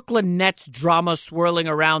 The Brooklyn Nets drama swirling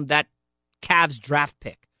around that Cavs draft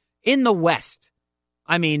pick. In the West,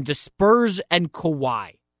 I mean, the Spurs and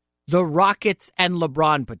Kawhi. The Rockets and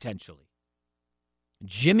LeBron, potentially.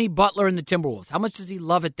 Jimmy Butler and the Timberwolves. How much does he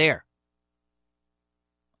love it there?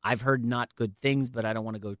 I've heard not good things, but I don't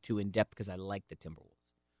want to go too in-depth because I like the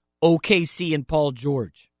Timberwolves. OKC and Paul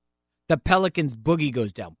George. The Pelicans' Boogie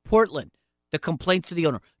goes down. Portland, the complaints of the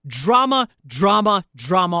owner. Drama, drama,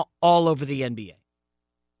 drama all over the NBA.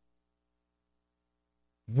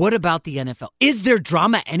 What about the NFL? Is there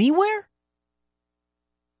drama anywhere?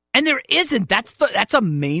 And there isn't. That's a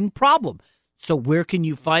main problem. So where can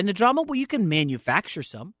you find the drama? Well, you can manufacture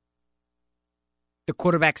some. The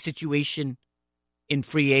quarterback situation in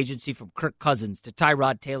free agency from Kirk Cousins to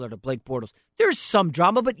Tyrod Taylor to Blake Bortles. There's some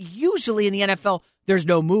drama, but usually in the NFL, there's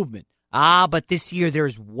no movement. But this year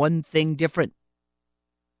there's one thing different.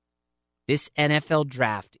 This NFL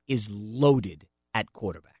draft is loaded at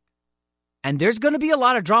quarterback. And there's going to be a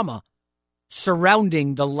lot of drama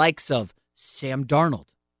surrounding the likes of Sam Darnold,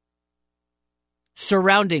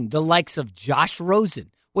 surrounding the likes of Josh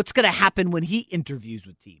Rosen. What's going to happen when he interviews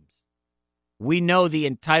with teams? We know the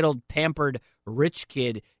entitled, pampered, rich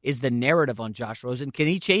kid is the narrative on Josh Rosen. Can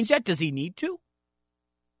he change that? Does he need to?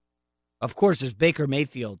 Of course, there's Baker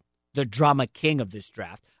Mayfield, the drama king of this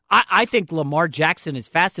draft. I think Lamar Jackson is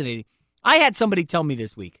fascinating. I had somebody tell me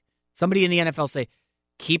this week, somebody in the NFL say,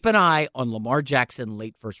 keep an eye on Lamar Jackson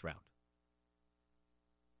late first round.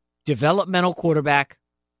 Developmental quarterback.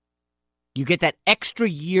 You get that extra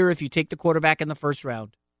year if you take the quarterback in the first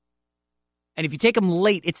round. And if you take him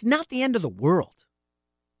late, it's not the end of the world.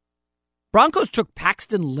 Broncos took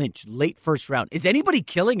Paxton Lynch late first round. Is anybody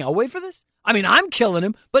killing Elway for this? I mean, I'm killing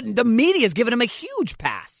him, but the media's giving him a huge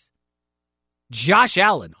pass. Josh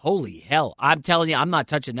Allen, holy hell. I'm telling you, I'm not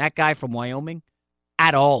touching that guy from Wyoming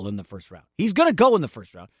at all in the first round. He's going to go in the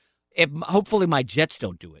first round. Hopefully my Jets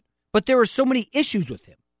don't do it. But there are so many issues with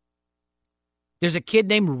him. There's a kid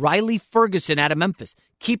named Riley Ferguson out of Memphis.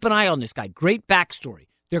 Keep an eye on this guy. Great backstory.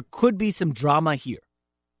 There could be some drama here.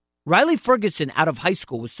 Riley Ferguson out of high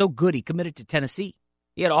school was so good he committed to Tennessee.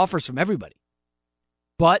 He had offers from everybody.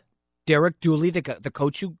 But Derek Dooley, the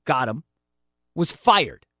coach who got him, was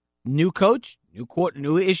fired. New coach,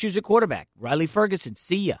 new issues at quarterback. Riley Ferguson,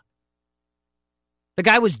 see ya. The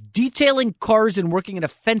guy was detailing cars and working at a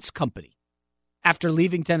fence company after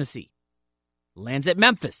leaving Tennessee. Lands at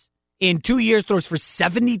Memphis. In 2 years, throws for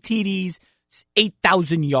 70 TDs,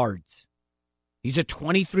 8,000 yards. He's a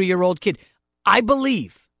 23-year-old kid. I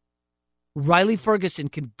believe Riley Ferguson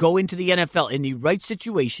can go into the NFL in the right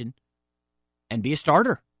situation and be a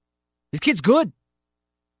starter. This kid's good.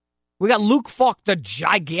 We got Luke Falk, the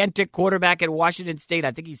gigantic quarterback at Washington State. I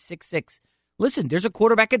think he's 6'6". Listen, there's a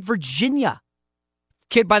quarterback at Virginia.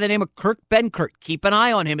 Kid by the name of Kirk Benkert. Keep an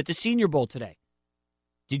eye on him at the Senior Bowl today.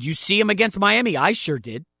 Did you see him against Miami? I sure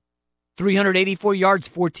did. 384 yards,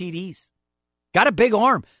 4 TDs. Got a big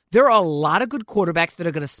arm. There are a lot of good quarterbacks that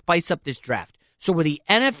are going to spice up this draft. So where the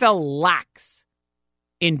NFL lacks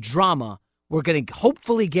in drama, we're going to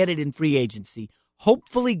hopefully get it in free agency,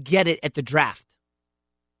 hopefully get it at the draft.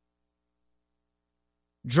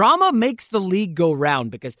 Drama makes the league go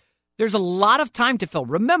round because there's a lot of time to fill.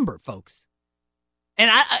 Remember, folks,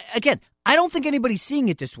 and I don't think anybody's seeing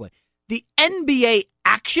it this way. The NBA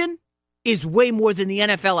action is way more than the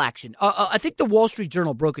NFL action. I think the Wall Street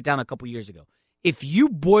Journal broke it down a couple years ago. If you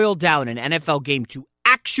boil down an NFL game to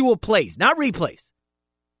actual plays, not replays,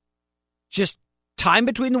 just time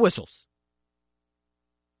between the whistles,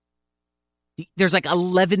 there's like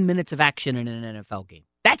 11 minutes of action in an NFL game.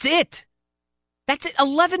 That's it. That's it,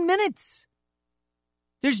 11 minutes.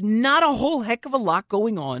 There's not a whole heck of a lot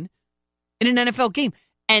going on in an NFL game.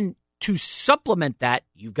 And to supplement that,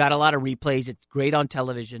 you've got a lot of replays. It's great on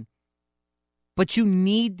television. But you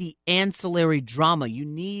need the ancillary drama. You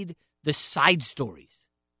need the side stories.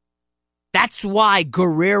 That's why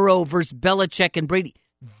Guerrero versus Belichick and Brady,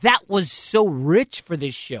 that was so rich for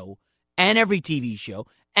this show and every TV show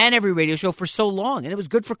and every radio show for so long. And it was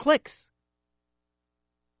good for clicks.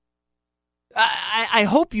 I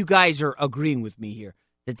hope you guys are agreeing with me here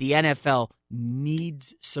that the NFL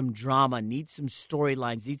needs some drama, needs some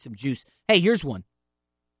storylines, needs some juice. Hey, here's one.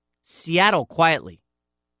 Seattle quietly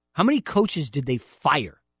How many coaches did they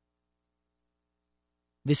fire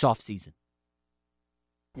this offseason?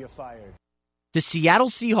 You're fired. The Seattle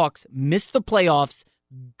Seahawks missed the playoffs,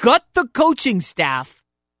 gut the coaching staff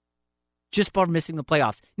just by missing the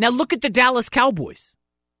playoffs. Now look at the Dallas Cowboys.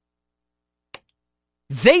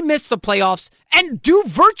 They missed the playoffs and do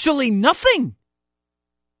virtually nothing.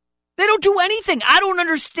 They don't do anything. I don't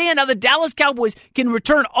understand how the Dallas Cowboys can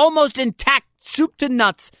return almost intact, soup to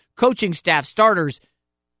nuts, coaching staff, starters,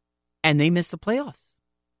 and they miss the playoffs.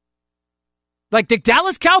 Like, the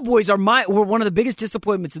Dallas Cowboys were one of the biggest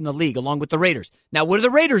disappointments in the league, along with the Raiders. Now, what do the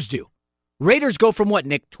Raiders do? Raiders go from what,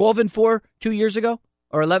 Nick, 12-4 2 years ago?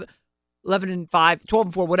 Or 11-5,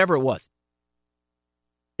 12-4, whatever it was.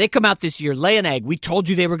 They come out this year, lay an egg. We told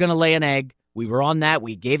you they were going to lay an egg. We were on that.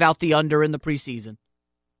 We gave out the under in the preseason.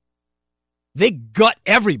 They gut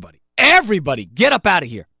everybody. Everybody, get up out of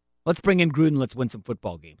here. Let's bring in Gruden. Let's win some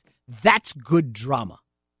football games. That's good drama.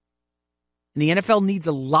 And the NFL needs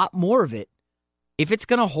a lot more of it if it's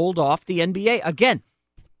going to hold off the NBA. Again,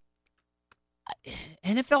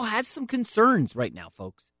 NFL has some concerns right now,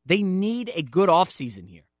 folks. They need a good offseason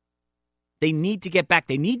here. They need to get back.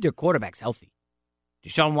 They need their quarterbacks healthy.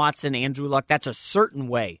 Deshaun Watson, Andrew Luck, that's a certain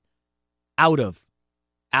way out of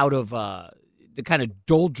the kind of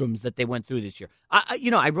doldrums that they went through this year.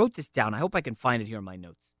 I wrote this down. I hope I can find it here in my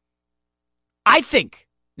notes. I think,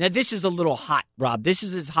 now this is a little hot, Rob. This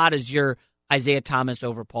is as hot as your Isaiah Thomas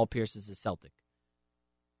over Paul Pierce as a Celtic.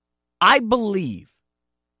 I believe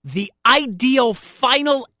the ideal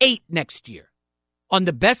Final 8 next year on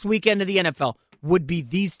the best weekend of the NFL would be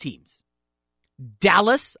these teams.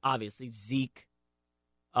 Dallas, obviously, Zeke,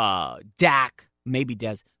 Dak, maybe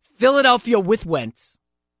Dez. Philadelphia with Wentz.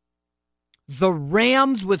 The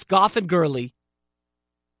Rams with Goff and Gurley.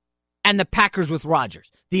 And the Packers with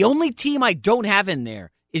Rodgers. The only team I don't have in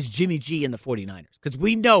there is Jimmy G and the 49ers. Because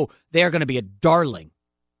we know they're going to be a darling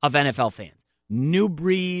of NFL fans. New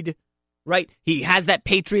breed, right? He has that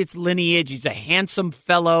Patriots lineage. He's a handsome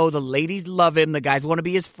fellow. The ladies love him. The guys want to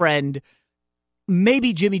be his friend.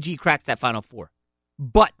 Maybe Jimmy G cracks that Final Four.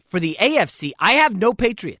 But for the AFC, I have no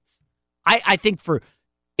Patriots. I think for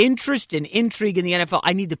interest and intrigue in the NFL,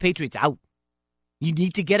 I need the Patriots out. You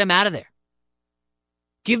need to get them out of there.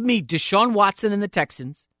 Give me Deshaun Watson and the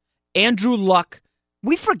Texans, Andrew Luck.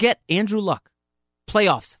 We forget Andrew Luck.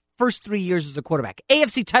 Playoffs, first 3 years as a quarterback.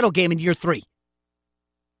 AFC title game in year 3.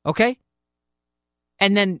 Okay?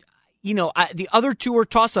 And then, the other two are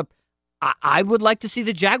toss-up. I would like to see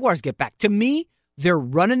the Jaguars get back. To me, they're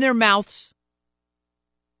running their mouths.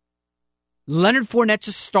 Leonard Fournette's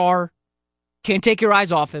a star. Can't take your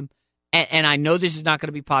eyes off him. And I know this is not going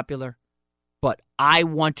to be popular, but I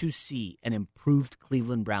want to see an improved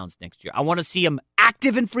Cleveland Browns next year. I want to see them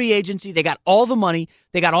active in free agency. They got all the money.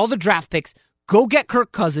 They got all the draft picks. Go get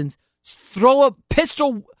Kirk Cousins. Throw a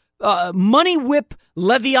pistol, money whip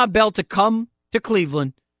Le'Veon Bell to come to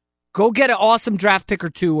Cleveland. Go get an awesome draft pick or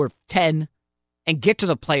 2 or 10 and get to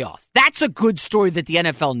the playoffs. That's a good story that the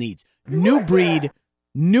NFL needs. New breed,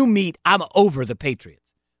 new meat. I'm over the Patriots.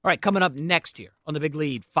 All right, coming up next year on the Big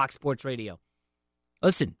Lead, Fox Sports Radio.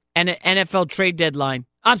 Listen, NFL trade deadline.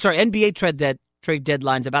 I'm sorry, NBA trade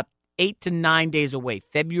deadline's about 8 to 9 days away,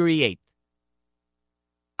 February 8th.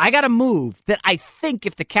 I got a move that I think,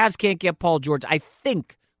 if the Cavs can't get Paul George, I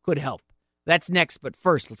think could help. That's next, but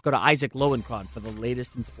first, let's go to Isaac Lowenkron for the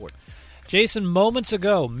latest in sport. Jason, moments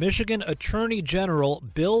ago, Michigan Attorney General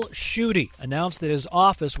Bill Schuette announced that his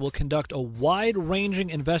office will conduct a wide-ranging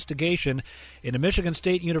investigation into Michigan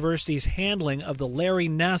State University's handling of the Larry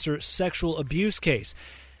Nassar sexual abuse case.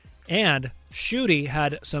 And Schuette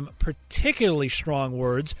had some particularly strong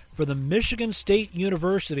words for the Michigan State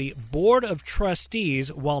University Board of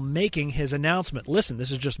Trustees while making his announcement. Listen,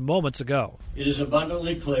 this is just moments ago. It is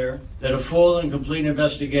abundantly clear that a full and complete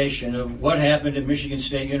investigation of what happened at Michigan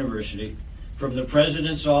State University from the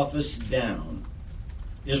president's office down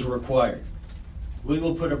is required. We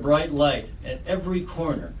will put a bright light at every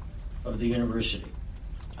corner of the university.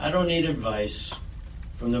 I don't need advice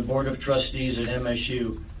from the Board of Trustees at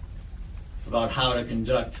MSU about how to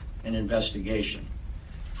conduct an investigation.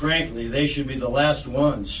 Frankly, they should be the last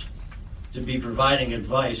ones to be providing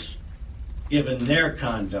advice given their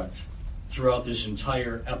conduct throughout this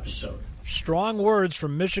entire episode. Strong words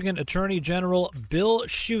from Michigan Attorney General Bill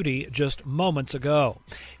Schuette just moments ago.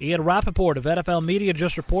 Ian Rappaport of NFL Media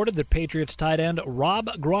just reported that Patriots tight end Rob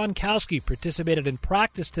Gronkowski participated in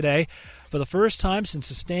practice today for the first time since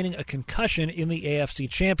sustaining a concussion in the AFC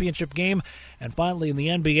Championship game. And finally, in the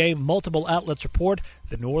NBA, multiple outlets report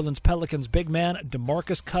the New Orleans Pelicans big man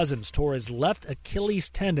DeMarcus Cousins tore his left Achilles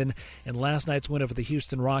tendon in last night's win over the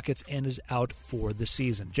Houston Rockets and is out for the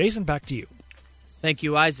season. Jason, back to you. Thank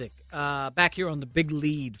you, Isaac. Back here on the Big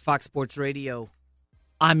Lead, Fox Sports Radio,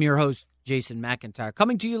 I'm your host, Jason McIntyre,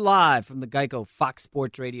 coming to you live from the Geico Fox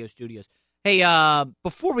Sports Radio studios. Hey,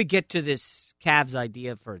 before we get to this Cavs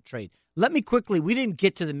idea for a trade, let me quickly, we didn't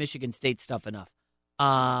get to the Michigan State stuff enough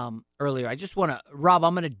earlier. I just want to, Rob,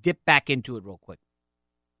 I'm going to dip back into it real quick.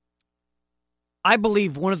 I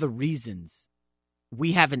believe one of the reasons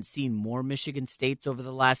we haven't seen more Michigan States over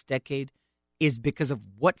the last decade is because of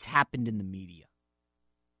what's happened in the media.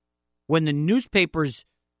 When the newspapers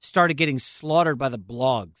started getting slaughtered by the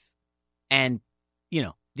blogs and,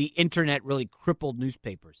 the internet really crippled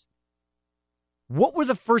newspapers, what were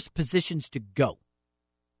the first positions to go?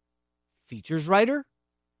 Features writer,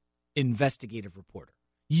 investigative reporter.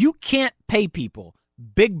 You can't pay people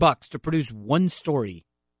big bucks to produce one story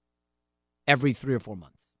every 3 or 4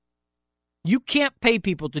 months. You can't pay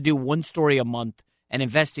people to do one story a month and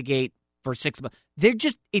investigate for 6 months.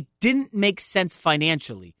 It didn't make sense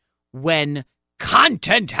financially when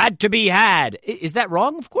content had to be had. Is that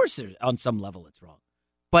wrong? Of course, on some level it's wrong.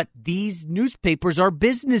 But these newspapers are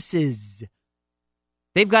businesses.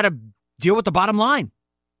 They've got to deal with the bottom line.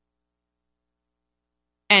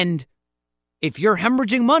 And if you're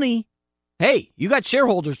hemorrhaging money, hey, you got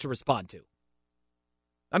shareholders to respond to.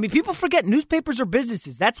 I mean, people forget newspapers are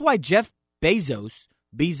businesses. That's why Jeff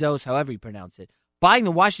Bezos, however you pronounce it, buying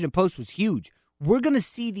the Washington Post was huge. We're going to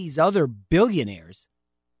see these other billionaires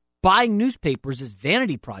buying newspapers as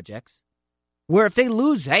vanity projects, where if they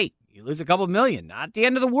lose, hey, you lose a couple million. Not the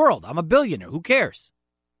end of the world. I'm a billionaire. Who cares?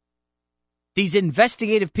 These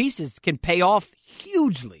investigative pieces can pay off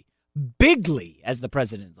hugely, bigly, as the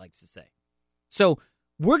president likes to say. So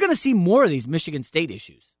we're going to see more of these Michigan State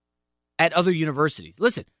issues at other universities.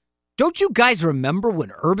 Listen, don't you guys remember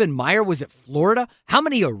when Urban Meyer was at Florida? How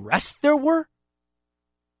many arrests there were?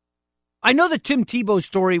 I know the Tim Tebow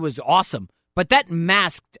story was awesome, but that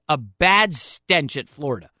masked a bad stench at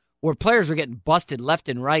Florida where players were getting busted left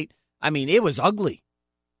and right. I mean, it was ugly.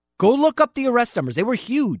 Go look up the arrest numbers. They were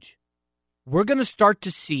huge. We're going to start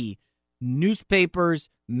to see newspapers,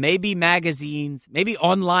 maybe magazines, maybe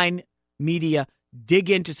online media dig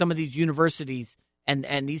into some of these universities,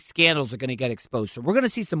 and these scandals are going to get exposed. So we're going to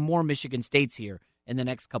see some more Michigan States here in the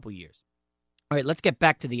next couple years. All right, let's get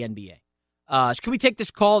back to the NBA. Can we take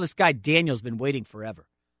this call? This guy Daniel's been waiting forever.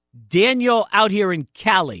 Daniel out here in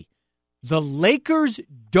Cali. The Lakers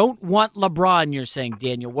don't want LeBron, you're saying,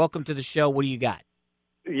 Daniel. Welcome to the show. What do you got?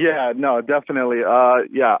 Yeah, no, definitely.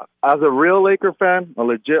 As a real Laker fan, a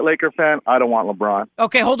legit Laker fan, I don't want LeBron.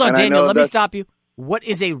 Okay, hold on, Daniel. Let me stop you. What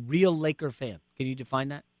is a real Laker fan? Can you define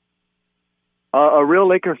that? A real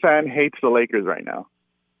Laker fan hates the Lakers right now.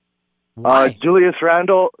 Why? Julius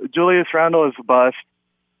Randle is a bust.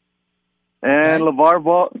 And LeVar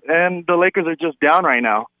Ball, and the Lakers are just down right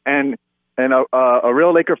now. And a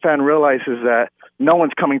real Laker fan realizes that no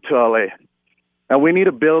one's coming to LA. And we need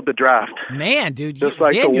to build the draft. Man, dude, just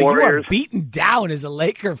like Daniel, the Warriors. You are beaten down as a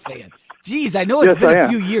Laker fan. Jeez, I know it's been a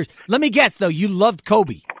few years. Let me guess, though, you loved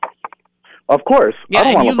Kobe. Of course. Yeah, I don't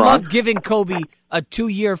and want you LeBron. loved giving Kobe a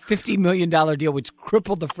 2-year, $50 million deal, which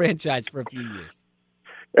crippled the franchise for a few years.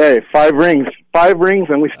 Hey, 5 rings,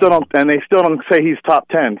 and we still don't, and they still don't say he's top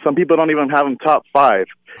 10. Some people don't even have him top 5.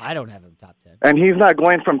 I don't have him top 10. And he's not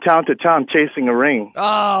going from town to town chasing a ring.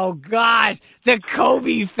 Oh gosh, the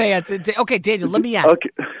Kobe fans. Okay, Daniel, let me ask.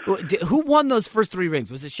 Okay. Who won those first 3 rings?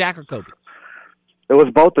 Was it Shaq or Kobe? It was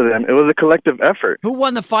both of them. It was a collective effort. Who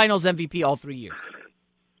won the Finals MVP all 3 years?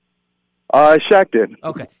 Shaq did.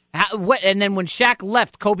 Okay. And then when Shaq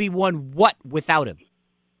left, Kobe won what without him?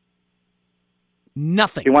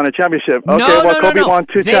 Nothing. He won a championship. Okay, Kobe won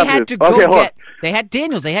 2 they championships. Had to go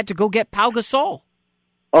they had to go get Pau Gasol.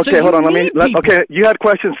 Okay, so hold on. Okay, you had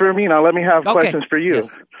questions for me. Now let me have questions for you. Yes.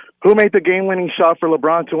 Who made the game-winning shot for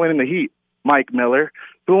LeBron to win in the Heat? Mike Miller.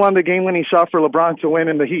 Who won the game-winning shot for LeBron to win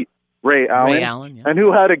in the Heat? Ray Allen. Ray Allen, yeah. And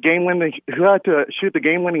who had to shoot the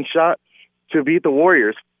game-winning shot to beat the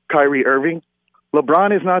Warriors? Kyrie Irving.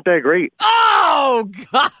 LeBron is not that great. Oh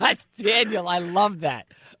gosh, Daniel, I love that.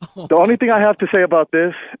 The only thing I have to say about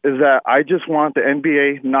this is that I just want the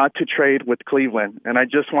NBA not to trade with Cleveland, and I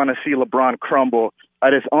just want to see LeBron crumble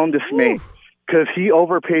at his own dismay because he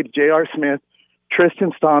overpaid J.R. Smith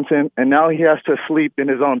Tristan Thompson, and now he has to sleep in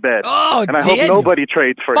his own bed. Oh, and I hope nobody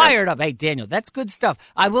trades for him. Fired up. Hey, Daniel, that's good stuff.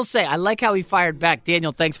 I will say, I like how he fired back.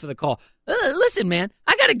 Daniel, thanks for the call. Listen, man,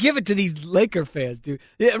 I got to give it to these Laker fans, dude.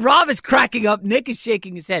 Rob is cracking up. Nick is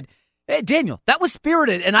shaking his head. Hey, Daniel, that was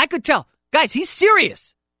spirited, and I could tell. Guys, he's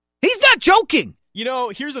serious. He's not joking. You know,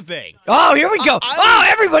 here's the thing. Oh, here we go.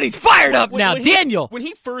 Everybody's fired up now. Daniel. When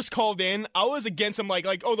he first called in, I was against him like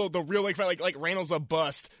the real like Randall's a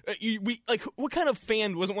bust. What kind of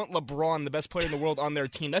fan doesn't want LeBron, the best player in the world, on their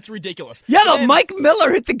team? That's ridiculous. Yeah, but Mike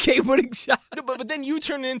Miller hit the game-winning shot. But then you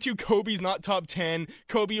turn it into Kobe's not top 10.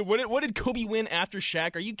 Kobe, what did Kobe win after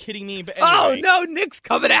Shaq? Are you kidding me? But anyway. Oh, no, Nick's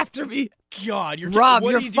coming after me. God, you're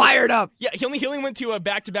fired up. Yeah, he only went to a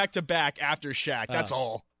back-to-back-to-back after Shaq. That's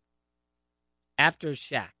all. After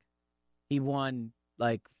Shaq, he won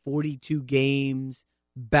like 42 games,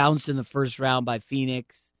 bounced in the first round by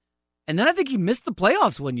Phoenix. And then I think he missed the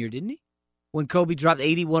playoffs one year, didn't he? When Kobe dropped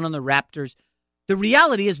 81 on the Raptors. The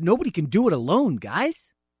reality is nobody can do it alone, guys.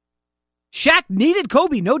 Shaq needed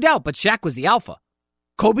Kobe, no doubt, but Shaq was the alpha.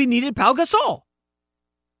 Kobe needed Pau Gasol.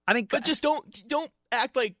 I mean, but just don't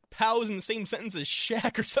act like Pau's in the same sentence as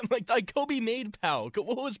Shaq or something like Kobe made Pau.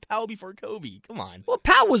 What was Pau before Kobe? Come on. Well,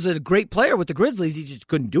 Pau was a great player with the Grizzlies. He just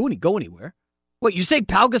couldn't go anywhere. What, you say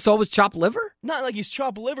Pau Gasol was chopped liver? Not like he's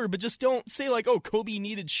chopped liver, but just don't say like, oh, Kobe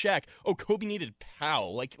needed Shaq. Oh, Kobe needed Pau.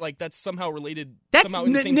 Like that's somehow related. That's somehow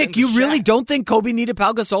in the same Nick. sentence You as really Shaq. don't think Kobe needed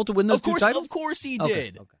Pau Gasol to win those two titles? Of course he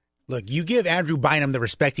did. Okay. Look, you give Andrew Bynum the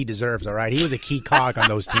respect he deserves, all right? He was a key cog on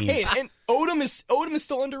those teams. Hey, and Odom is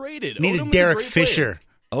still underrated. Needed Odom Derek was a great Fisher.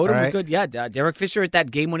 Odom was good. Yeah, Derek Fisher hit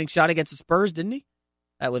that game-winning shot against the Spurs, didn't he?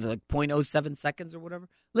 That was like 0.07 seconds or whatever.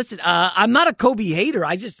 Listen, I'm not a Kobe hater.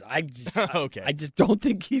 I just okay. I just don't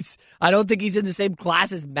think he's in the same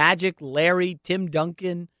class as Magic, Larry, Tim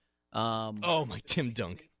Duncan. Oh my, Tim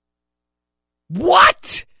Duncan.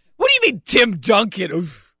 What? What do you mean, Tim Duncan?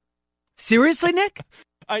 Oof. Seriously, Nick?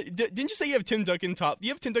 Didn't you say you have Tim Duncan top? You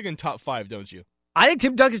have Tim Duncan top 5, don't you? I think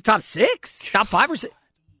Tim Duncan's top 6, top 5 or 6.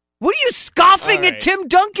 What are you scoffing at Tim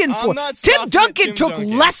Duncan for? Tim Duncan took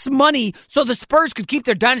less money so the Spurs could keep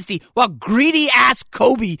their dynasty, while greedy-ass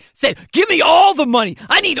Kobe said, give me all the money.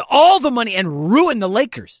 I need all the money, and ruin the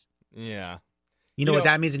Lakers. Yeah. You know what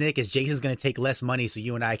that means, Nick, is Jason's going to take less money so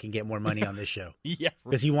you and I can get more money on this show. Yeah.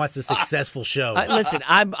 Because he wants a successful show. Listen,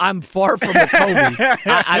 I'm far from a Kobe.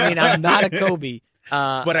 I mean, I'm not a Kobe.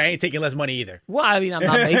 But I ain't taking less money either. Well, I mean, I'm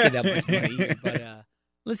not making that much money either, but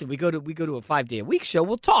listen, we go to a 5-day-a-week show.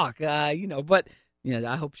 We'll talk, but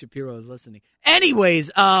I hope Shapiro is listening. Anyways,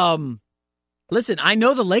 listen, I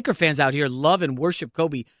know the Laker fans out here love and worship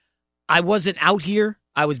Kobe. I wasn't out here.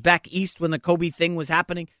 I was back east when the Kobe thing was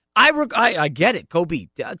happening. I get it. Kobe,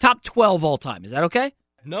 top 12 all time. Is that okay?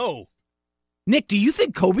 No. Nick, do you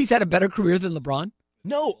think Kobe's had a better career than LeBron?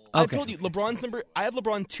 No, I told you LeBron's number. I have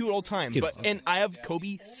LeBron 2 at all time, and I have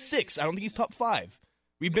Kobe 6. I don't think he's top 5.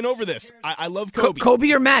 We've been over this. I love Kobe.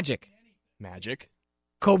 Kobe or Magic? Magic.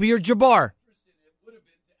 Kobe or Jabbar?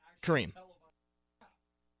 Kareem.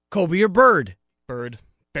 Kobe or Bird? Bird,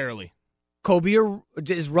 barely. Kobe or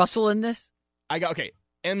is Russell in this?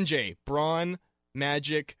 MJ, Braun,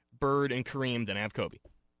 Magic, Bird, and Kareem. Then I have Kobe,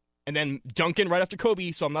 and then Duncan right after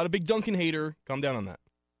Kobe. So I'm not a big Duncan hater. Calm down on that.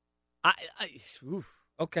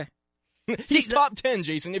 Okay. He's top 10,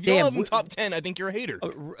 Jason. If you don't have him top 10, I think you're a hater.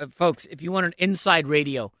 Folks, if you want an inside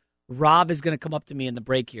radio, Rob is going to come up to me in the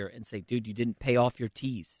break here and say, dude, you didn't pay off your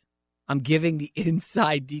tees. I'm giving the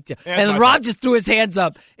inside detail. And Rob just threw his hands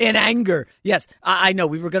up in anger. Yes, I know.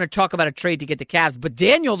 We were going to talk about a trade to get the Cavs, but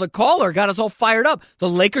Daniel, the caller, got us all fired up. The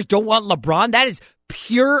Lakers don't want LeBron. That is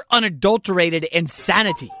pure, unadulterated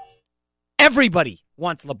insanity. Everybody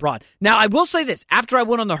wants LeBron. Now, I will say this. After I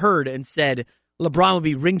went on the herd and said LeBron would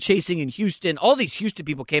be ring-chasing in Houston, all these Houston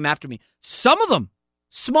people came after me. Some of them,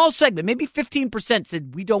 small segment, maybe 15%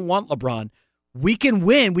 said, we don't want LeBron. We can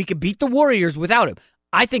win. We can beat the Warriors without him.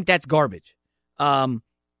 I think that's garbage. All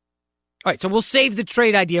right, so we'll save the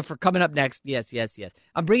trade idea for coming up next. Yes.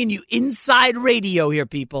 I'm bringing you inside radio here,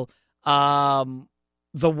 people. The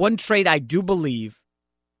one trade I do believe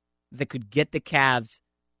that could get the Cavs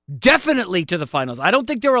definitely to the finals. I don't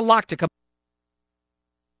think they're a lock to come.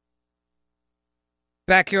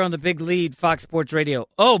 Back here on the Big Lead, Fox Sports Radio.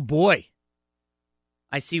 Oh, boy.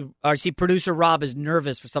 I see producer Rob is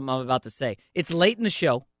nervous for something I'm about to say. It's late in the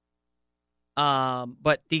show.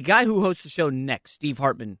 But the guy who hosts the show next, Steve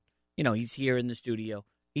Hartman, he's here in the studio.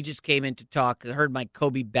 He just came in to talk. I heard my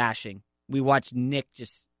Kobe bashing. We watched Nick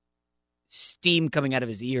just steam coming out of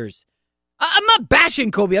his ears. I'm not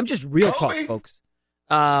bashing Kobe. I'm just real talk, folks.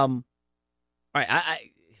 All right.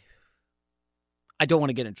 I don't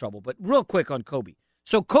want to get in trouble, but real quick on Kobe.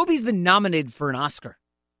 So Kobe's been nominated for an Oscar.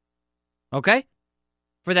 Okay?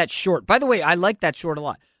 For that short. By the way, I like that short a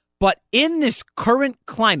lot. But in this current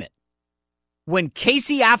climate, when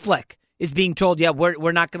Casey Affleck is being told, yeah,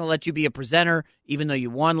 we're not going to let you be a presenter, even though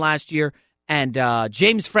you won last year, and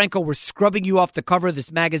James Franco, we're scrubbing you off the cover of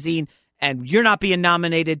this magazine, and you're not being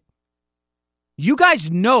nominated. You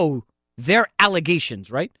guys know their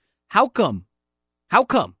allegations, right? How come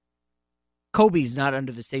Kobe's not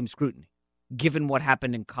under the same scrutiny, given what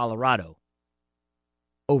happened in Colorado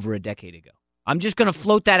over a decade ago? I'm just going to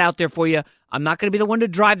float that out there for you. I'm not going to be the one to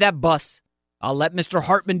drive that bus. I'll let Mr.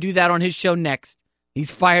 Hartman do that on his show next.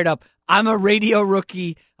 He's fired up. I'm a radio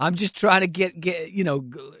rookie. I'm just trying to get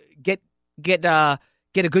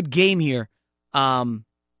a good game here, and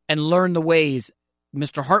learn the ways.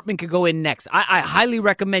 Mr. Hartman could go in next. I highly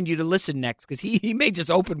recommend you to listen next because he may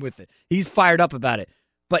just open with it. He's fired up about it.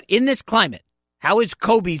 But in this climate, how is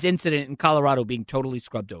Kobe's incident in Colorado being totally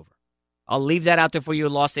scrubbed over? I'll leave that out there for you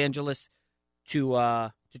in Los Angeles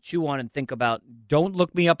to chew on and think about. Don't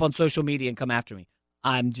look me up on social media and come after me.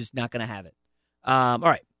 I'm just not going to have it. All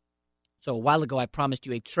right. So a while ago, I promised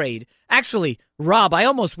you a trade. Actually, Rob, I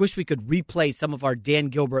almost wish we could replay some of our Dan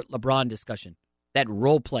Gilbert LeBron discussion. That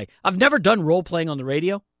role play. I've never done role playing on the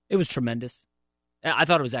radio. It was tremendous. I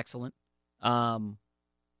thought it was excellent. I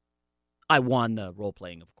won the role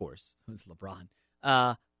playing, of course. It was LeBron.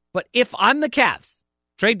 But if I'm the Cavs,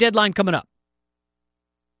 trade deadline coming up.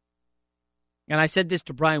 And I said this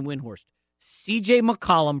to Brian Windhorst. CJ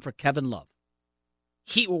McCollum for Kevin Love.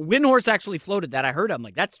 Windhorst actually floated that. I heard him. I'm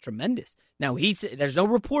like, that's tremendous. Now, there's no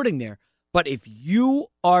reporting there. But if you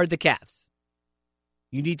are the Cavs,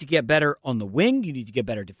 you need to get better on the wing. You need to get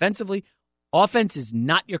better defensively. Offense is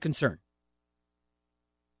not your concern.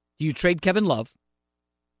 Do you trade Kevin Love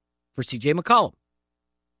for C.J. McCollum?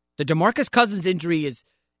 The DeMarcus Cousins injury is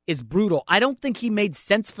brutal. I don't think he made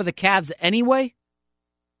sense for the Cavs anyway,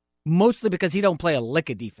 mostly because he don't play a lick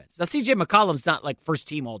of defense. Now, C.J. McCollum's not like first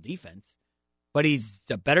team all defense, but he's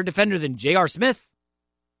a better defender than J.R. Smith.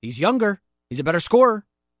 He's younger. He's a better scorer.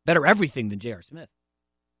 Better everything than J.R. Smith.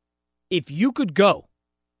 If you could go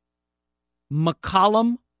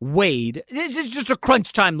McCollum, Wade, this is just a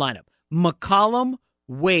crunch time lineup. McCollum,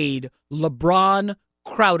 Wade, LeBron,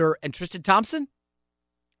 Crowder, and Tristan Thompson,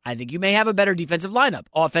 I think you may have a better defensive lineup.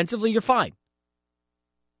 Offensively, you're fine.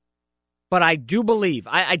 But I do believe,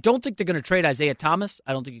 I don't think they're going to trade Isaiah Thomas.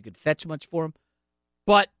 I don't think you could fetch much for him.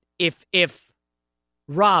 But if the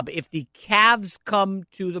Cavs come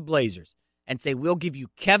to the Blazers and say, we'll give you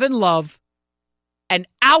Kevin Love and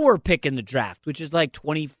our pick in the draft, which is like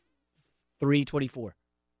 23, 24,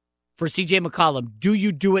 for C.J. McCollum, do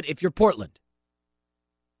you do it if you're Portland?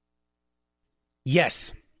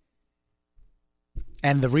 Yes.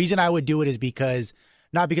 And the reason I would do it is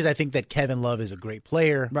not because I think that Kevin Love is a great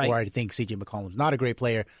player, right, or I think C.J. McCollum's not a great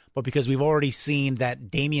player, but because we've already seen that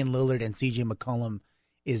Damian Lillard and C.J. McCollum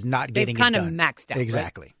is not getting it done. They've kind of maxed out.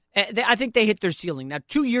 Exactly. Right? I think they hit their ceiling. Now,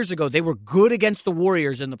 2 years ago, they were good against the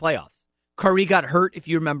Warriors in the playoffs. Curry got hurt, if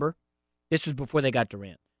you remember. This was before they got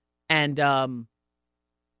Durant. And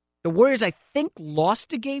the Warriors, I think,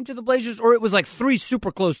 lost a game to the Blazers, or it was like 3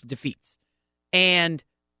 super close defeats. And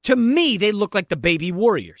to me, they look like the baby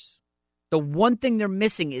Warriors. The one thing they're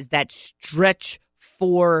missing is that stretch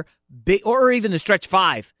 4, or even the stretch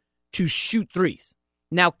 5, to shoot threes.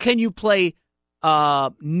 Now, can you play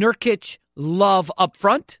Nurkic, Love up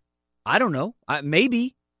front? I don't know.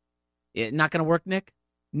 Maybe. Not going to work, Nick?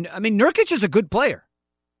 I mean, Nurkic is a good player.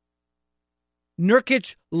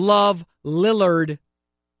 Nurkic, Love, Lillard.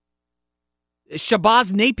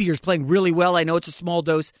 Shabazz Napier's playing really well. I know it's a small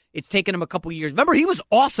dose. It's taken him a couple years. Remember, he was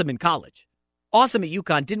awesome in college. Awesome at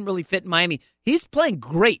UConn. Didn't really fit in Miami. He's playing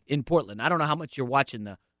great in Portland. I don't know how much you're watching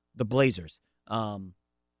the Blazers. But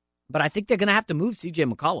I think they're going to have to move C.J.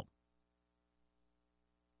 McCollum.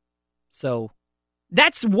 So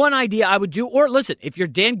that's one idea I would do. Or listen, if you're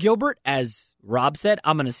Dan Gilbert, as Rob said,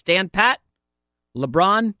 I'm going to stand pat.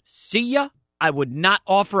 LeBron, see ya. I would not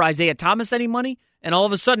offer Isaiah Thomas any money. And all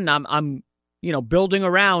of a sudden, I'm building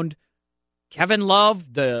around Kevin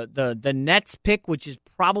Love, the Nets pick, which is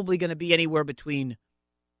probably going to be anywhere between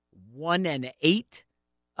 1 and 8,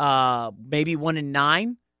 maybe 1 and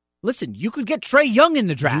 9. Listen, you could get Trae Young in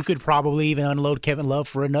the draft. You could probably even unload Kevin Love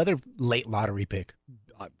for another late lottery pick.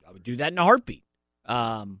 I would do that in a heartbeat.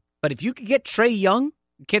 But if you could get Trae Young,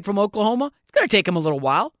 a kid from Oklahoma, it's going to take him a little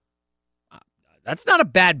while. That's not a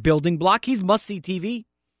bad building block. He's must-see TV.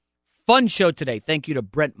 Fun show today. Thank you to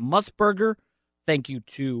Brent Musburger. Thank you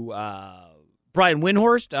to Brian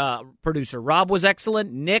Windhorst. Producer Rob was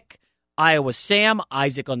excellent. Nick, Iowa Sam,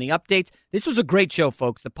 Isaac on the updates. This was a great show,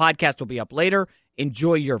 folks. The podcast will be up later.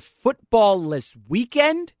 Enjoy your football-less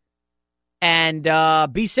weekend, and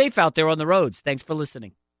be safe out there on the roads. Thanks for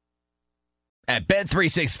listening. At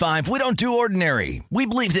Bet365, we don't do ordinary. We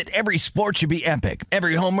believe that every sport should be epic.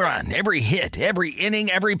 Every home run, every hit, every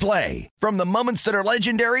inning, every play. From the moments that are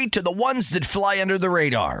legendary to the ones that fly under the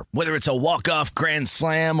radar. Whether it's a walk-off grand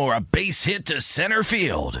slam or a base hit to center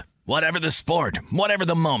field. Whatever the sport, whatever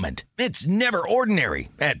the moment. It's never ordinary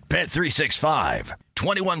at Bet365.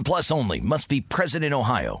 21 plus only. Must be present in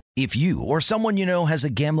Ohio. If you or someone you know has a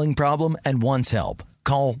gambling problem and wants help,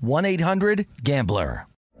 call 1-800-GAMBLER.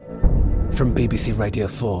 From BBC Radio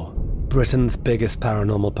 4, Britain's biggest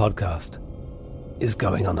paranormal podcast is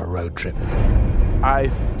going on a road trip. I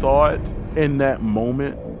thought in that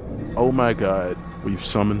moment, oh my God, we've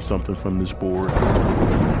summoned something from this board.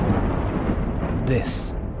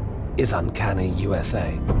 This is Uncanny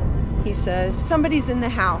USA. He says, somebody's in the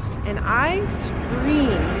house, and I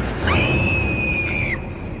screamed.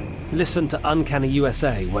 Listen to Uncanny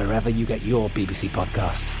USA wherever you get your BBC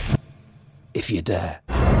podcasts, if you dare.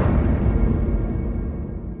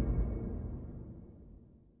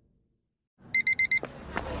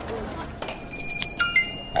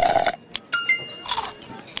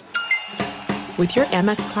 With your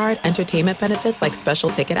Amex card, entertainment benefits like special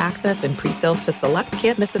ticket access and pre-sales to select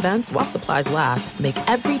can't-miss events while supplies last make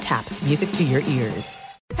every tap music to your ears.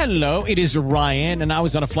 Hello, it is Ryan, and I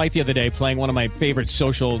was on a flight the other day playing one of my favorite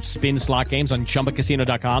social spin slot games on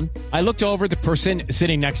ChumbaCasino.com. I looked over at the person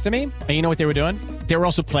sitting next to me, and you know what they were doing? They were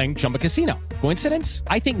also playing Chumba Casino. Coincidence?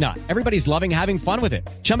 I think not. Everybody's loving having fun with it.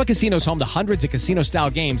 Chumba Casino is home to hundreds of casino-style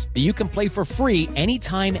games that you can play for free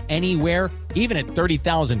anytime, anywhere, even at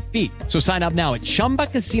 30,000 feet. So sign up now at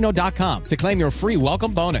ChumbaCasino.com to claim your free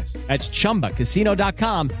welcome bonus. That's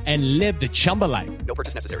ChumbaCasino.com and live the Chumba life. No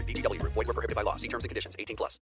purchase necessary. VGW. Void where prohibited by law. See terms and conditions. 18+.